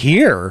think he's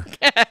here.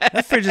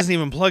 That fridge isn't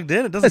even plugged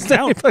in. It doesn't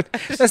count.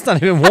 That's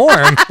not even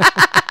warm.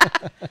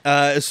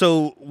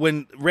 So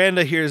when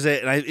Randa hears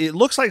it, and it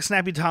looks like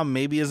Snappy Tom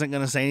maybe isn't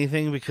going to say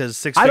anything because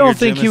Six. I don't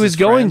think Jim he is was his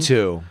going friend.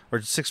 to.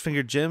 Or Six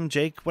Finger Jim,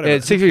 Jake, whatever.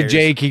 It's Six-Figure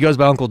Jake. He goes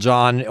by Uncle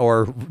John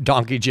or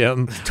Donkey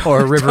Jim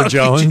or River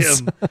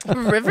Jones.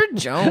 River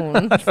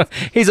Jones,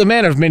 He's a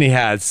man of many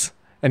hats,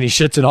 and he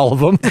shits in all of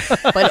them.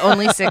 but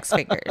only 6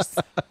 fingers.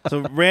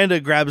 So Randa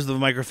grabs the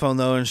microphone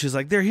though, and she's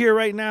like, "They're here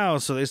right now."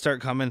 So they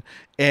start coming,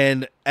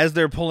 and as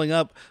they're pulling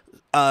up,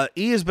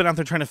 E has been out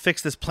there trying to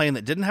fix this plane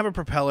that didn't have a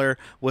propeller,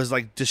 was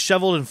like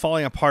disheveled and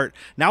falling apart.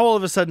 Now all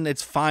of a sudden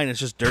it's fine. It's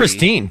just dirty.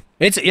 Pristine.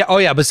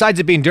 Besides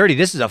it being dirty,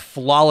 this is a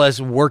flawless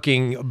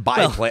working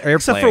airplane.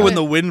 Except for when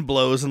the wind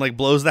blows and like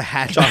blows the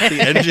hatch off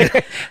the engine.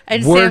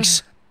 And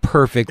works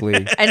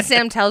perfectly. And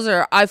Sam tells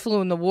her, "I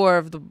flew in the War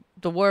of the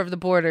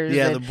Borders.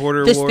 Yeah, and the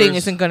border This wars. thing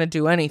isn't going to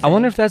do anything." I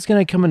wonder if that's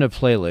going to come into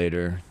play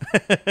later.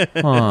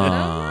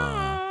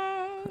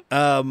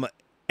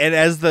 And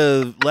as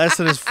Les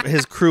and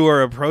his crew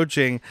are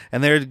approaching,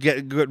 and they're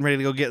getting ready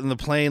to go get in the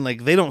plane,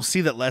 like they don't see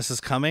that Les is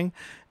coming.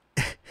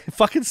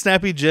 Fucking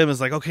Snappy Jim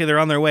is like, okay, they're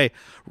on their way.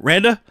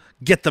 Randa,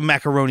 get the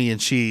macaroni and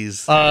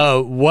cheese.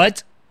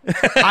 What?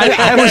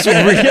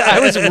 I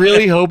was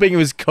really hoping it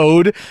was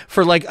code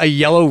for like a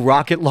yellow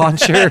rocket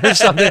launcher or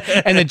something,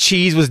 and the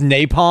cheese was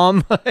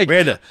napalm. Like,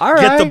 Randa, all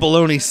get the right.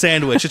 bologna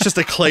sandwich. It's just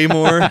a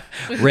claymore.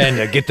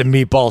 Randa, get the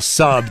meatball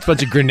sub. It's a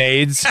bunch of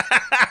grenades.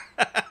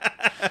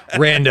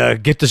 Randa,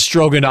 get the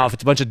stroganoff.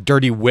 It's a bunch of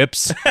dirty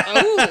whips.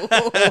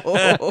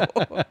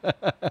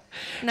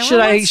 Should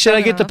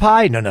I get the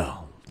pie?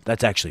 No.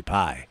 That's actually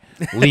pie.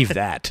 Leave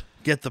that.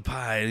 Get the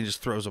pie, and he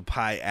just throws a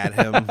pie at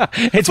him.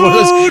 It's one of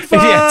those.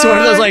 Yeah, it's one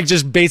of those like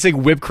just basic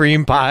whipped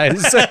cream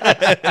pies.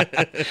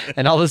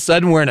 And all of a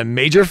sudden, we're in a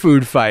major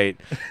food fight,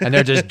 and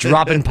they're just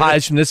dropping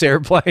pies from this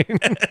airplane.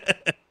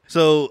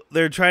 So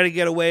they're trying to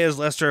get away as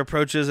Lester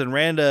approaches, and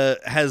Randa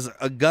has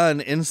a gun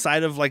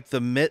inside of like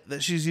the mitt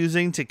that she's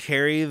using to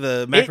carry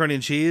the macaroni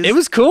and cheese. It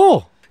was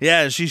cool,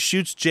 Yeah, she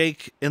shoots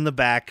Jake in the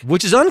back.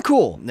 which is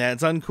uncool. Yeah,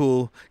 it's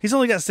uncool. He's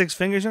only got 6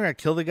 fingers. You're not gonna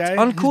kill the guy.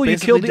 Uncool.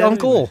 He's You killed basically the dead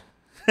uncle.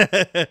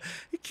 anyway.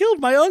 He killed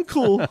my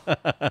uncle.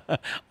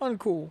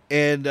 Uncool.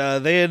 And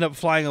they end up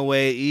flying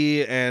away.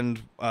 E and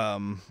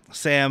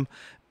Sam,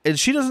 and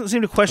she doesn't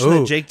seem to question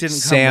that Jake didn't come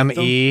Sam with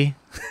them. E.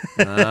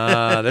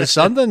 There's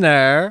something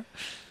there.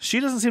 She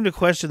doesn't seem to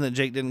question that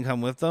Jake didn't come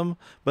with them.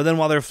 But then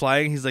while they're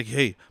flying, he's like,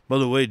 "Hey, by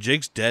the way,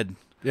 Jake's dead."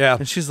 Yeah.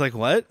 And she's like,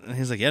 "What?" And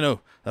he's like, "Yeah, no,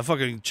 that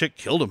fucking chick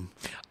killed him."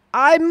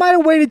 I might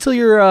have waited till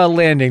you're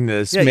landing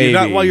this. Yeah, maybe you're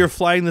not while you're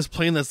flying this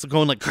plane that's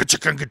going like.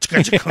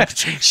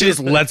 She just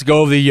lets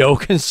go of the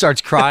yoke and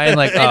starts crying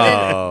like,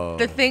 oh.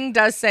 The thing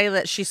does say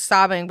that she's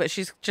sobbing, but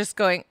she's just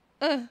going,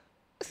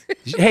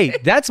 Hey,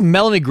 that's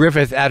Melanie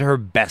Griffith at her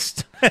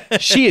best.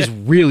 She is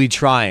really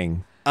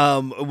trying.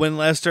 When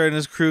Lester and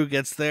his crew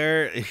gets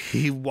there,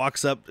 he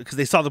walks up because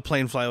they saw the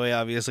plane fly away.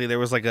 Obviously, there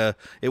was like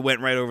it went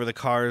right over the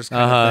cars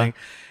kind of thing,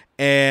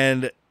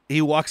 and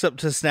he walks up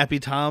to Snappy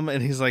Tom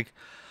and he's like,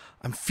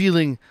 "I'm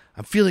feeling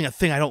I'm feeling a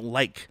thing I don't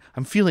like.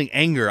 I'm feeling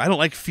anger. I don't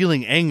like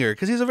feeling anger,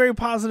 because he's a very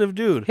positive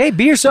dude. Hey,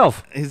 be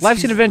yourself.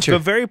 Life's an adventure. A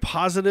very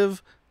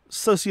positive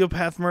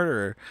sociopath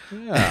murderer.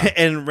 Yeah.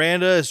 And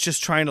Randa is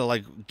just trying to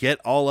like get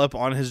all up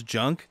on his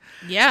junk.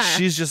 Yeah.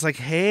 She's just like,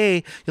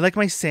 hey, you like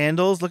my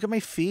sandals? Look at my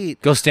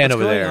feet. Go stand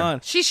What's over going there. on?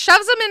 She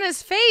shoves him in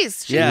his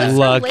face. She Yeah. lifts her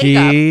leg up.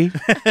 Lucky.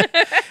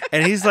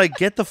 And he's like,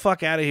 get the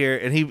fuck out of here.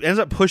 And he ends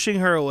up pushing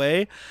her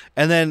away.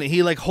 And then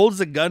he like holds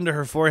the gun to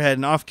her forehead,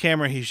 and off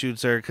camera he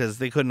shoots her because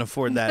they couldn't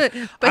afford that.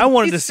 But I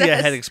wanted he to see a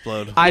says- head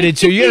explode. I did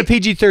too. You got a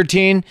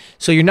PG-13,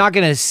 so you're not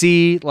gonna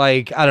see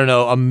like I don't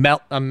know a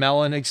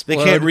melon They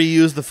explode. can't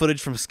reuse the footage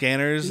from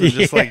scanners. And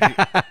just like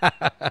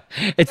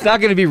It's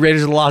not gonna be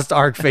Raiders of the Lost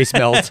Ark face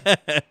melt.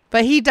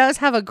 But he does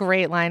have a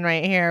great line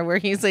right here where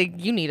he's like,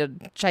 you need to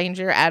change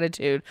your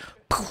attitude.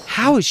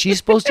 How is she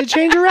supposed to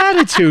change her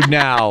attitude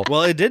now?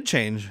 well, it did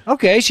change.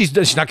 Okay, she's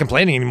not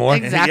complaining anymore.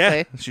 Exactly.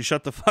 Yeah, she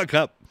shut the fuck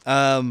up.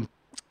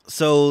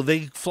 So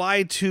they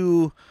fly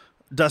to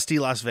Dusty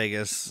Las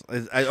Vegas,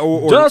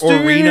 or Dusty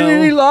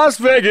Reno. Las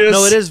Vegas.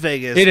 No, it is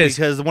Vegas. It is.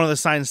 because one of the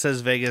signs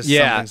says Vegas.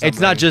 Yeah, something, it's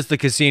not something. just the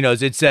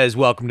casinos. It says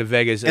 "Welcome to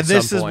Vegas." And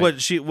this is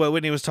what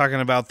Whitney was talking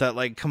about, that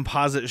like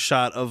composite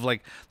shot of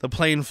like the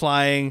plane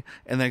flying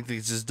and like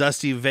this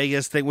dusty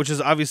Vegas thing, which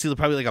is obviously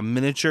probably like a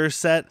miniature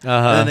set.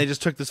 And then they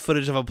just took this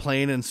footage of a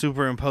plane and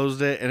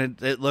superimposed it,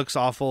 and it looks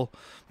awful.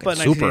 But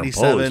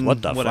 1987,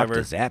 What the whatever.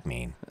 fuck does that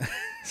mean?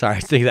 Sorry, I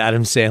think of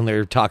Adam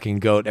Sandler talking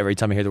goat every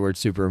time I hear the word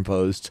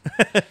superimposed.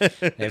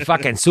 They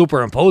fucking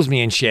superimpose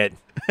me and shit.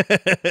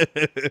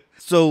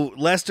 So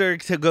Lester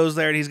goes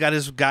there and he's got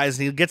his guys,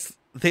 and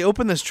they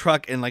open this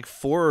truck and like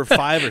 4 or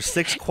 5 or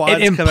 6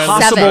 quads An come out of the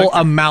impossible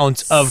truck.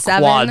 amount of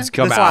 7 quads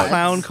come This out.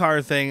 clown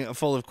car thing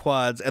full of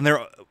quads, and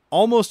they're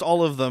almost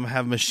all of them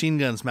have machine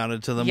guns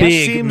mounted to them. Yes. which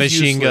Big seems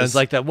machine useless. guns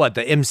like the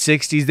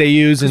M60s they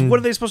use. And What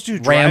are they supposed to do?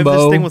 Drive Rambo.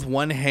 this thing with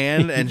one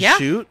hand and Yeah.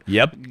 shoot?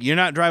 Yep. You're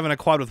not driving a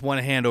quad with one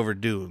hand over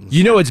dunes.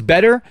 You know it's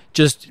better?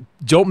 Just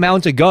don't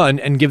mount a gun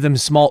and give them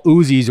small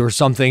Uzis or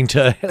something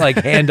to like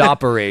hand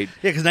operate.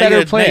 Yeah, because now Better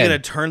you plan. got to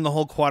turn the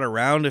whole quad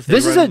around. If they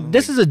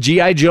This is a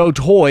GI Joe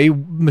toy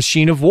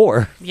machine of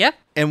war. Yep.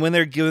 And when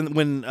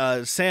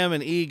Sam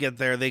and E get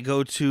there, they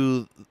go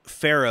to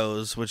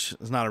Pharaoh's, which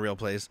is not a real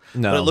place.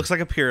 No. But it looks like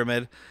a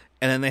pyramid.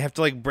 And then they have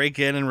to like break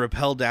in and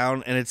rappel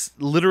down, and it's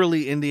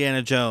literally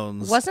Indiana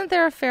Jones. Wasn't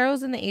there a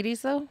Pharaoh's in the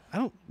 80s, though? I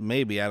don't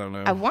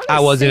know. I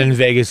wasn't in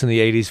Vegas in the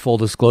 80s, full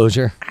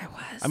disclosure. I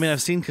was. I mean,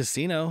 I've seen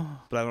Casino,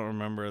 but I don't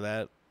remember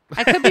that.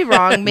 I could be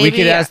wrong. Maybe We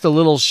could ask the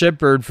little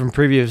shipbird from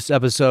previous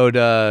episode,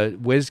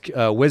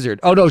 Wizard.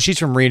 Oh, no, she's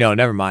from Reno.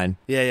 Never mind.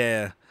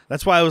 Yeah.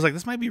 That's why I was like,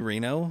 this might be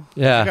Reno.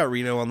 Yeah. I got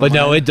Reno on the But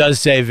no, line. it does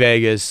say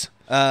Vegas.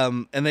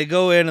 And they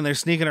go in and they're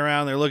sneaking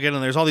around, they're looking,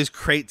 and there's all these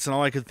crates, and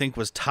all I could think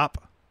was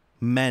top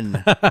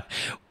men.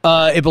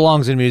 It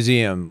belongs in a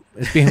museum.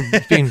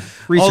 It's being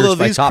researched Although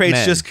by these top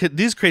crates men.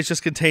 these crates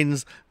just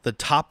contains the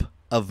top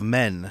of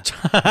men,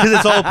 because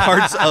it's all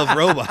parts of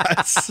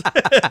robots.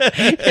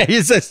 Yeah,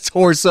 it says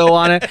torso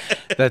on it.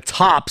 The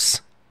tops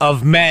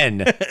of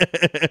men.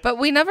 But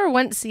we never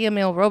went see a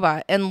male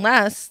robot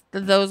unless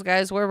those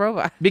guys were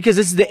robots. Because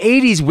it's the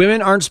 80s.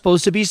 Women aren't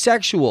supposed to be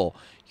sexual.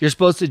 You're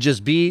supposed to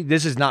just be.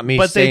 This is not me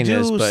But they saying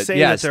this, do but say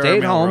yeah, that there stay are at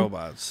male home.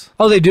 robots.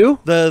 Oh, they do?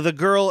 The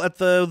girl at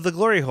the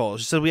glory hole,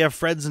 she said we have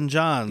Freds and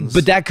Johns.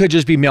 But that could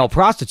just be male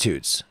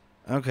prostitutes.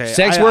 okay,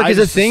 Sex I- work I is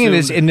a just thing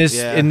assumed-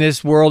 in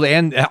this world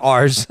and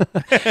ours,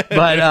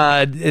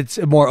 but it's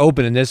more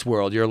open in this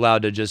world. You're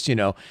allowed to just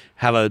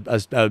have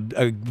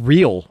a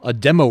reel, a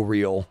demo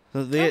reel.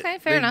 Okay,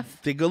 fair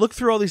enough. They go look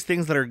through all these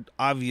things that are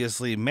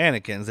obviously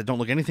mannequins that don't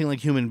look anything like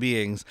human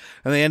beings,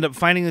 and they end up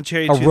finding the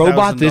Cherry A 2000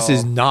 robot? This doll.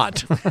 is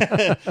not.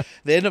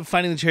 They end up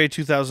finding the Cherry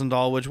 2000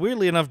 doll, which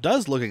weirdly enough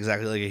does look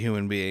exactly like a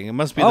human being. It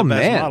must be Oh the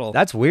best man, model.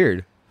 that's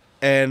weird.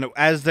 And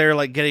as they're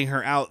like getting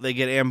her out, they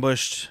get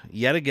ambushed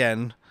yet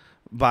again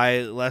by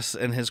Les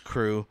and his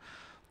crew.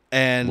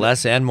 And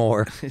Less and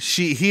more.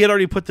 he had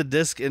already put the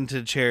disc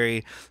into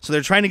Cherry, so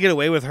they're trying to get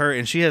away with her,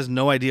 and she has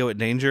no idea what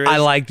danger is. I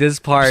like this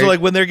part. So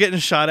like when they're getting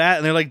shot at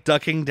and they're like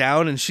ducking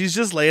down, and she's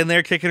just laying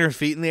there kicking her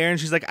feet in the air, and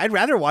she's like, "I'd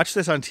rather watch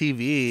this on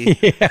TV."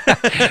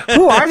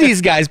 Who are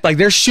these guys? Like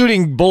they're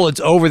shooting bullets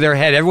over their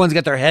head. Everyone's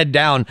got their head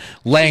down,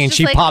 laying. She's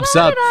She just like, pops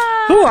up.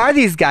 "Ta-da!" Who are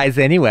these guys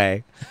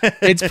anyway?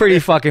 It's pretty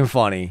fucking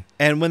funny.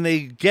 And when they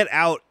get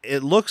out,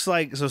 it looks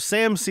like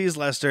Sam sees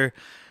Lester,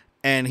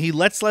 and he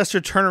lets Lester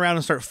turn around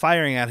and start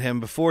firing at him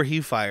before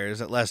he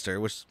fires at Lester,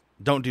 which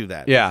don't do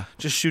that. Yeah.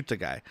 Just shoot the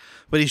guy.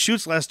 But he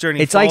shoots Lester, and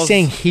he It's like falls-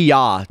 saying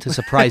 "hiya" to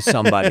surprise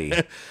somebody.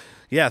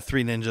 yeah,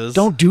 Three Ninjas.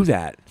 Don't do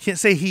that. You can't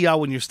say "hiya"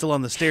 when you're still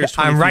on the stairs.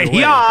 20 I'm feet right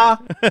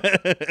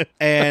away. here.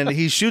 And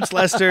he shoots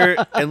Lester,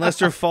 and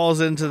Lester falls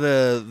into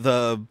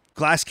the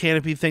glass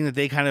canopy thing that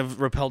they kind of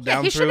rappelled Yeah,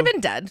 down he through. should have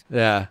been dead.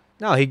 Yeah.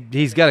 No,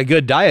 he's got a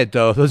good diet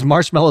though. Those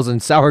marshmallows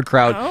and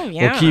sauerkraut Oh, will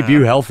yeah. keep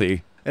you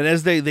healthy. And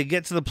as they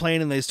get to the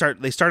plane and they start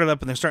it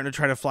up and they're starting to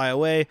try to fly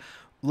away,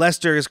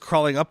 Lester is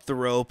crawling up the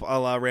rope a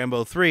la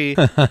Rambo 3,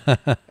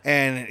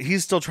 and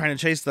he's still trying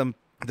to chase them.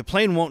 The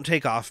plane won't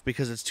take off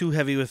because it's too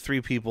heavy with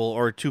 3 people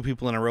or 2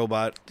 people in a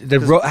robot.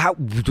 How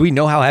do we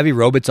know how heavy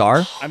robots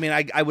are? I mean,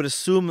 I would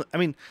assume. I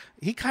mean,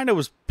 he kind of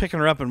was picking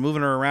her up and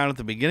moving her around at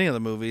the beginning of the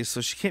movie, so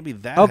she can't be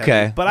that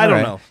heavy. But I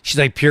don't know. She's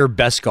like pure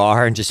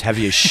Beskar and just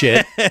heavy as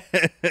shit.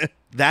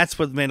 That's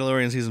what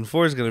Mandalorian season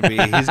 4 is going to be.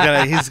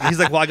 He's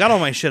like, well, I got all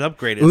my shit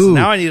upgraded, so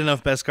now I need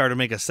enough Beskar to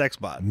make a sex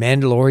bot.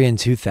 Mandalorian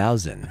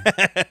 2000.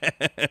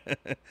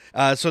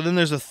 So then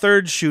there's a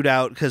third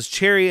shootout because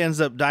Cherry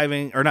ends up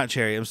diving, or not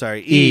Cherry, I'm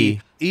sorry,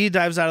 E. E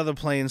dives out of the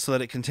plane so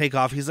that it can take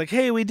off. He's like,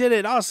 hey, we did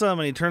it, awesome.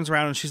 And he turns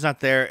around and she's not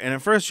there. And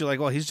at first you're like,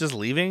 well, he's just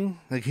leaving?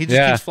 Like, he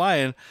just keeps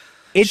flying.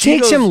 It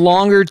takes him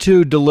longer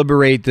to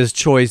deliberate this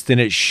choice than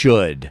it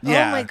should.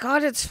 Yeah. Oh my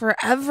God, it's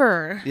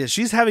forever. Yeah,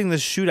 she's having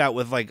this shootout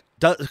with like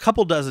a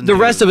couple dozen The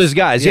dudes. rest of his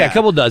guys, a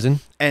couple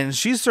dozen. And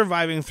she's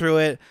surviving through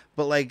it,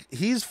 but like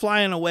he's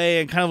flying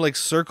away and kind of like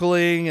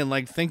circling and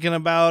like thinking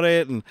about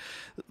it, and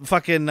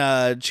fucking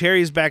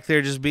Cherry's back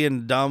there just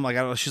being dumb. Like,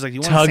 I don't know, she's like,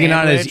 you want tugging a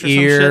on his sandwich or some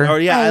shit? ear. Or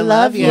yeah, I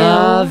love you.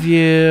 Love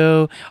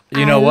you.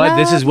 You know I what?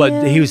 This is love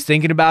what you. he was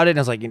thinking about it, and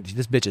I was like,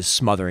 this bitch is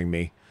smothering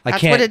me.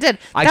 That's what it did.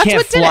 I That's can't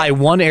what did fly it.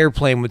 one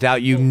airplane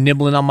without you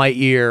nibbling on my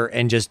ear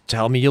and just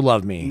tell me you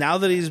love me. Now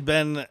that he's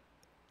been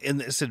in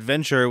this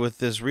adventure with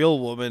this real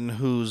woman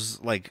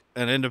who's like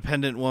an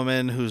independent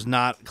woman who's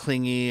not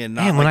clingy and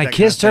not Man, when like I that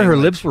kissed kind her, of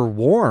her thing, lips were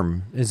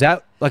warm. Is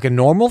that like a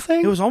normal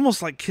thing? it was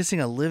almost like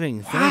kissing a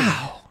living thing.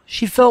 Wow.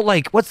 She felt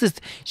like, what's this?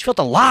 She felt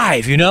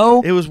alive, you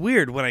know? It was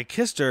weird. When I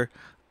kissed her,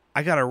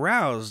 I got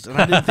aroused, and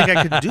I didn't think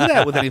I could do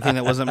that with anything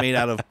that wasn't made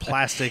out of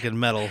plastic and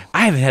metal.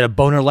 I haven't had a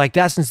boner like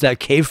that since that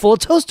cave full of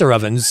toaster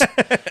ovens.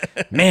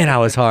 Man, I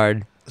was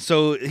hard.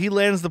 So he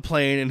lands the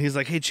plane, and he's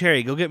like, hey,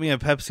 Cherry, go get me a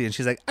Pepsi. And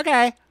she's like,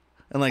 okay.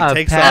 And like A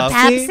takes Pepsi? off.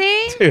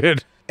 Pepsi?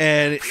 Dude.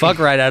 And Fuck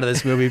right out of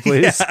this movie,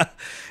 please. Yeah.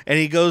 And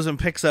he goes and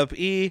picks up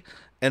E,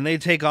 and they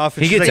take off.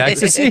 And He she's gets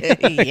like,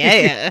 ecstasy.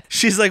 Yeah.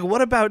 she's like,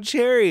 what about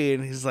Cherry?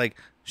 And he's like,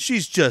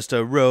 she's just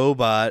a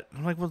robot.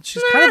 I'm like, well,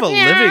 she's kind of a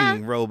Yeah.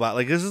 living robot.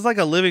 Like, this is like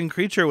a living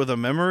creature with a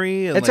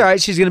memory. And That's like, all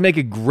right. She's going to make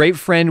a great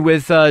friend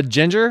with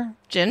Ginger.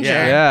 Ginger.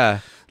 Yeah. Yeah.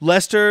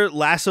 Lester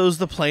lassos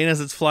the plane as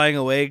it's flying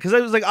away, because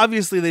I was like,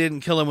 obviously they didn't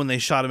kill him when they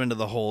shot him into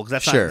the hole, because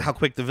that's Sure. not how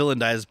quick the villain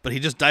dies, but he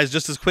just dies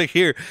just as quick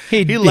here.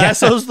 He- He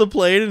lassos the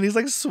plane, and he's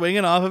like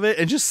swinging off of it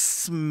and just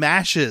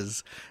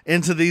smashes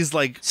into these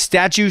like,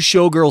 Statue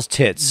showgirl's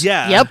tits.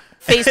 yeah. Yep.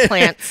 Face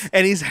plants.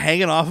 And he's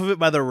hanging off of it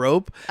by the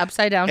rope.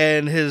 Upside down.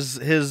 And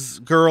his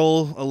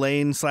girl,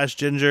 Elaine /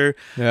 Ginger,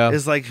 Yeah.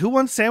 is like, who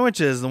wants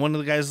sandwiches? And one of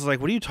the guys is like,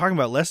 what are you talking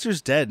about?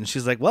 Lester's dead. And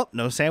she's like, well,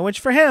 no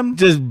sandwich for him.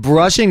 Just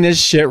brushing this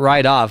shit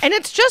right off. And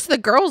it's just the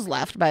girls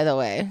left, by the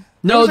way.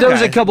 No, there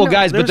was a guy. couple No,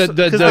 guys, but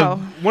there's- 'cause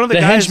one of the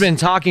guys- henchman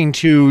talking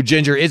to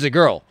Ginger is a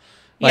girl.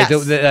 Like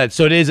Yes.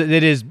 so it is in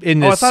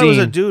this Oh, I thought scene. it was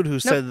a dude who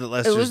said that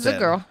Lester's was a dead.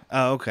 girl.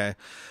 Oh, okay.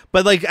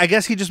 But like, I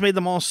guess he just made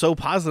them all so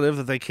positive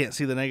that they can't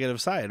see the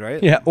negative side,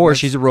 right? Yeah, or That's-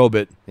 she's a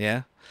robot.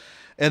 yeah.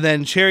 And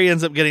then Cherry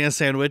ends up getting a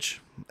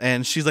sandwich,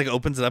 and she's like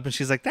opens it up, and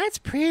she's like, "That's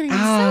pretty."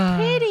 So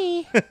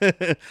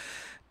pretty.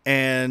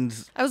 And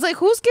I was like,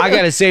 who's getting... I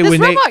gotta say, this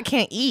when they- robot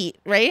can't eat,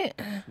 right?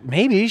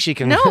 Maybe she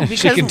can. No, she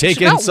because can take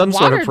she in got some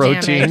sort of water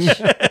protein.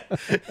 damage.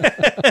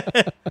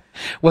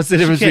 What's the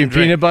difference between can't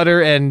drink. peanut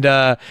butter and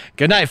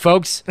good night,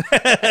 folks?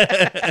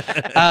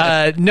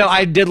 No,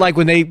 I did like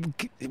when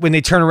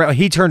they turn around.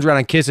 He turns around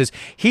and kisses.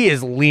 He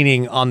is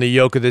leaning on the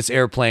yoke of this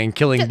airplane,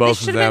 killing They both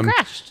of should have been them.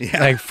 crashed.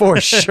 Like for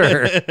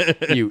sure,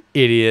 you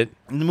idiot.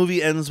 the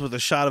movie ends with a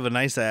shot of a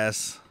nice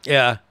ass.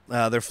 Yeah,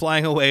 They're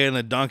flying away, and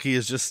a donkey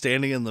is just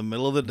standing in the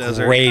middle of the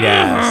desert. great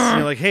ass. And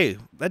you're like, hey,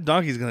 that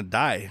donkey's gonna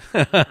die.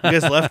 You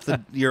guys left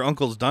your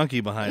uncle's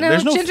donkey behind. No,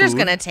 There's no Ginger's food.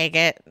 going to take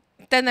it.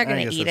 Then they're I going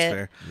to guess eat that's it.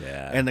 fair.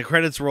 Yeah. And the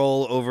credits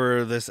roll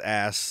over this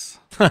ass.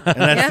 And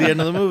that's the end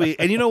of the movie.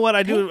 And you know what?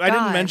 I didn't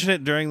God. mention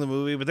it during the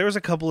movie, but there was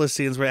a couple of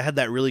scenes where it had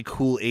that really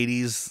cool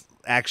 80s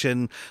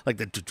action, like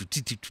the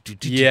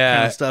Yeah,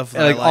 kind of stuff.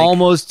 that like, I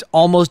like.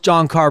 almost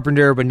John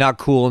Carpenter, but not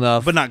cool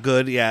enough. But not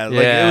good. Yeah.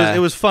 Like Yeah. it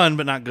was fun,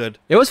 but not good.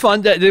 it was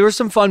fun. There was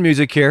some fun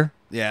music here.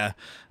 Yeah.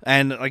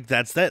 And like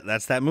that's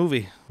that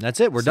movie. That's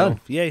it. We're So, done.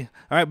 Yay.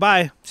 All right,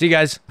 bye. See you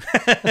guys.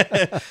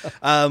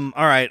 All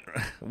right.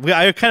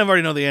 I kind of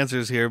already know the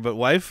answers here, but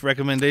wife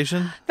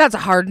recommendation? That's a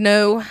hard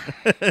no.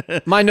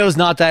 My no's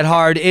not that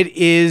hard. It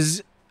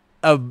is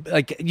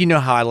like, you know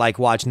how I like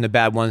watching the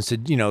bad ones to,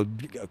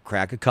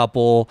 crack a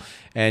couple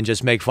and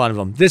just make fun of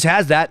them. This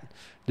has that.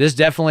 This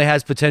definitely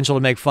has potential to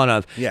make fun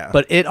of. Yeah.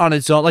 But it on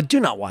its own, like, do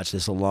not watch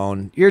this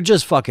alone. You're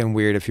just fucking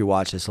weird if you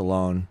watch this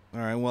alone. All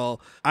right. Well,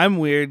 I'm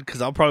weird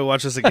because I'll probably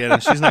watch this again,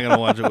 and she's not going to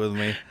watch it with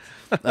me.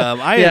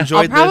 I Yeah. I'll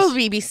enjoyed this.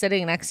 probably be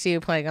sitting next to you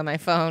playing on my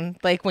phone,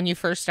 like when you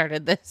first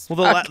started this.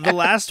 Well, the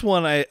last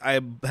one I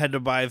had to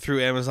buy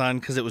through Amazon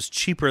because it was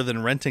cheaper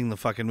than renting the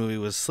fucking movie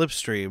was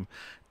Slipstream.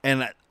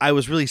 And I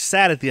was really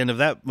sad at the end of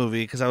that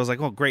movie because I was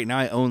like, oh, great, now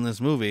I own this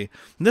movie.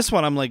 And this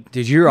one, I'm like,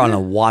 Dude, you're on a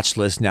watch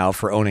list now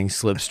for owning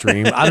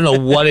Slipstream. I don't know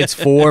what it's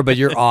for, but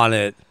you're on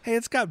it. hey,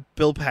 it's got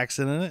Bill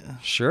Paxton in it.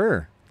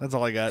 Sure. That's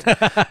all I got.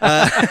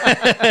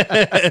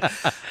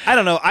 I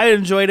don't know. I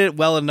enjoyed it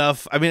well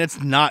enough. I mean,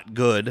 it's not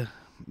good.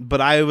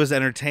 but I was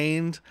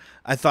entertained.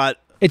 I thought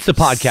It's the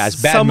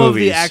podcast. Bad some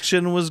movies. of the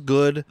action was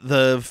good.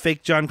 The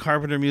fake John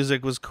Carpenter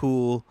music was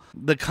cool.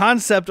 The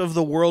concept of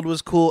the world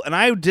was cool, and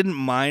I didn't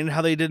mind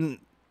how they didn't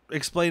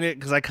explain it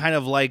because I kind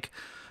of like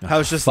how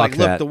it's just Fuck like,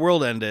 look, that. the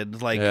world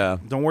ended. Like, Yeah.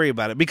 don't worry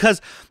about it.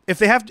 Because if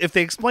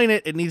they explain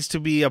it, it needs to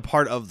be a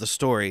part of the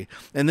story.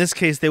 In this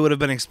case, they would have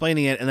been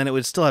explaining it, and then it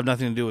would still have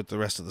nothing to do with the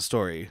rest of the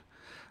story,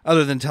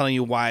 other than telling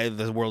you why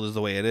the world is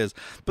the way it is.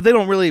 But they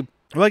don't really.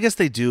 Well, I guess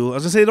they do. I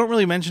was gonna say they don't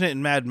really mention it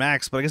in Mad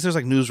Max, but I guess there's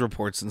like news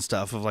reports and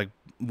stuff of like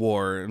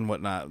war and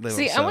whatnot. They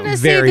See, don't, I want to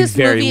say Very, this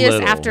very movie is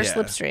little. after Yeah.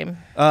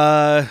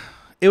 Slipstream.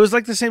 It was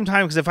like the same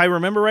time because if I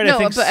remember right, I No,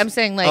 think. but I'm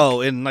saying, like-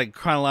 in like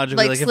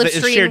chronologically, like like if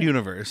it's Slipstream- shared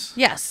universe.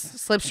 Yes,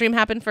 Slipstream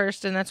happened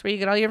first, and that's where you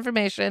get all your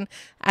information.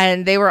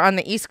 And they were on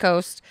the East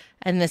Coast,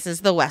 and this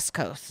is the West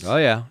Coast. Oh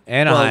yeah, Well,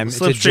 Anaheim.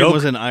 It's a Slipstream joke.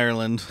 was in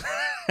Ireland.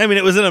 I mean,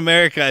 it was in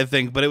America, I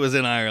think, but it was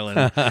in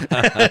Ireland.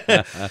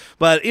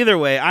 But either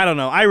way, I don't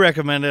know. I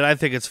recommend it. I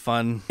think it's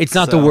fun. It's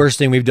not So- the worst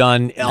thing we've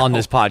done on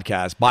this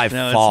podcast by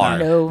No, far. it's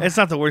not. No. It's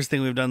not the worst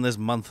thing we've done this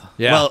month.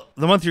 Yeah. Well,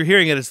 the month you're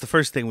hearing it, it's the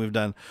first thing we've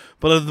done.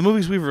 But of the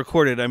movies we've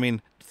recorded, I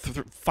mean,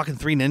 fucking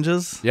Three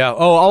Ninjas. Yeah.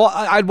 Oh,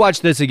 I'd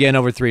watch this again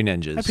over Three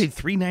Ninjas. I paid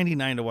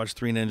 $3.99 to watch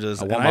Three Ninjas,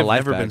 I and want my I've life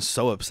never back. been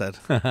so upset.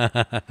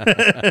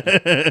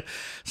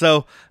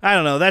 So I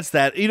don't know. That's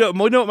that. You know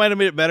what might have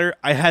made it better?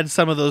 I had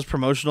some of those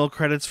promotional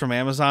credits from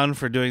Amazon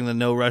for doing the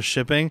no rush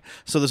shipping,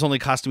 so this only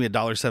cost me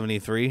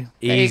 $1.73.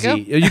 There you go.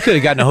 Easy. You could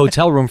have gotten a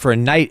hotel room for a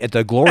night at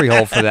the Glory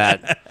Hole for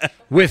that,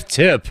 with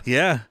tip.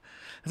 Yeah,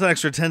 that's an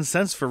extra 10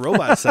 cents for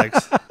robot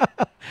sex.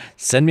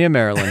 Send me a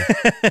Maryland.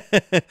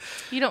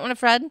 You don't want a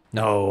Fred?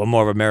 No, I'm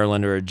more of a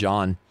Maryland or a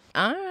John.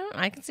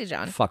 I can see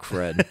John. Fuck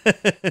Fred.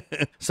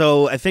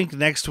 So I think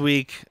next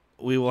week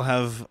we will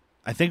have.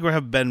 I think we'll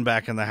have Ben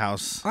back in the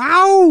house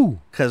Ow!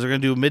 because we're gonna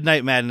do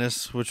Midnight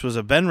Madness, which was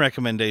a Ben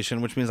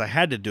recommendation, which means I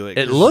had to do it.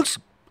 It 'cause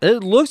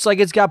looks like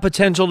it's got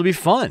potential to be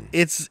fun.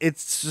 It's a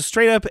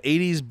straight up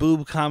 80s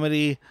boob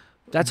comedy.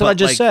 That's but what I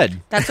just like-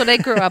 said. That's what I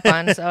grew up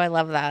on, so I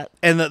love that.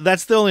 And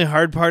that's the only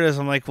hard part is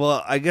I'm like,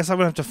 well, I guess I'm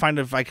gonna have to find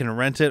if I can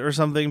rent it or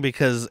something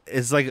because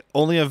it's like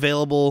only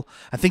available.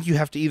 I think you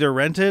have to either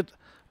rent it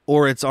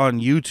or it's on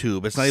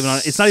YouTube. It's not even on.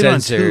 It's not even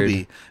on Censored.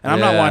 Tubi. And I'm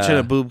not watching Yeah.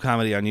 a boob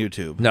comedy on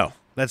YouTube. No,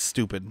 That's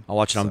stupid. I'll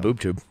watch it on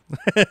BoobTube.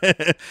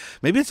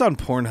 Maybe it's on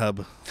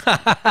Pornhub.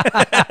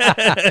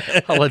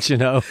 I'll let you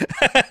know.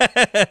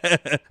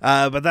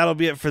 But that'll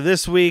be it for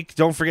this week.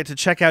 Don't forget to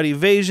check out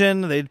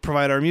Evasion. They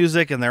provide our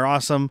music and they're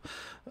awesome.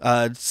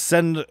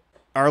 Send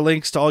our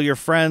links to all your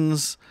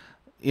friends.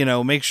 You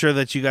know, make sure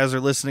that you guys are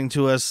listening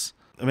to us.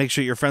 Make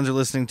sure your friends are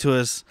listening to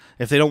us.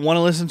 If they don't want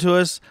to listen to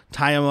us,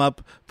 tie them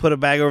up, put a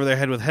bag over their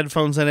head with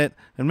headphones in it,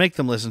 and make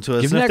them listen to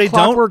us. Give and them if that they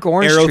don't, Clockwork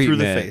Orange arrow through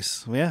the treatment.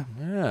 face. Yeah.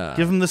 Yeah.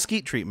 Give them the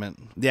skeet treatment.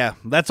 Yeah,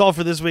 that's all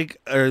for this week.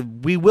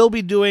 We will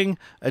be doing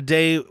a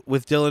day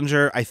with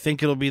Dillinger. I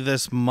think it'll be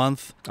this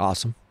month.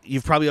 Awesome.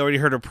 You've probably already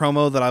heard a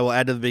promo that I will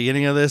add to the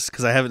beginning of this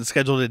because I haven't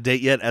scheduled a date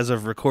yet as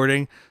of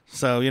recording.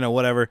 So,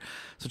 whatever.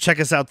 So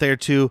check us out there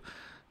too.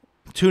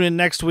 Tune in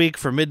next week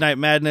for Midnight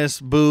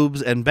Madness,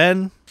 Boobs, and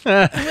Ben. We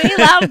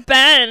love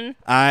Ben.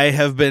 I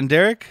have been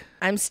Derek.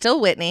 I'm still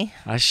Whitney.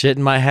 I shit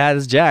in my hat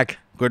as Jack.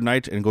 Good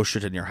night and go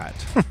shit in your hat.